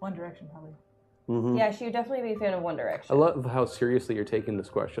 One Direction, probably. Mm-hmm. Yeah, she would definitely be a fan of One Direction. I love how seriously you're taking this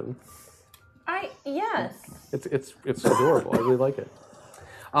question. Yes. It's adorable. I really like it.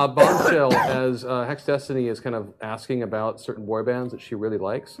 Bombshell, as Hex Destiny is kind of asking about certain boy bands that she really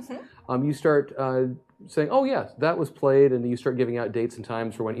likes, you start saying, "Oh yes, that was played," and you start giving out dates and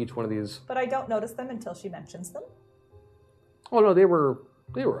times for when each one of these. But I don't notice them until she mentions them. Oh no, they were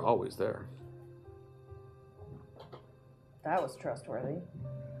always there. That was trustworthy.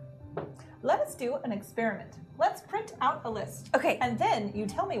 Let us do an experiment. Let's print out a list. Okay. And then you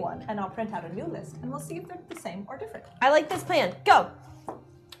tell me one, and I'll print out a new list, and we'll see if they're the same or different. I like this plan. Go.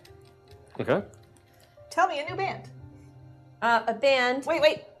 Okay. Tell me a new band. A band.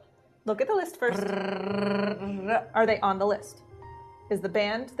 Wait. Look at the list first. Are they on the list? Is the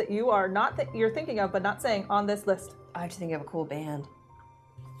band that you are not that you're thinking of, but not saying on this list? I have to think of a cool band.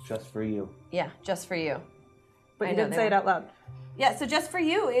 Just for you. Yeah, Just For You. But you didn't say it out loud. Yeah, so Just For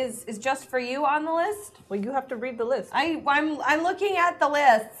You is Just For You on the list? Well, you have to read the list. I'm looking at the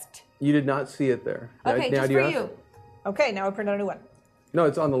list. You did not see it there. Okay, Now, Just do For have- You. Okay, now I print out a new one. No,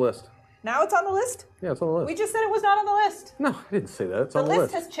 it's on the list. Now it's on the list? Yeah, it's on the list. We just said it was not on the list. No, I didn't say that. It's The on the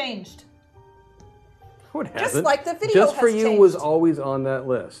list list. has changed. No, it hasn't. Just like the video Just For has You changed. was always on that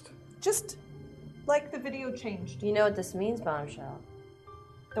list. Just like the video changed. You know what this means, Bombshell?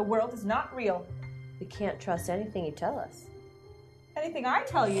 The world is not real. We can't trust anything you tell us. Anything I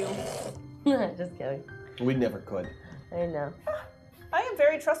tell you, Just kidding. We never could. I know. I am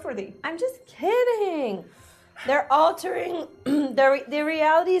very trustworthy. I'm just kidding. They're altering. The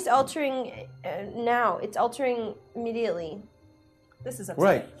reality is altering now. It's altering immediately. This is upsetting.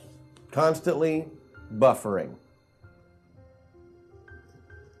 Right. Constantly buffering.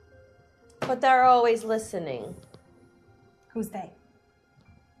 But they're always listening. Who's they?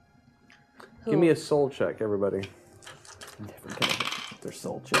 Give me a soul check, everybody. Never gonna get their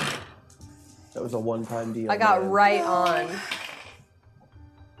soul check. That was a one-time deal. I got man. right on.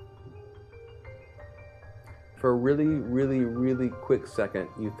 For a really, really, really quick second,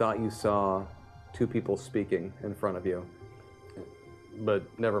 you thought you saw two people speaking in front of you. But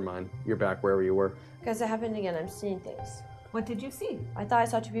never mind. You're back wherever you were. Guys, it happened again. I'm seeing things. What did you see? I thought I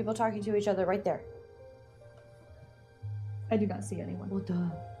saw two people talking to each other right there. I do not see anyone. Well, duh.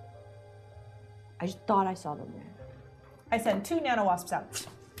 I just thought I saw them there. I send 2 nanowasps out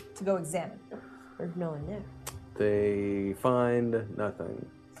to go examine. There's no one there. They find nothing.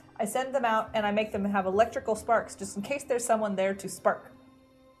 I send them out and I make them have electrical sparks just in case there's someone there to spark.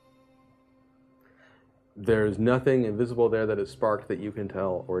 There's nothing invisible there that is sparked that you can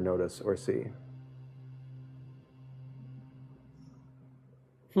tell or notice or see.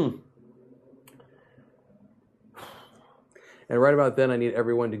 And right about then, I need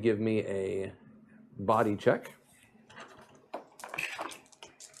everyone to give me a body check.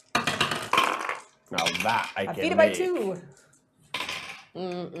 Now that I can beat it by make. 2.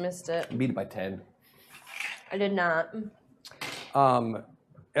 Missed it. Beat it by 10. I did not.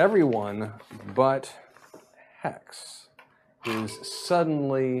 Everyone but Hex is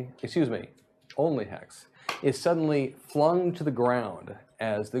suddenly, only Hex, is suddenly flung to the ground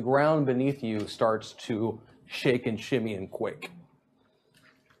as the ground beneath you starts to shake and shimmy and quake.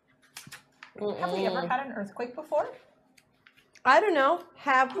 Have we ever had an earthquake before? I don't know.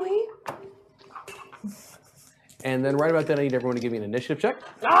 Have we? And then right about then, I need everyone to give me an initiative check.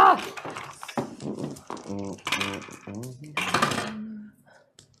 Ah!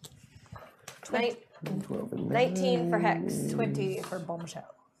 19 for Hex. 20 for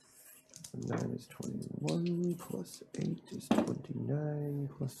Bombshell. 9 is 21, plus 8 is 29,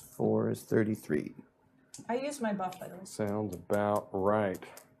 plus 4 is 33. I used my buff, by the way, Sounds about right.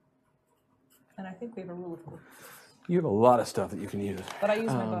 and I think we have a rule of cool. You have a lot of stuff that you can use. But I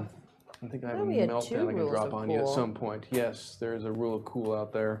used my buff. I think I have thought a we had meltdown 2 I can rules drop of on you at cool. some point. Yes, there's a rule of cool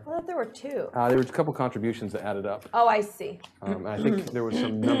out there. I thought there were 2. There was a couple contributions that added up. Oh, I see. I think there was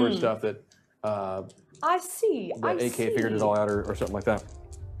some number stuff that I see. the AK figured it all out or something like that.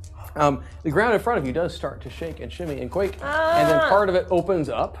 The ground in front of you does start to shake and shimmy and quake, and then part of it opens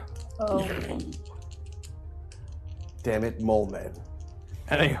up. Oh. Damn it, mole man.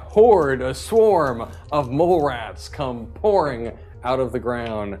 And a swarm of mole rats come pouring out of the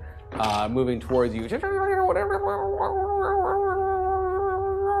ground, moving towards you. Are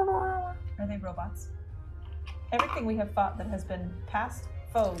they robots? Everything we have fought that has been past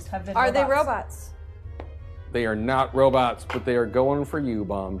foes have been Are they robots? They are not robots, but they are going for you,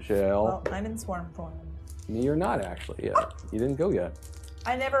 Bombshell. Well, I'm in swarm form. You're not actually yet. You didn't go yet.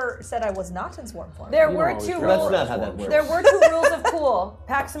 I never said I was not in swarm form. There were two rules. That's not how that works. There were two rules of cool.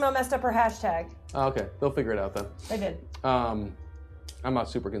 Paximo messed up her hashtag. Oh, okay, they'll figure it out then. They did. I'm not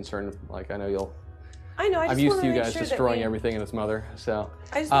super concerned. Like I know you'll. I know. I'm used to you guys destroying everything and its mother. So.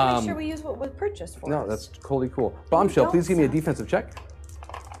 I just want to make sure we use what was purchased for. No, that's totally cool. Bombshell, please give me a defensive check.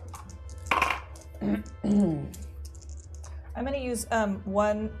 I'm going to use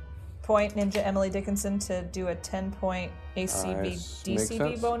 1 point Ninja Emily Dickinson to do a 10-point ACB Makes DCB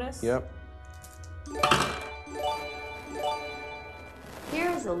sense. bonus. Yep.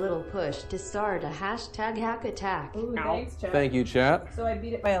 Here's a little push to start a hashtag hack attack. Ooh, thanks, chat. Thank you, chat. So I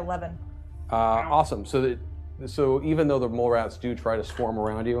beat it by 11. Awesome. So even though the mole rats do try to swarm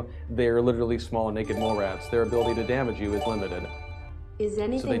around you, they are literally small, naked mole rats. Their ability to damage you is limited. Is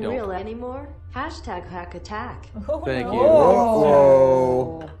anything don't. real anymore? Hashtag hack attack. Thank you.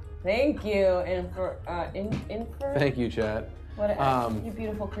 Whoa. Thank you. Thank you, chat. What a you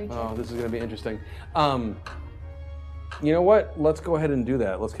beautiful creature. Oh, this is going to be interesting. You know what? Let's go ahead and do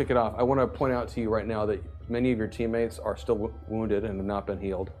that. Let's kick it off. I want to point out to you right now that many of your teammates are still wounded and have not been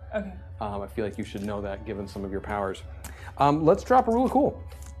healed. Okay. I feel like you should know that given some of your powers. Let's drop a rule of cool.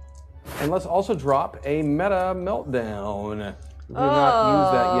 And let's also drop a meta meltdown. We have not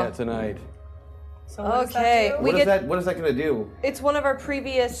used that yet tonight. So what does that do? What is that going to do? It's one of our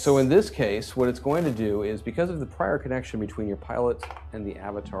previous. So in this case, what it's going to do is because of the prior connection between your pilot and the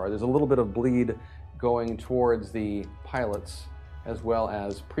avatar, there's a little bit of bleed going towards the pilots as well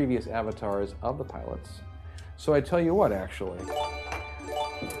as previous avatars of the pilots. So I tell you what, actually.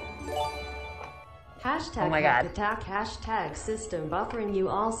 Hashtag Oh my hack God. attack hashtag system buffering. You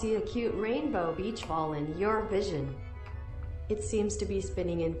all see a cute rainbow beach ball in your vision. It seems to be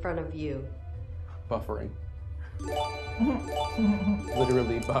spinning in front of you. Buffering.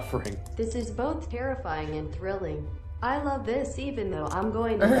 Literally buffering. This is both terrifying and thrilling. I love this even though I'm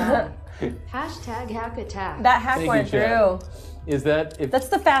going to die. Hashtag hack attack. That hack Thank went you, Chad. through. Is that if That's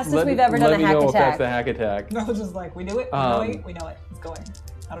the fastest we've ever done a hack Let me know if that's attack. the hack attack. No, just like, we do it, we know it, it's going.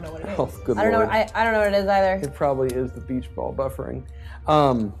 I don't know what it is. Oh, good I don't know. Lord. I don't know what it is either. It probably is the beach ball buffering.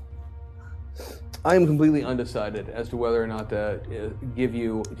 I am completely undecided as to whether or not to give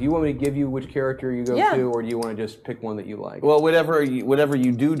you. Do you want me to give you which character you go to, or do you want to just pick one that you like? Well, whatever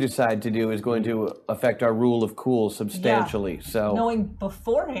you do decide to do is going to affect our rule of cool substantially. Yeah. So Knowing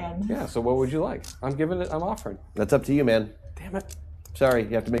beforehand. Yeah. So what would you like? I'm offering. That's up to you, man. Damn it! Sorry,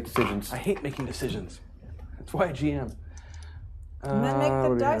 you have to make decisions. I hate making decisions. That's why I GM. And then make what the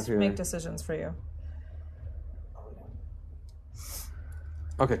do we have dice here? make decisions for you.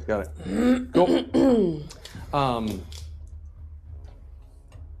 Okay, got it. Cool.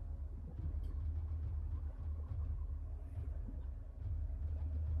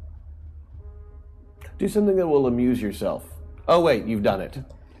 Do something that will amuse yourself. Oh wait, you've done it.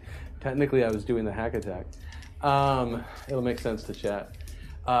 Technically, I was doing the hack attack. It'll make sense to chat.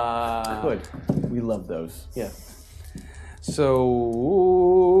 Good. We love those. Yeah.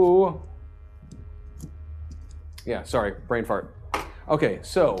 So, yeah, sorry, brain fart. Okay,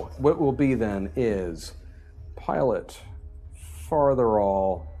 so what will be then is pilot farther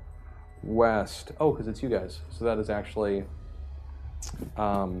all west. Oh, because it's you guys. So that is actually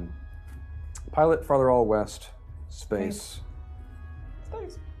pilot farther all west space.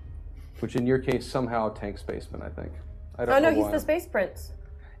 Space. Which in your case somehow tank spaceman, I think. I don't Oh know no, he's why. the Space Prince.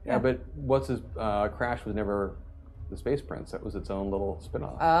 Yeah, but what's his Crash was never the Space Prince. That was its own little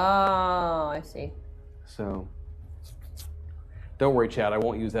spin-off. Oh, I see. So don't worry, Chad. I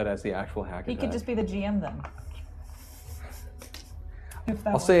won't use that as the actual hack He attack. could just be the GM then.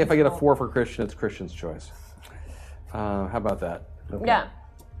 I'll say if I get a 4 for Christian, it's Christian's choice. How about that? Okay. Yeah.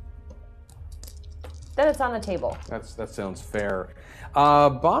 Then it's on the table. That sounds fair.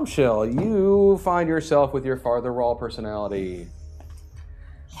 Bombshell, you find yourself with your farther roll personality.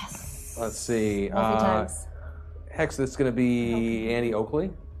 Yes. Let's see. Multi-times. Hex, that's going to be Annie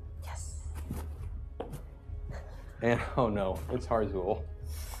Oakley. Yes. And oh no, it's Harzul.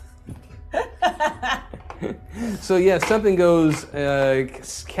 So yes, something goes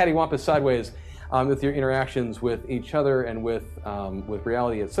cattywampus sideways with your interactions with each other and with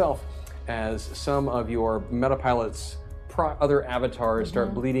reality itself, as some of your metapilots' other avatars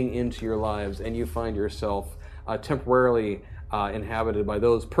start bleeding into your lives, and you find yourself temporarily inhabited by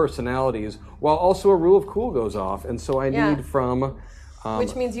those personalities, while also a rule of cool goes off. And so I need from...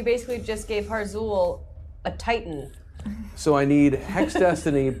 which means you basically just gave Harzul a Titan. So I need Hex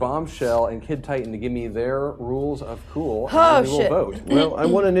Destiny, Bombshell, and Kid Titan to give me their rules of cool, and Oh, we will shit. vote. Well, I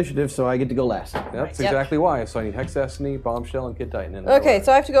won initiative, so I get to go last. That's exactly why. So I need Hex Destiny, Bombshell, and Kid Titan. Okay,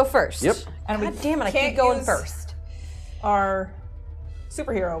 so I have to go first. Yep. And God damn it, I keep going first. Our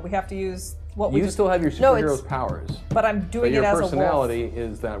superhero, we have to use what we You just... still have your No, superhero's powers, But I'm but doing your it as a wolf. personality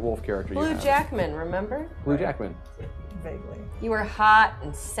is that wolf character Blue you have. Jackman, remember? Blue Jackman. Vaguely. You were hot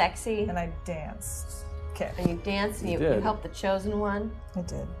and sexy, And I danced. Okay. and you danced, and you did. helped the chosen one. I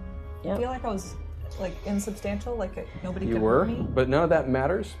did. Yep. I feel like I was like insubstantial, like nobody You could were, hurt me. but none of that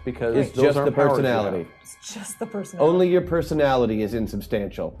matters because It's those just aren't the powers you personality. have. It's just the personality. Only your personality is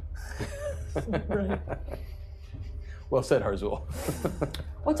insubstantial. Right. Well said, Harzul.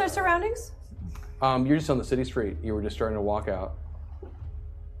 What's our surroundings? You're just on the city street. You were just starting to walk out.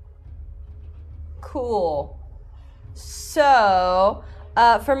 Cool. So,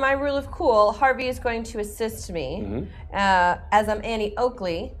 for my rule of cool, Harvey is going to assist me as I'm Annie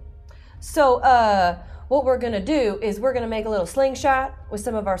Oakley. So, what we're going to do is we're going to make a little slingshot with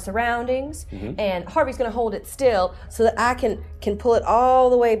some of our surroundings, and Harvey's going to hold it still so that I can pull it all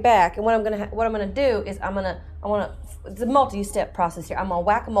the way back. And what I'm going to do is it's a multi-step process here. I'm going to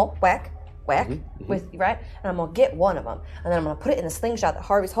whack them all, whack, with right, and I'm gonna get one of them, and then I'm gonna put it in the slingshot that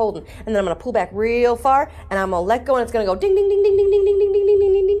Harvey's holding, and then I'm gonna pull back real far, and I'm gonna let go, and it's gonna go ding, ding, ding, ding, ding, ding, ding, ding, ding, ding,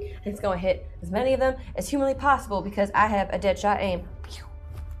 ding, ding, ding, and it's gonna hit as many of them as humanly possible because I have a dead shot aim.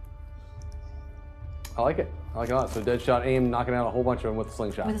 I like it. I like it a lot. So dead shot aim, knocking out a whole bunch of them with the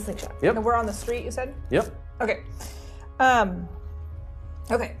slingshot. With a slingshot. Yep. And we're on the street, you said? Yep. Okay.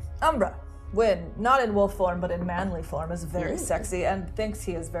 Okay. Umbra, when not in wolf form but in manly form, is very sexy and thinks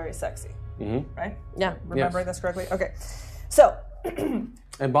he is very sexy. Right? Yeah. Remembering this correctly? Okay. So,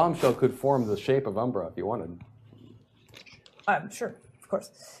 And Bombshell could form the shape of Umbra if you wanted. sure, of course.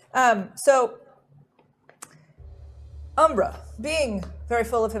 So, Umbra, being very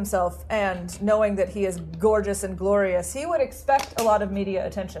full of himself and knowing that he is gorgeous and glorious, he would expect a lot of media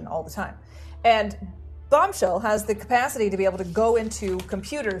attention all the time. And Bombshell has the capacity to be able to go into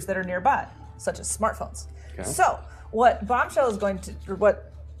computers that are nearby, such as smartphones. Okay. So, what Bombshell is going to, or what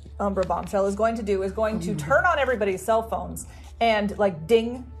Umbra Bombshell is going to do is going to turn on everybody's cell phones and like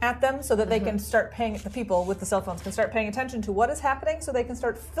ding at them so that they can start paying, the people with the cell phones can start paying attention to what is happening so they can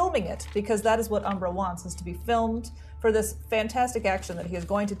start filming it, because that is what Umbra wants, is to be filmed for this fantastic action that he is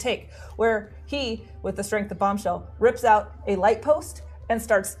going to take, where he, with the strength of Bombshell, rips out a light post and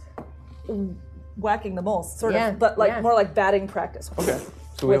starts whacking the moles, sort of, but like more like batting practice. Okay.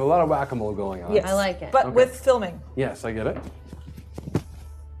 So we have a lot of whack-a-mole going on. Yes. I like it. But with filming. Yes, I get it.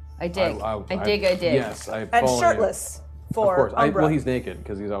 I dig. I dig. Yes, I And follow shirtless you. for Of course. Umbra. Well, he's naked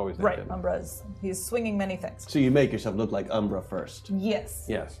because he's always naked. Right, Umbra's, he's swinging many things. So you make yourself look like Umbra first. Yes.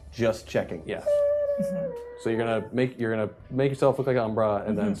 Yes. Just checking. Yes. So you're gonna make yourself look like Umbra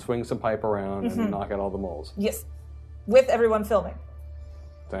and then swing some pipe around and knock out all the moles. Yes. With everyone filming.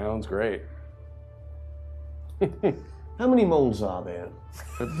 Sounds great. How many moles are there?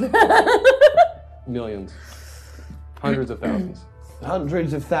 Millions. Hundreds of thousands.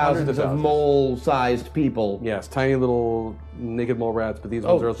 Hundreds of thousands of mole-sized people. Yes, tiny little naked mole rats, but these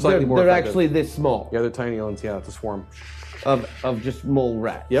ones are Oh, slightly more they're effective. actually this small. Yeah, they're tiny ones. Yeah, it's a swarm. Of just mole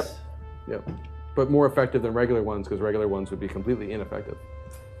rats. Yep. But more effective than regular ones, because regular ones would be completely ineffective.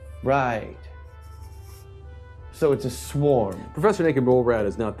 Right. So it's a swarm. Professor Naked Mole Rat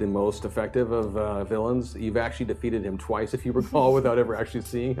is not the most effective of villains. You've actually defeated him twice, if you recall, without ever actually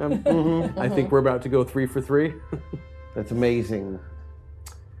seeing him. I think we're about to go 3 for 3. That's amazing.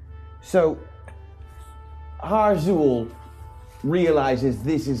 So, Harzul realizes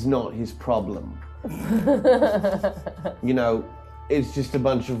this is not his problem. You know, it's just a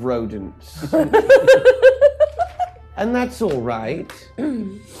bunch of rodents. And that's all right.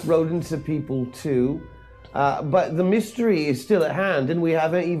 Rodents are people too. But the mystery is still at hand, and we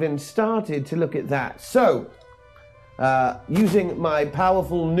haven't even started to look at that. So, using my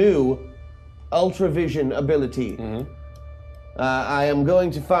powerful new ultravision ability, I am going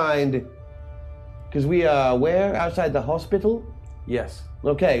to find, because we are where? Outside the hospital? Yes.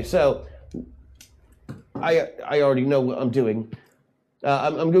 Okay, so I already know what I'm doing.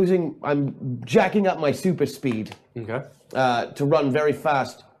 I'm jacking up my super speed Okay. to run very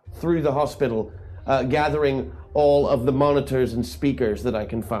fast through the hospital. gathering all of the monitors and speakers that I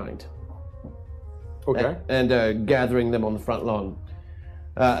can find. Okay. And gathering them on the front lawn.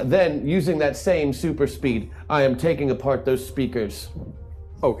 Then, using that same super speed, I am taking apart those speakers.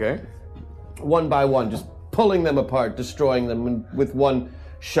 Okay. One by one, just pulling them apart, destroying them with one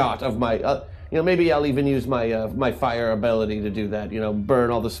shot of my... maybe I'll even use my fire ability to do that,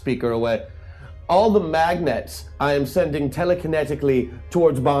 burn all the speaker away. All the magnets I am sending telekinetically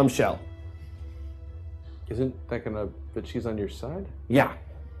towards Bombshell. Isn't that gonna... But she's on your side? Yeah.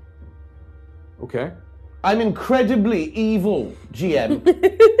 Okay. I'm incredibly evil, GM.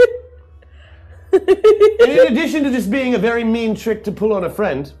 And in addition to this being a very mean trick to pull on a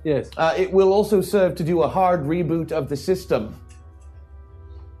friend, yes, it will also serve to do a hard reboot of the system.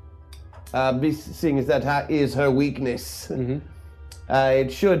 Seeing as that is her weakness. Mm-hmm.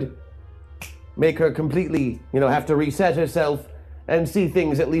 It should make her completely, have to reset herself and see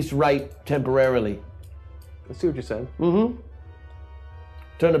things at least right temporarily. I see what you're saying. Mm-hmm.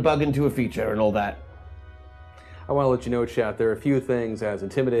 Turn a bug into a feature and all that. I want to let you know, chat, there are a few things as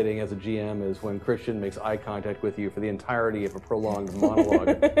intimidating as a GM as when Christian makes eye contact with you for the entirety of a prolonged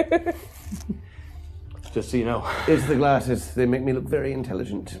monologue. Just so you know. It's the glasses. They make me look very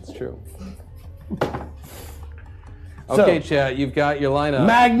intelligent. It's true. Okay, chat, you've got your lineup.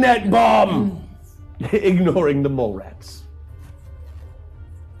 Magnet bomb! Ignoring the mole rats.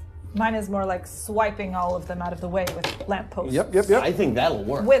 Mine is more like swiping all of them out of the way with lampposts. Yep. I think that'll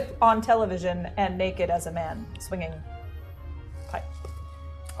work. With on television and naked as a man swinging pipe.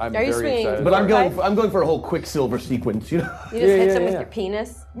 I'm Are you very swinging excited. But Right. I'm going for a whole Quicksilver sequence, You just hit yeah, them with yeah. your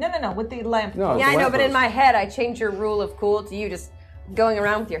penis? No, with the lamp. No, Yeah, I know, but in lamppost. my head, I changed your rule of cool to you just going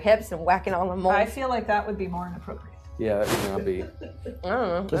around with your hips and whacking on the mold. I feel like that would be more inappropriate. Yeah, that would not be. I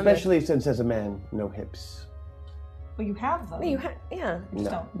don't know. Especially since as a man, no hips. Well, you have them. You yeah. You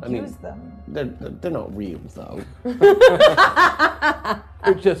just don't use them. They're not real, though.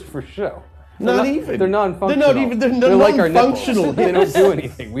 They're just for show. Not even. They're non-functional. They're like our nipples. non-functional They don't hips. do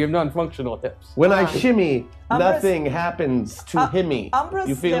anything. We have non-functional hips. When I shimmy, Umbra's- nothing happens to himmy. Umbra's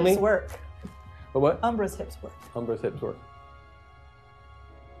You feel hips me? work. But what? Umbra's hips work. Umbra's hips work.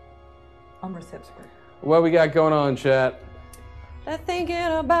 Umbra's hips work. What we got going on, chat? They're thinking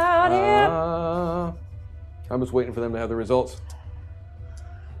about it. I'm just waiting for them to have the results.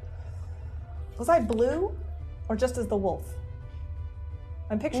 Was I blue? Or just as the wolf?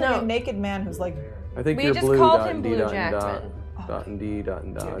 I'm picturing No. a naked man who's like... I think We you're just blue. called dot him and D, Blue dot and dot. Jackman. Dot and D, dot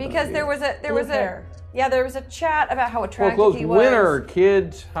and dot. Because there was a Blue hair. there was a chat about how Well, attractive close. he was. Winner,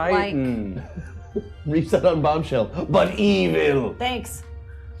 kids. Titan. Reset on Bombshell, but evil. Thanks,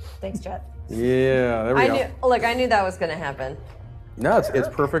 Jet. Yeah, there we go. I knew that was going to happen. No, it's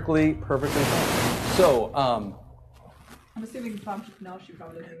perfectly fine. So, I'm assuming no, she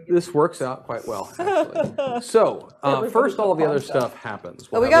probably didn't. this works out quite well, actually. So, first all the other stuff happens.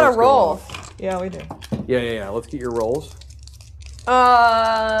 But we got Let's to go roll. on. Yeah, we do. Yeah. Let's get your rolls.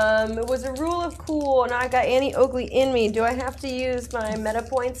 It was a rule of cool, and I got Annie-Oakley in me. Do I have to use my meta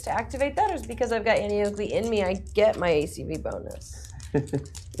points to activate that, or is it because I've got Annie-Oakley in me, I get my ACV bonus?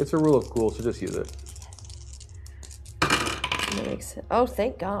 It's a rule of cool, so just use it. That makes sense. Oh,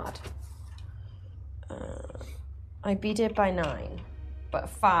 thank God. I beat it by 9, but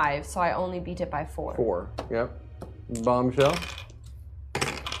 5, so I only beat it by 4. 4. Yep. Bombshell.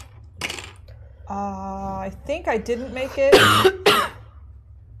 I think I didn't make it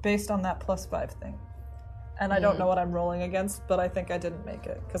based on that +5 thing. And I don't know what I'm rolling against, but I think I didn't make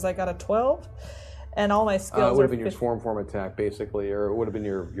it because I got a 12 and all my skills It would are have been your 50. swarm attack, basically, or it would have been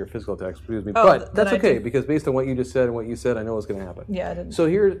your physical attack, excuse me. Oh, But then that's I okay, did- because based on what you just said and what you said, I know what's going to happen. Yeah, I didn't. So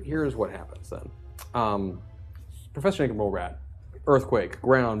here's what happens then. Professor Naked Mole Rat, earthquake,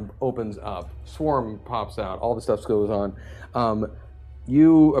 ground opens up, swarm pops out, all the stuff goes on.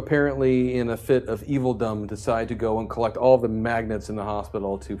 You apparently, in a fit of evilldom, decide to go and collect all the magnets in the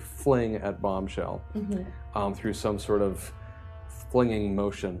hospital to fling at Bombshell through some sort of flinging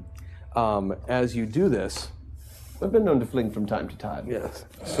motion. As you do this, I've been known to fling from time to time. yes.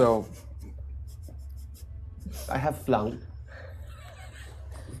 So I have flung.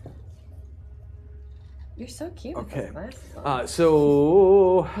 You're so cute. okay. With those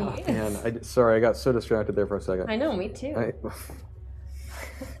glasses. Man, sorry, I got so distracted there for a second. I know, me too.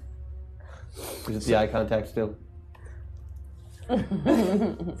 Is it the eye contact still? See,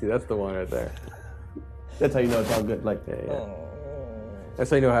 that's the one right there. That's how you know it's all good. Like, Yeah. That's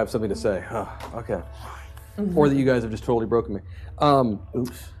how you know I have something to say. Oh, okay. Or that you guys have just totally broken me.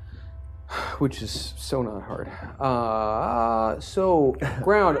 oops. Which is so not hard. So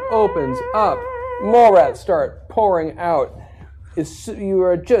ground opens up. Mole rats start pouring out. you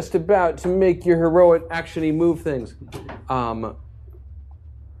are just about to make your heroic action-y move things. Sorry,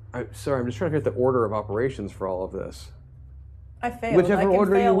 I'm just trying to figure out the order of operations for all of this. I failed. Whichever I can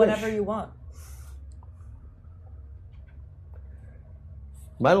order fail you whenever wish. you want.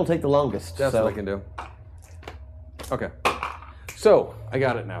 Mine will take the longest. That's so. what I can do. Okay. So, I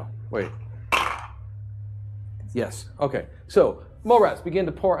got it now. Wait. Yes. Okay. So, mole rats begin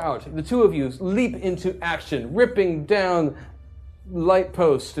to pour out. The two of you leap into action, ripping down light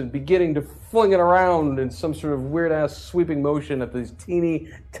posts and beginning to fling it around in some sort of weird-ass sweeping motion at these teeny,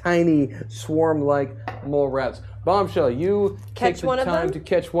 tiny, swarm-like mole rats. Bombshell, you take the time to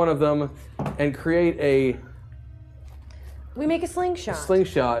catch one of them and create a We make a slingshot.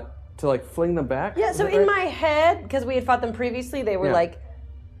 slingshot to like fling them back? Yeah, Is so that in right? my head, because we had fought them previously, they were Yeah. like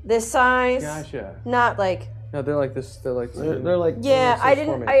this size. Gotcha. Not like. No, they're like this. They're like. They're like. Yeah, so I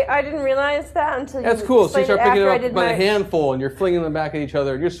didn't. swarmy. I didn't realize that until That's you cool. So you explained start it picking after I it did up by my. the handful, and you're flinging them back at each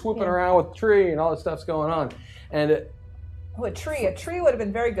other, and you're swooping around with the tree, and all this stuff's going on. And Oh, a tree. A tree would have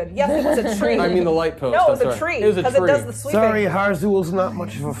been very good. Yes, it was a tree. I mean the light post. No, it was I'm a sorry. tree. It was a Because tree. it does the sweeping. Sorry, Harzul's not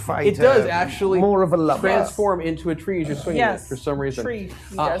much of a fighter. It does actually more of a lover. transform into a tree as you're swinging Yes, it for some reason. tree.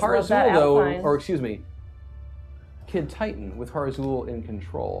 He does love Harzul, that though, Alpine. or excuse me, Kid Titan with Harzul in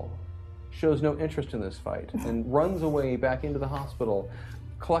control, shows no interest in this fight and runs away back into the hospital,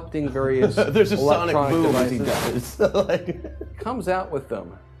 collecting various There's a sonic electronic boom as devices. he does. Like, Comes out with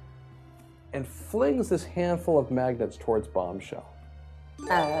them and flings this handful of magnets towards Bombshell.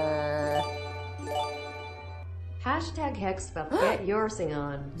 Hashtag Hexbuff, get your sing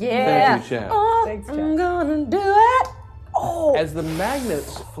on. Yeah. Thank you, Chad. Oh, Thanks, I'm Chad. gonna do it. Oh. As the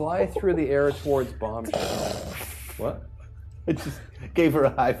magnets fly through the air towards Bombshell. What? I just gave her a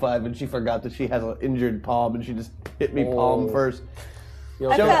high five and she forgot that she has an injured palm and she just hit me palm first.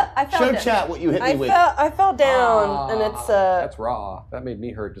 I fell Show down. chat what you hit me with. I fell down, and it's That's raw. That made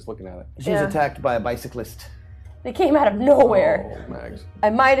me hurt just looking at it. She was attacked by a bicyclist. They came out of nowhere. Oh, Mags. I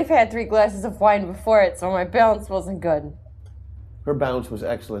might have had 3 glasses of wine before it, so my balance wasn't good. Her bounce was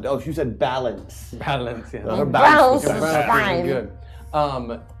excellent. Oh, she said balance. Balance, yeah. Her Balance bounce was was fine. Good.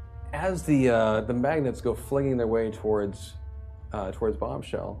 As the magnets go flinging their way towards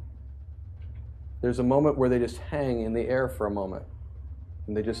Bombshell, there's a moment where they just hang in the air for a moment,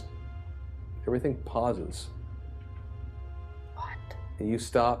 and everything pauses. What? And you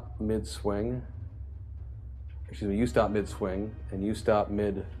stop mid-swing. Excuse me, you stop mid-swing, and you stop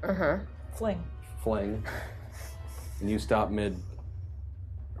mid-fling, Fling. and you stop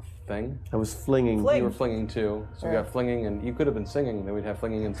mid-thing. I was flinging. Fling. You were flinging too, so we got flinging, and you could have been singing. Then we'd have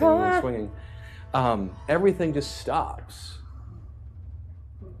flinging and singing and swinging. Everything just stops,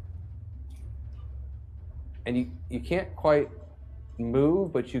 and you can't quite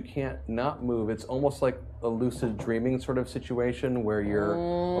move, but you can't not move. It's almost like a lucid dreaming sort of situation where you're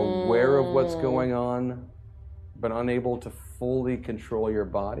aware of what's going on, but unable to fully control your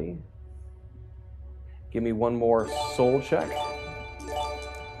body. Give me one more soul check.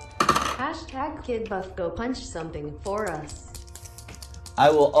 Hashtag KidBuff, go punch something for us. I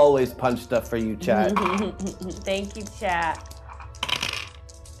will always punch stuff for you, chat. Thank you, chat.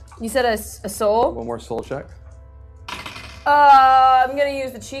 You said a soul? One more soul check. I'm gonna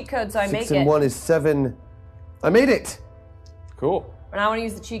use the cheat code so I 6 make and it. 1 is 7. I made it! Cool. And I want to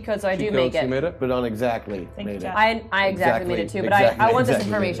use the cheat code so I do Cheat make codes, it. You made it? But not exactly. Thank you, made it. Jack. I exactly made it too, but Exactly, I want this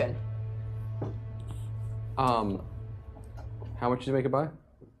exactly made it. information. How much did you make it by?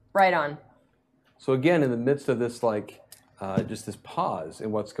 Right on. So again, in the midst of this, just this pause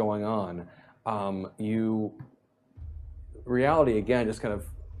in what's going on, reality again just kind of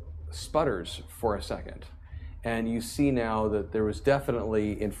sputters for a second, and you see now that there was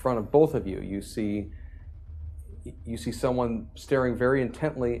definitely in front of both of you. You see someone staring very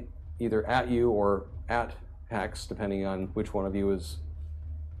intently, either at you or at Hex, depending on which one of you is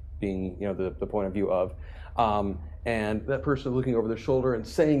being, the point of view of. And that person looking over their shoulder and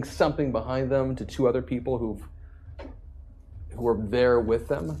saying something behind them to 2 other people who are there with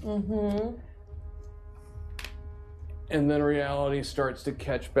them. Mm-hmm. And then reality starts to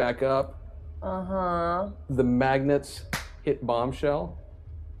catch back up. Uh-huh. The magnets hit Bombshell.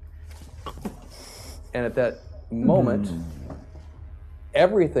 And at that moment,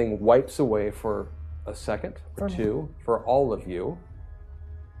 everything wipes away for a second or 2 for all of you.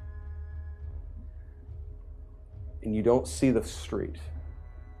 And you don't see the street.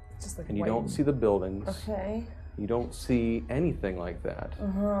 Just like And you white. don't see the buildings. Okay. You don't see anything like that.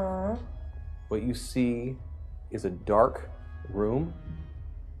 Uh-huh. What you see is a dark room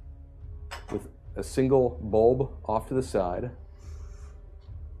with a single bulb off to the side.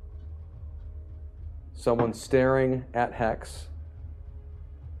 Someone staring at Hex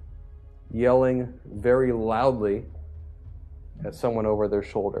yelling very loudly at someone over their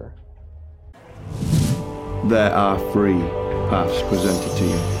shoulder. There are 3 paths presented to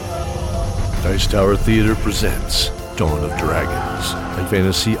you. Dice Tower Theater presents Dawn of Dragons, a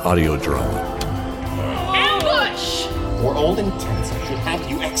fantasy audio drama. Ambush! For all intents, I should have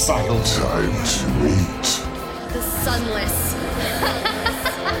you exiled. Time to meet The Sunless.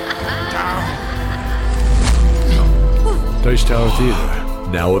 Dice Tower Theater,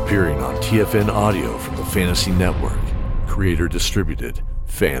 now appearing on TFN Audio from the Fantasy Network. Creator distributed,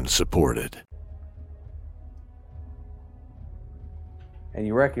 fan supported. And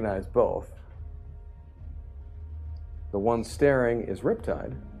you recognize both. The one staring is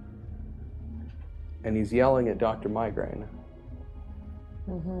Riptide, and he's yelling at Dr. Migraine.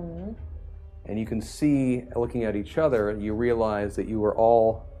 Mm-hmm. And you can see, looking at each other, you realize that you were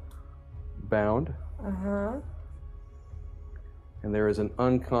all bound. Uh-huh. And there is an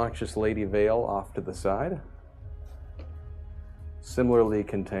unconscious Lady Vale off to the side, similarly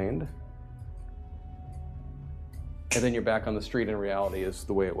contained. And then you're back on the street and reality is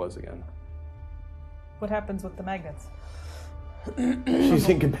the way it was again. What happens with the magnets? She's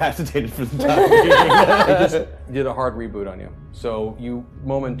incapacitated for the time being. They just did a hard reboot on you. So you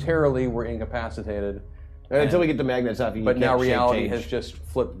momentarily were incapacitated. Until we get the magnets off you, but you now can't reality change. has just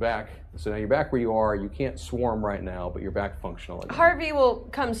flipped back. So now you're back where you are. You can't swarm right now, but you're back functional again. Harvey will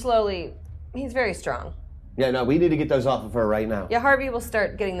come slowly. He's very strong. Yeah, no, we need to get those off of her right now. Yeah, Harvey will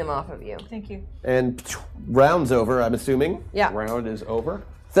start getting them off of you. Thank you. And round's over, I'm assuming. Yeah. Round is over.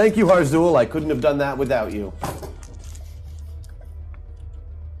 Thank you, Harzul. I couldn't have done that without you.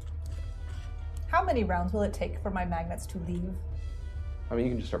 How many rounds will it take for my magnets to leave? I mean,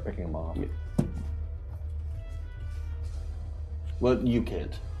 you can just start picking them off. Yeah. Well, you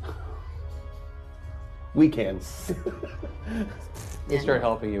can't. We can. They start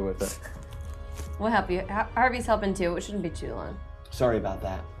helping you with it. We'll help you. Harvey's helping too. It shouldn't be too long. Sorry about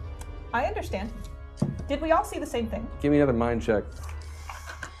that. I understand. Did we all see the same thing? Give me another mind check.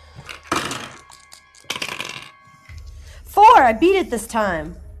 4! I beat it this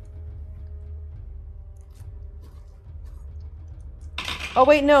time. Oh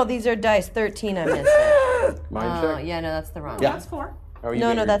wait, no, these are dice. 13, I missed it. Mind check? Yeah, no, that's the wrong Yeah. one. That's 4. Oh, you No,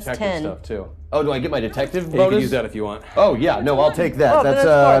 get no, your that's detective 10. stuff too. Oh, do I get my detective Yeah, you bonus? can use that if you want. Oh, yeah, no, I'll take that. Oh, That's, then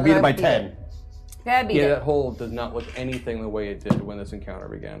I that's beat four, it by then I 10. beat Yeah, I beat Yeah, it. that hole does not look anything the way it did when this encounter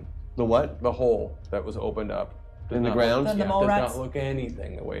began. The what? The hole that was opened up. does In the not ground? Look, And the yeah, mole does rats? not look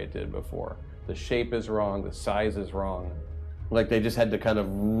anything the way it did before. The shape is wrong. The size is wrong. Like they just had to kind of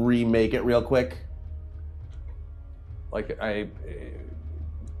remake it real quick? Like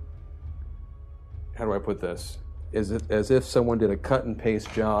how do I put this? Is it as if someone did a cut and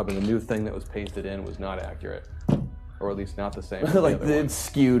paste job and the new thing that was pasted in was not accurate, or at least not the same. As Like the other one. it's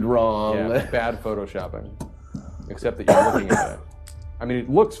skewed wrong. Yeah, bad photoshopping. Except that you're looking at it. I mean, it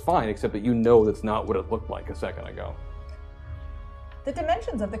looks fine, except that you know that's not what it looked like a second ago. The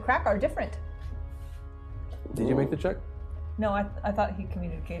dimensions of the crack are different. Did you make the check? No, I thought he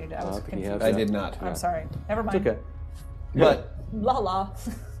communicated. I was think he confused. has I did not. I'm sorry. Never mind. It's okay. But La la.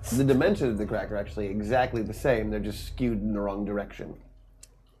 the dimensions of the crack are actually exactly the same. They're just skewed in the wrong direction.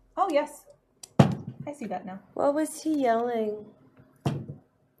 Oh, yes. I see that now. What was he yelling?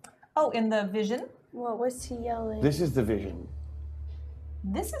 Oh, in the vision? What was he yelling? This is the vision.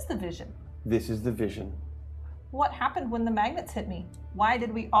 This is the vision. This is the vision. What happened when the magnets hit me? Why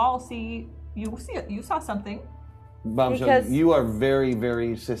did we all see it? You saw something. Bombshell, Because- you are very,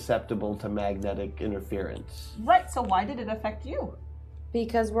 very susceptible to magnetic interference. Right, so why did it affect you?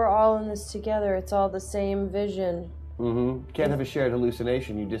 Because we're all in this together. It's all the same vision. Mm-hmm. Can't have a shared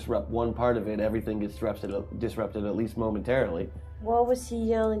hallucination. You disrupt one part of it, everything gets disrupted at least momentarily. What was he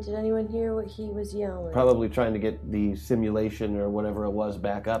yelling? Did anyone hear what he was yelling? Probably trying to get the simulation or whatever it was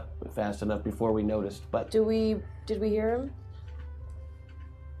back up fast enough before we noticed. But Did we hear him?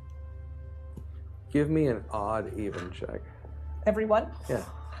 Give me an odd even check. Everyone? Yeah.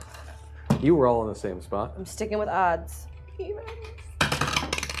 You were all in the same spot. I'm sticking with odds. Even.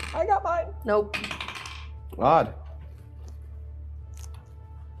 I got mine. Nope. odd.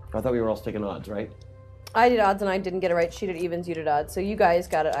 I thought we were all sticking odds, right? I did odds and I didn't get it right. She did evens, you did odds. So you guys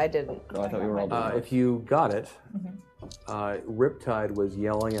got it, I didn't. Oh, I thought we were all doing odds. If you got it, Riptide was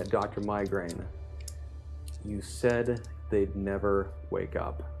yelling at Dr. Migraine. You said they'd never wake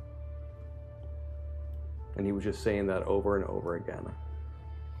up. And he was just saying that over and over again.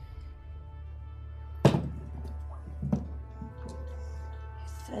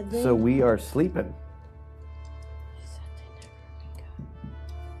 So we are sleeping.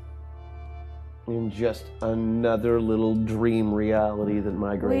 In just another little dream reality that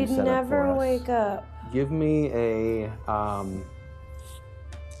migraine We'd set up for never us. wake up. Give me a. You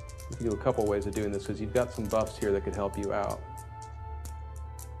can do a couple ways of doing this because you've got some buffs here that could help you out.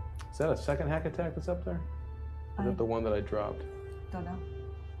 Is that a second hack attack that's up there? Or is that the one that I dropped? Don't know.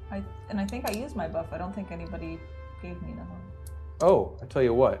 I think I used my buff. I don't think anybody gave me another one. Oh, I tell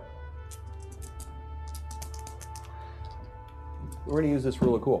you what. We're going to use this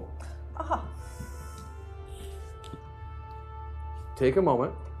really cool. Aha. Take a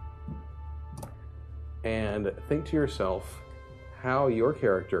moment and think to yourself how your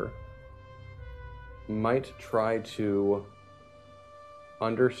character might try to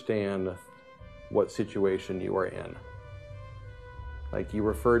understand what situation you are in. Like you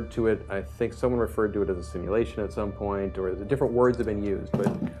referred to it, I think someone referred to it as a simulation at some point, or the different words have been used, but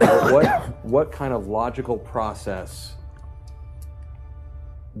what kind of logical process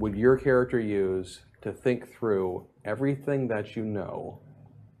would your character use to think through everything that you know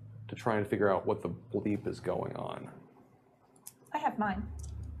to try and figure out what the bleep is going on? I have mine.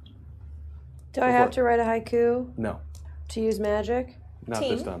 Do I have to write a haiku No, to use magic? not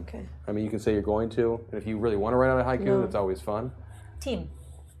Team. this time. Okay. I mean, you can say you're going to, and if you really want to write out a haiku, No. that's always fun. Team.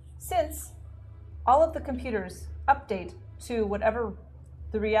 Since all of the computers update to whatever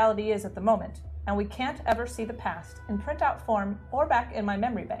the reality is at the moment, and we can't ever see the past in printout form or back in my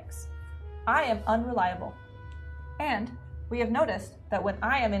memory banks, I am unreliable. And we have noticed that when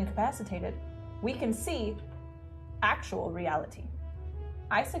I am incapacitated, we can see actual reality.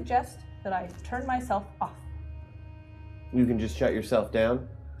 I suggest that I turn myself off. You can just shut yourself down?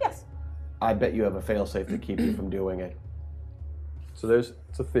 Yes. I bet you have a failsafe to keep you from doing it. So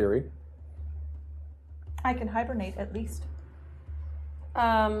it's a theory. I can hibernate at least.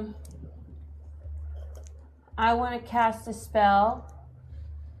 I want to cast a spell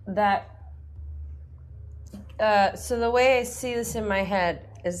that. So the way I see this in my head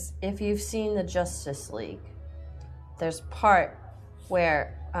is, if you've seen the Justice League, there's part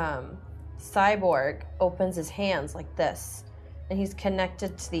where Cyborg opens his hands like this, and he's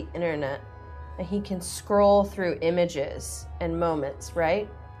connected to the internet, and he can scroll through images and moments, right?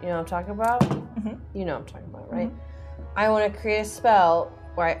 You know what I'm talking about? Mm-hmm. You know what I'm talking about, right? Mm-hmm. I want to create a spell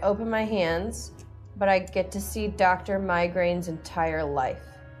where I open my hands, but I get to see Dr. Migraine's entire life.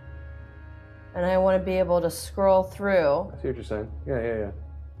 And I want to be able to scroll through I see what you're saying. Yeah.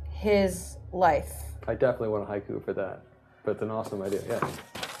 his life. I definitely want a haiku for that. But it's an awesome idea, yeah.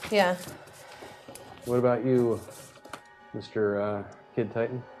 Yeah. What about you, Mr. Kid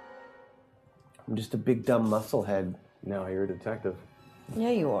Titan? I'm just a big dumb musclehead. No, you're a detective.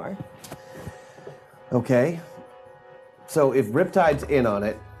 Yeah, you are. Okay. So if Riptide's in on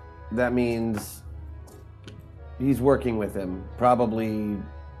it, that means he's working with him, probably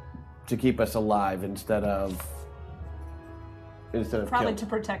to keep us alive instead of Probably killed. to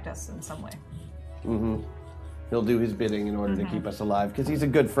protect us in some way. Mm-hmm. He'll do his bidding in order to keep us alive, because he's a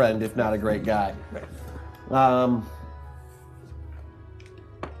good friend, if not a great guy.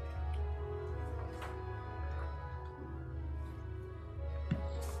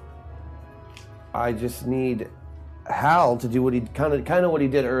 I just need Hal to do what he kind of what he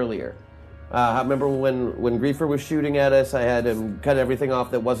did earlier. I remember when Griefer was shooting at us, I had him cut everything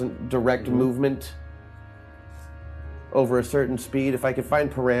off that wasn't direct movement over a certain speed. If I could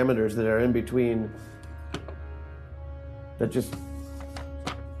find parameters that are in between, that just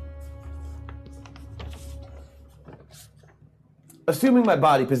assuming my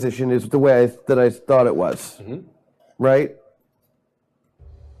body position is the way that I thought it was, right?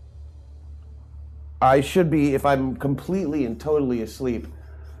 I should be, if I'm completely and totally asleep,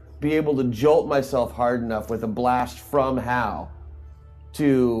 be able to jolt myself hard enough with a blast from Hal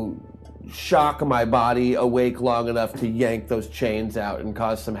to shock my body awake long enough to yank those chains out and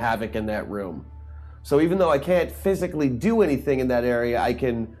cause some havoc in that room. So even though I can't physically do anything in that area, I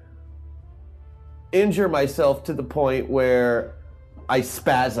can injure myself to the point where I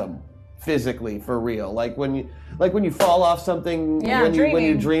spasm physically for real. Like when you fall off something when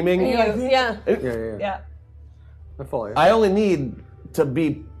you're dreaming. Yeah. Yeah. I follow you. I only need to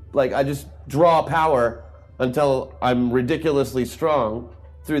be like, I just draw power until I'm ridiculously strong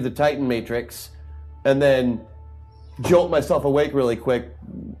through the Titan Matrix, and then jolt myself awake really quick,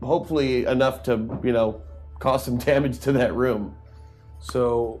 hopefully enough to, cause some damage to that room.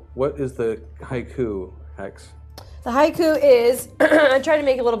 So, what is the haiku, Hex? The haiku is, I try to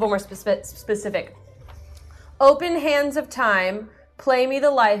make it a little bit more specific. Open hands of time, play me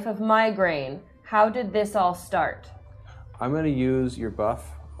the life of migraine. How did this all start? I'm going to use your buff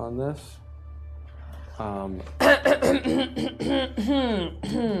on this.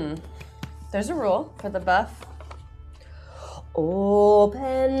 There's a rule for the buff.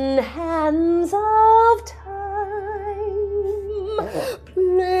 Open hands of time,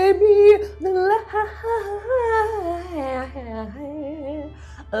 play me the line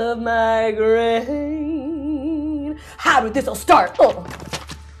of my grain. How did this all start? Oh.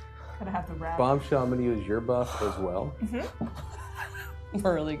 Gonna have to rap. Bombshell, I'm going to use your buff as well.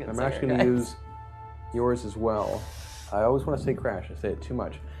 Really good. I'm actually going to use yours as well. I always want to say crash. I say it too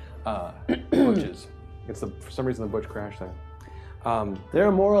much. Butches. For some reason the Butch crash thing.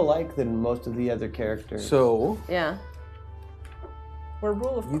 They're more alike than most of the other characters. So yeah, we're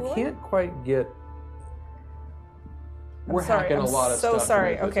rule of cooling? You can't quite get. We're sorry, hacking I'm a lot of so stuff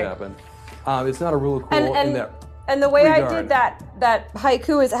sorry. to make Okay. this happen. It's not a rule of cool in that. And the way regard. I did that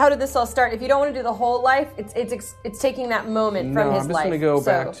haiku is, how did this all start? If you don't want to do the whole life, it's taking that moment from his I'm just life. going to go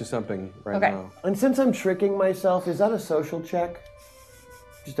back to something right now. And since I'm tricking myself, is that a social check?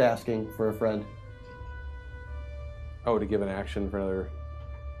 Just asking for a friend. Oh, to give an action for another.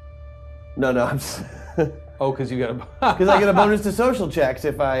 No, I'm. Oh, because you got a. Because I get a bonus to social checks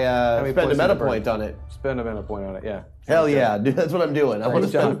if I spend a meta point on it. Spend a meta point on it, yeah. Hell yeah, dude, that's what I'm doing. I want to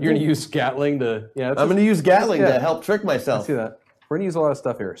spend. You're going to use Gatling to. Yeah. I'm going to use Gatling to help trick myself. I see that. We're going to use a lot of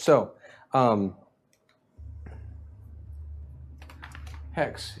stuff here. So,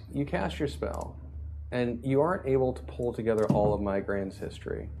 Hex, you cast your spell, and you aren't able to pull together all of Migraine's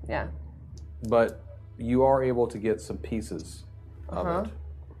history. Yeah. But you are able to get some pieces of it.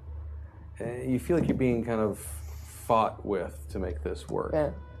 And you feel like you're being kind of fought with to make this work.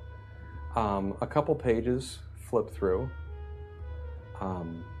 Yeah. A couple pages flip through.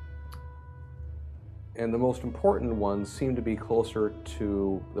 And the most important ones seem to be closer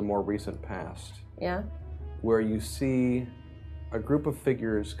to the more recent past. Yeah. Where you see a group of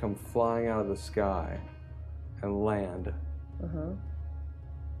figures come flying out of the sky and land.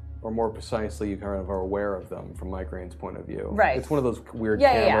 Or more precisely, you kind of are aware of them from Migraine's point of view. Right. It's one of those weird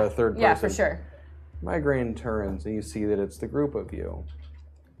camera, third person. Yeah, for sure. Migraine turns and you see that it's the group of you.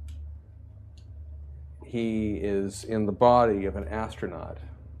 He is in the body of an astronaut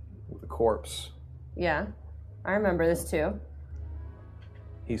with a corpse. Yeah. I remember this too.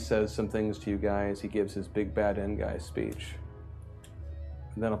 He says some things to you guys. He gives his big bad end guy speech.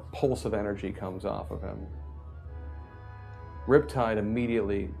 And then a pulse of energy comes off of him. Riptide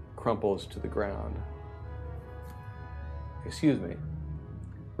immediately crumples to the ground. Excuse me.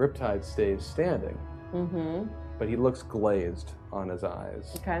 Riptide stays standing. But he looks glazed on his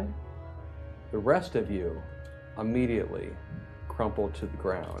eyes. Okay. The rest of you immediately crumple to the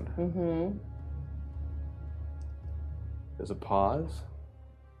ground. There's a pause.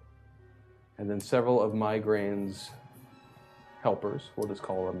 And then several of Migraine's helpers, we'll just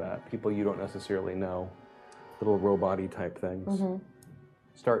call them that, people you don't necessarily know, little robot-y type things,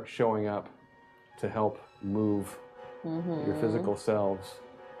 start showing up to help move your physical selves.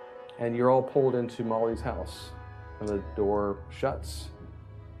 And you're all pulled into Molly's house. And the door shuts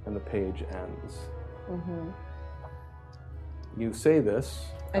and the page ends. You say this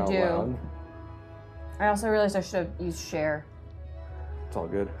out loud. I also realized I should have used share. It's all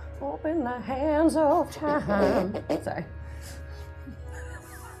good. Open the hands of time. Sorry.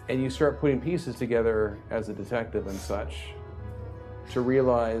 And you start putting pieces together as a detective and such to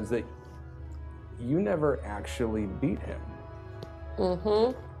realize that you never actually beat him.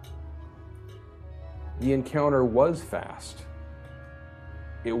 The encounter was fast.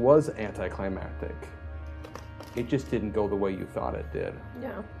 It was anticlimactic. It just didn't go the way you thought it did.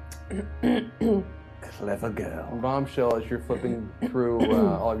 Yeah. Clever girl. Bombshell, as you're flipping through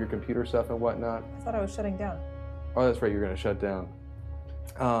all of your computer stuff and whatnot. I thought I was shutting down. Oh, that's right. You're going to shut down.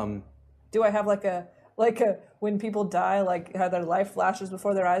 Do I have like a when people die, like how their life flashes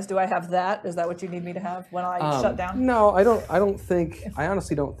before their eyes? Do I have that? Is that what you need me to have when I shut down? No, I don't. I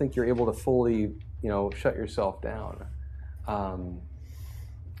honestly don't think you're able to fully, shut yourself down.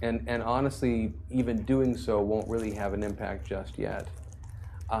 And honestly, even doing so won't really have an impact just yet.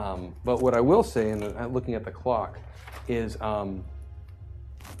 But what I will say, and I'm looking at the clock, is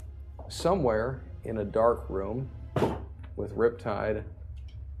somewhere in a dark room with Riptide,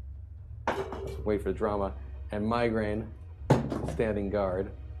 let's wait for the drama, and Migraine standing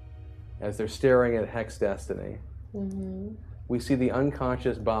guard, as they're staring at Hex Destiny, we see the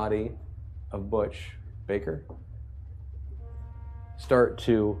unconscious body of Butch Baker start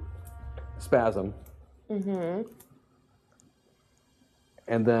to spasm.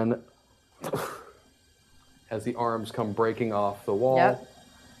 And then, as the arms come breaking off the wall,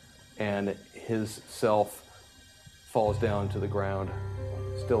 and his self falls down to the ground,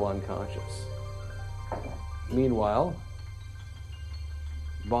 still unconscious. Meanwhile,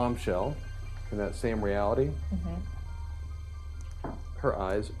 Bombshell in that same reality, her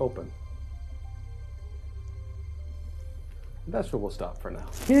eyes open. That's where we'll stop for now.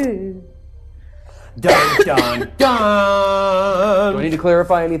 Dun, dun, dun! Do I need to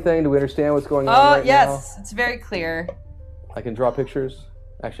clarify anything? Do we understand what's going on right yes, it's very clear. now? I can draw pictures?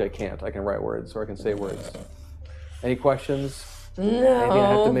 Actually, I can't. I can write words, or I can say words. Any questions? No. Anything I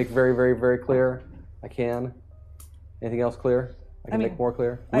have to make very, very, very clear? I can. Anything else clear? I can make more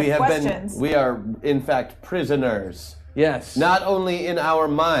clear. We are, in fact, prisoners. Yes. Not only in our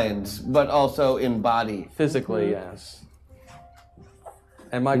minds, but also in body. Physically, yes.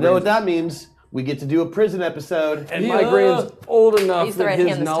 And my you know what that means? We get to do a prison episode. And my brain's old enough Use the that right his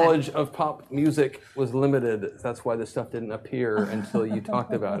hand this knowledge of pop music was limited. That's why this stuff didn't appear until you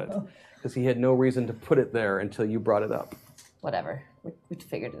talked about it. Because he had no reason to put it there until you brought it up. Whatever. We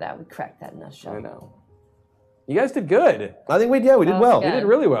figured it out. We cracked that nutshell. I know. You guys did good. I think we did well. You did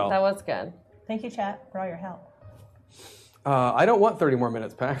really well. That was good. Thank you, chat, for all your help. I don't want 30 more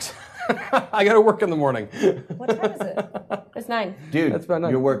minutes, Pax. I got to work in the morning. What time is it? It's 9. Dude, That's about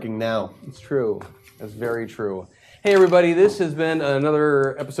 9. You're working now. It's true. That's very true. Hey, everybody. This has been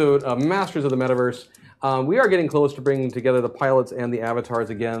another episode of Masters of the Metaverse. We are getting close to bringing together the pilots and the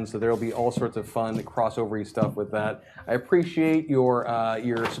avatars again, so there will be all sorts of fun crossover-y stuff with that. I appreciate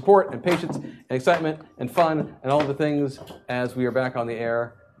your support and patience and excitement and fun and all the things as we are back on the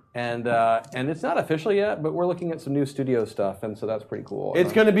air. And it's not official yet, but we're looking at some new studio stuff, and so that's pretty cool.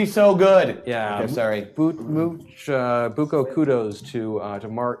 It's going to be so good. Yeah. Okay, sorry. Buko kudos to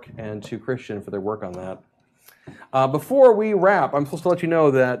Mark and to Christian for their work on that. Before we wrap, I'm supposed to let you know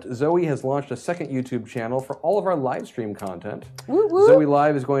that Zoe has launched a second YouTube channel for all of our live stream content. Woo woo. Zoe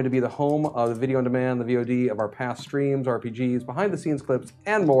Live is going to be the home of the video on demand, the VOD of our past streams, RPGs, behind the scenes clips,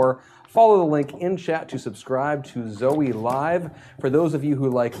 and more. Follow the link in chat to subscribe to Zoe Live. For those of you who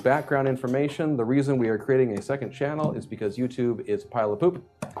like background information, the reason we are creating a second channel is because YouTube is a pile of poop.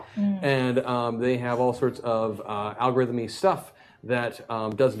 And they have all sorts of algorithmy stuff that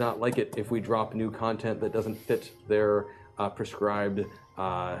does not like it if we drop new content that doesn't fit their prescribed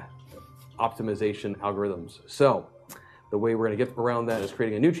optimization algorithms. So the way we're going to get around that is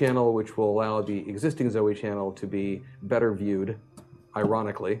creating a new channel which will allow the existing Zoe channel to be better viewed,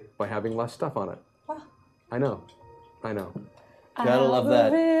 ironically, by having less stuff on it. Wow. I know. Gotta love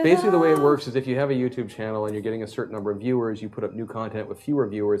that. Basically, the way it works is if you have a YouTube channel and you're getting a certain number of viewers, you put up new content with fewer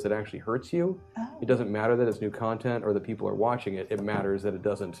viewers that actually hurts you. It doesn't matter that it's new content or that people are watching it. It matters that it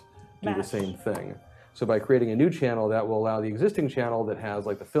doesn't do the same thing. So by creating a new channel, that will allow the existing channel that has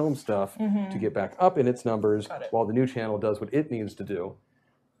like the film stuff to get back up in its numbers while the new channel does what it needs to do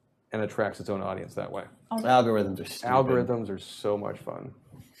and attracts its own audience that way. Algorithms are stupid. Algorithms are so much fun.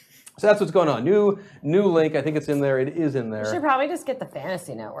 So that's what's going on. New link. I think it's in there. It is in there. We should probably just get the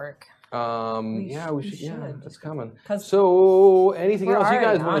Fantasy Network. We should. Yeah, that's coming. So anything else you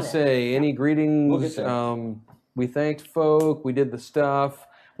guys want to say? Any greetings? We thanked folk. We did the stuff.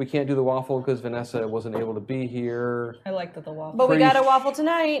 We can't do the waffle because Vanessa wasn't able to be here. I liked the waffle. But we got a waffle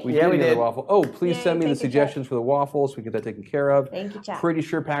tonight. We did get a waffle. Oh, please send me the suggestions for the waffles so we get that taken care of. Thank you, chat. Pretty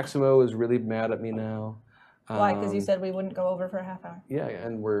sure Paximo is really mad at me now. Why? Because you said we wouldn't go over for a half hour. Yeah,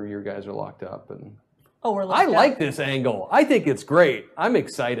 and where your guys are locked up. And oh, we're locked up. I like this angle. I think it's great. I'm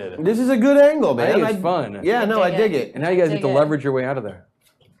excited. This is a good angle, man. I think it's fun. Yeah, no, I dig it. And now you guys get to leverage your way out of there.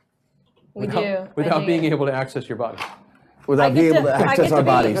 Without being able to access your body. Without being able to access our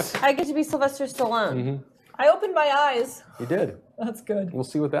bodies. I get to be Sylvester Stallone. I opened my eyes. You did. That's good. We'll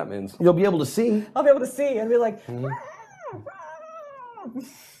see what that means. You'll be able to see. I'll be able to see and be like...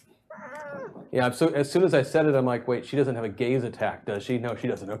 Yeah, so as soon as I said it, I'm like, wait, she doesn't have a gaze attack, does she? No, she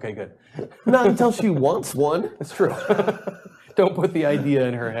doesn't. Okay, good. Not until she wants one. That's true. Don't put the idea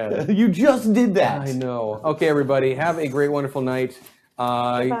in her head. You just did that. I know. Okay, everybody, have a great, wonderful night.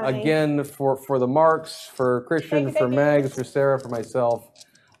 Again, for the Marks, for Christian, for Megs, for Sarah, for myself.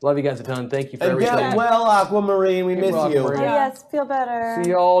 Love you guys a ton. Thank you for everything. Get well, Aquamarine. We miss you. Oh, yes, feel better. See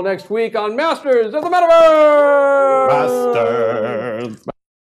you all next week on Masters of the Metaverse! Masters.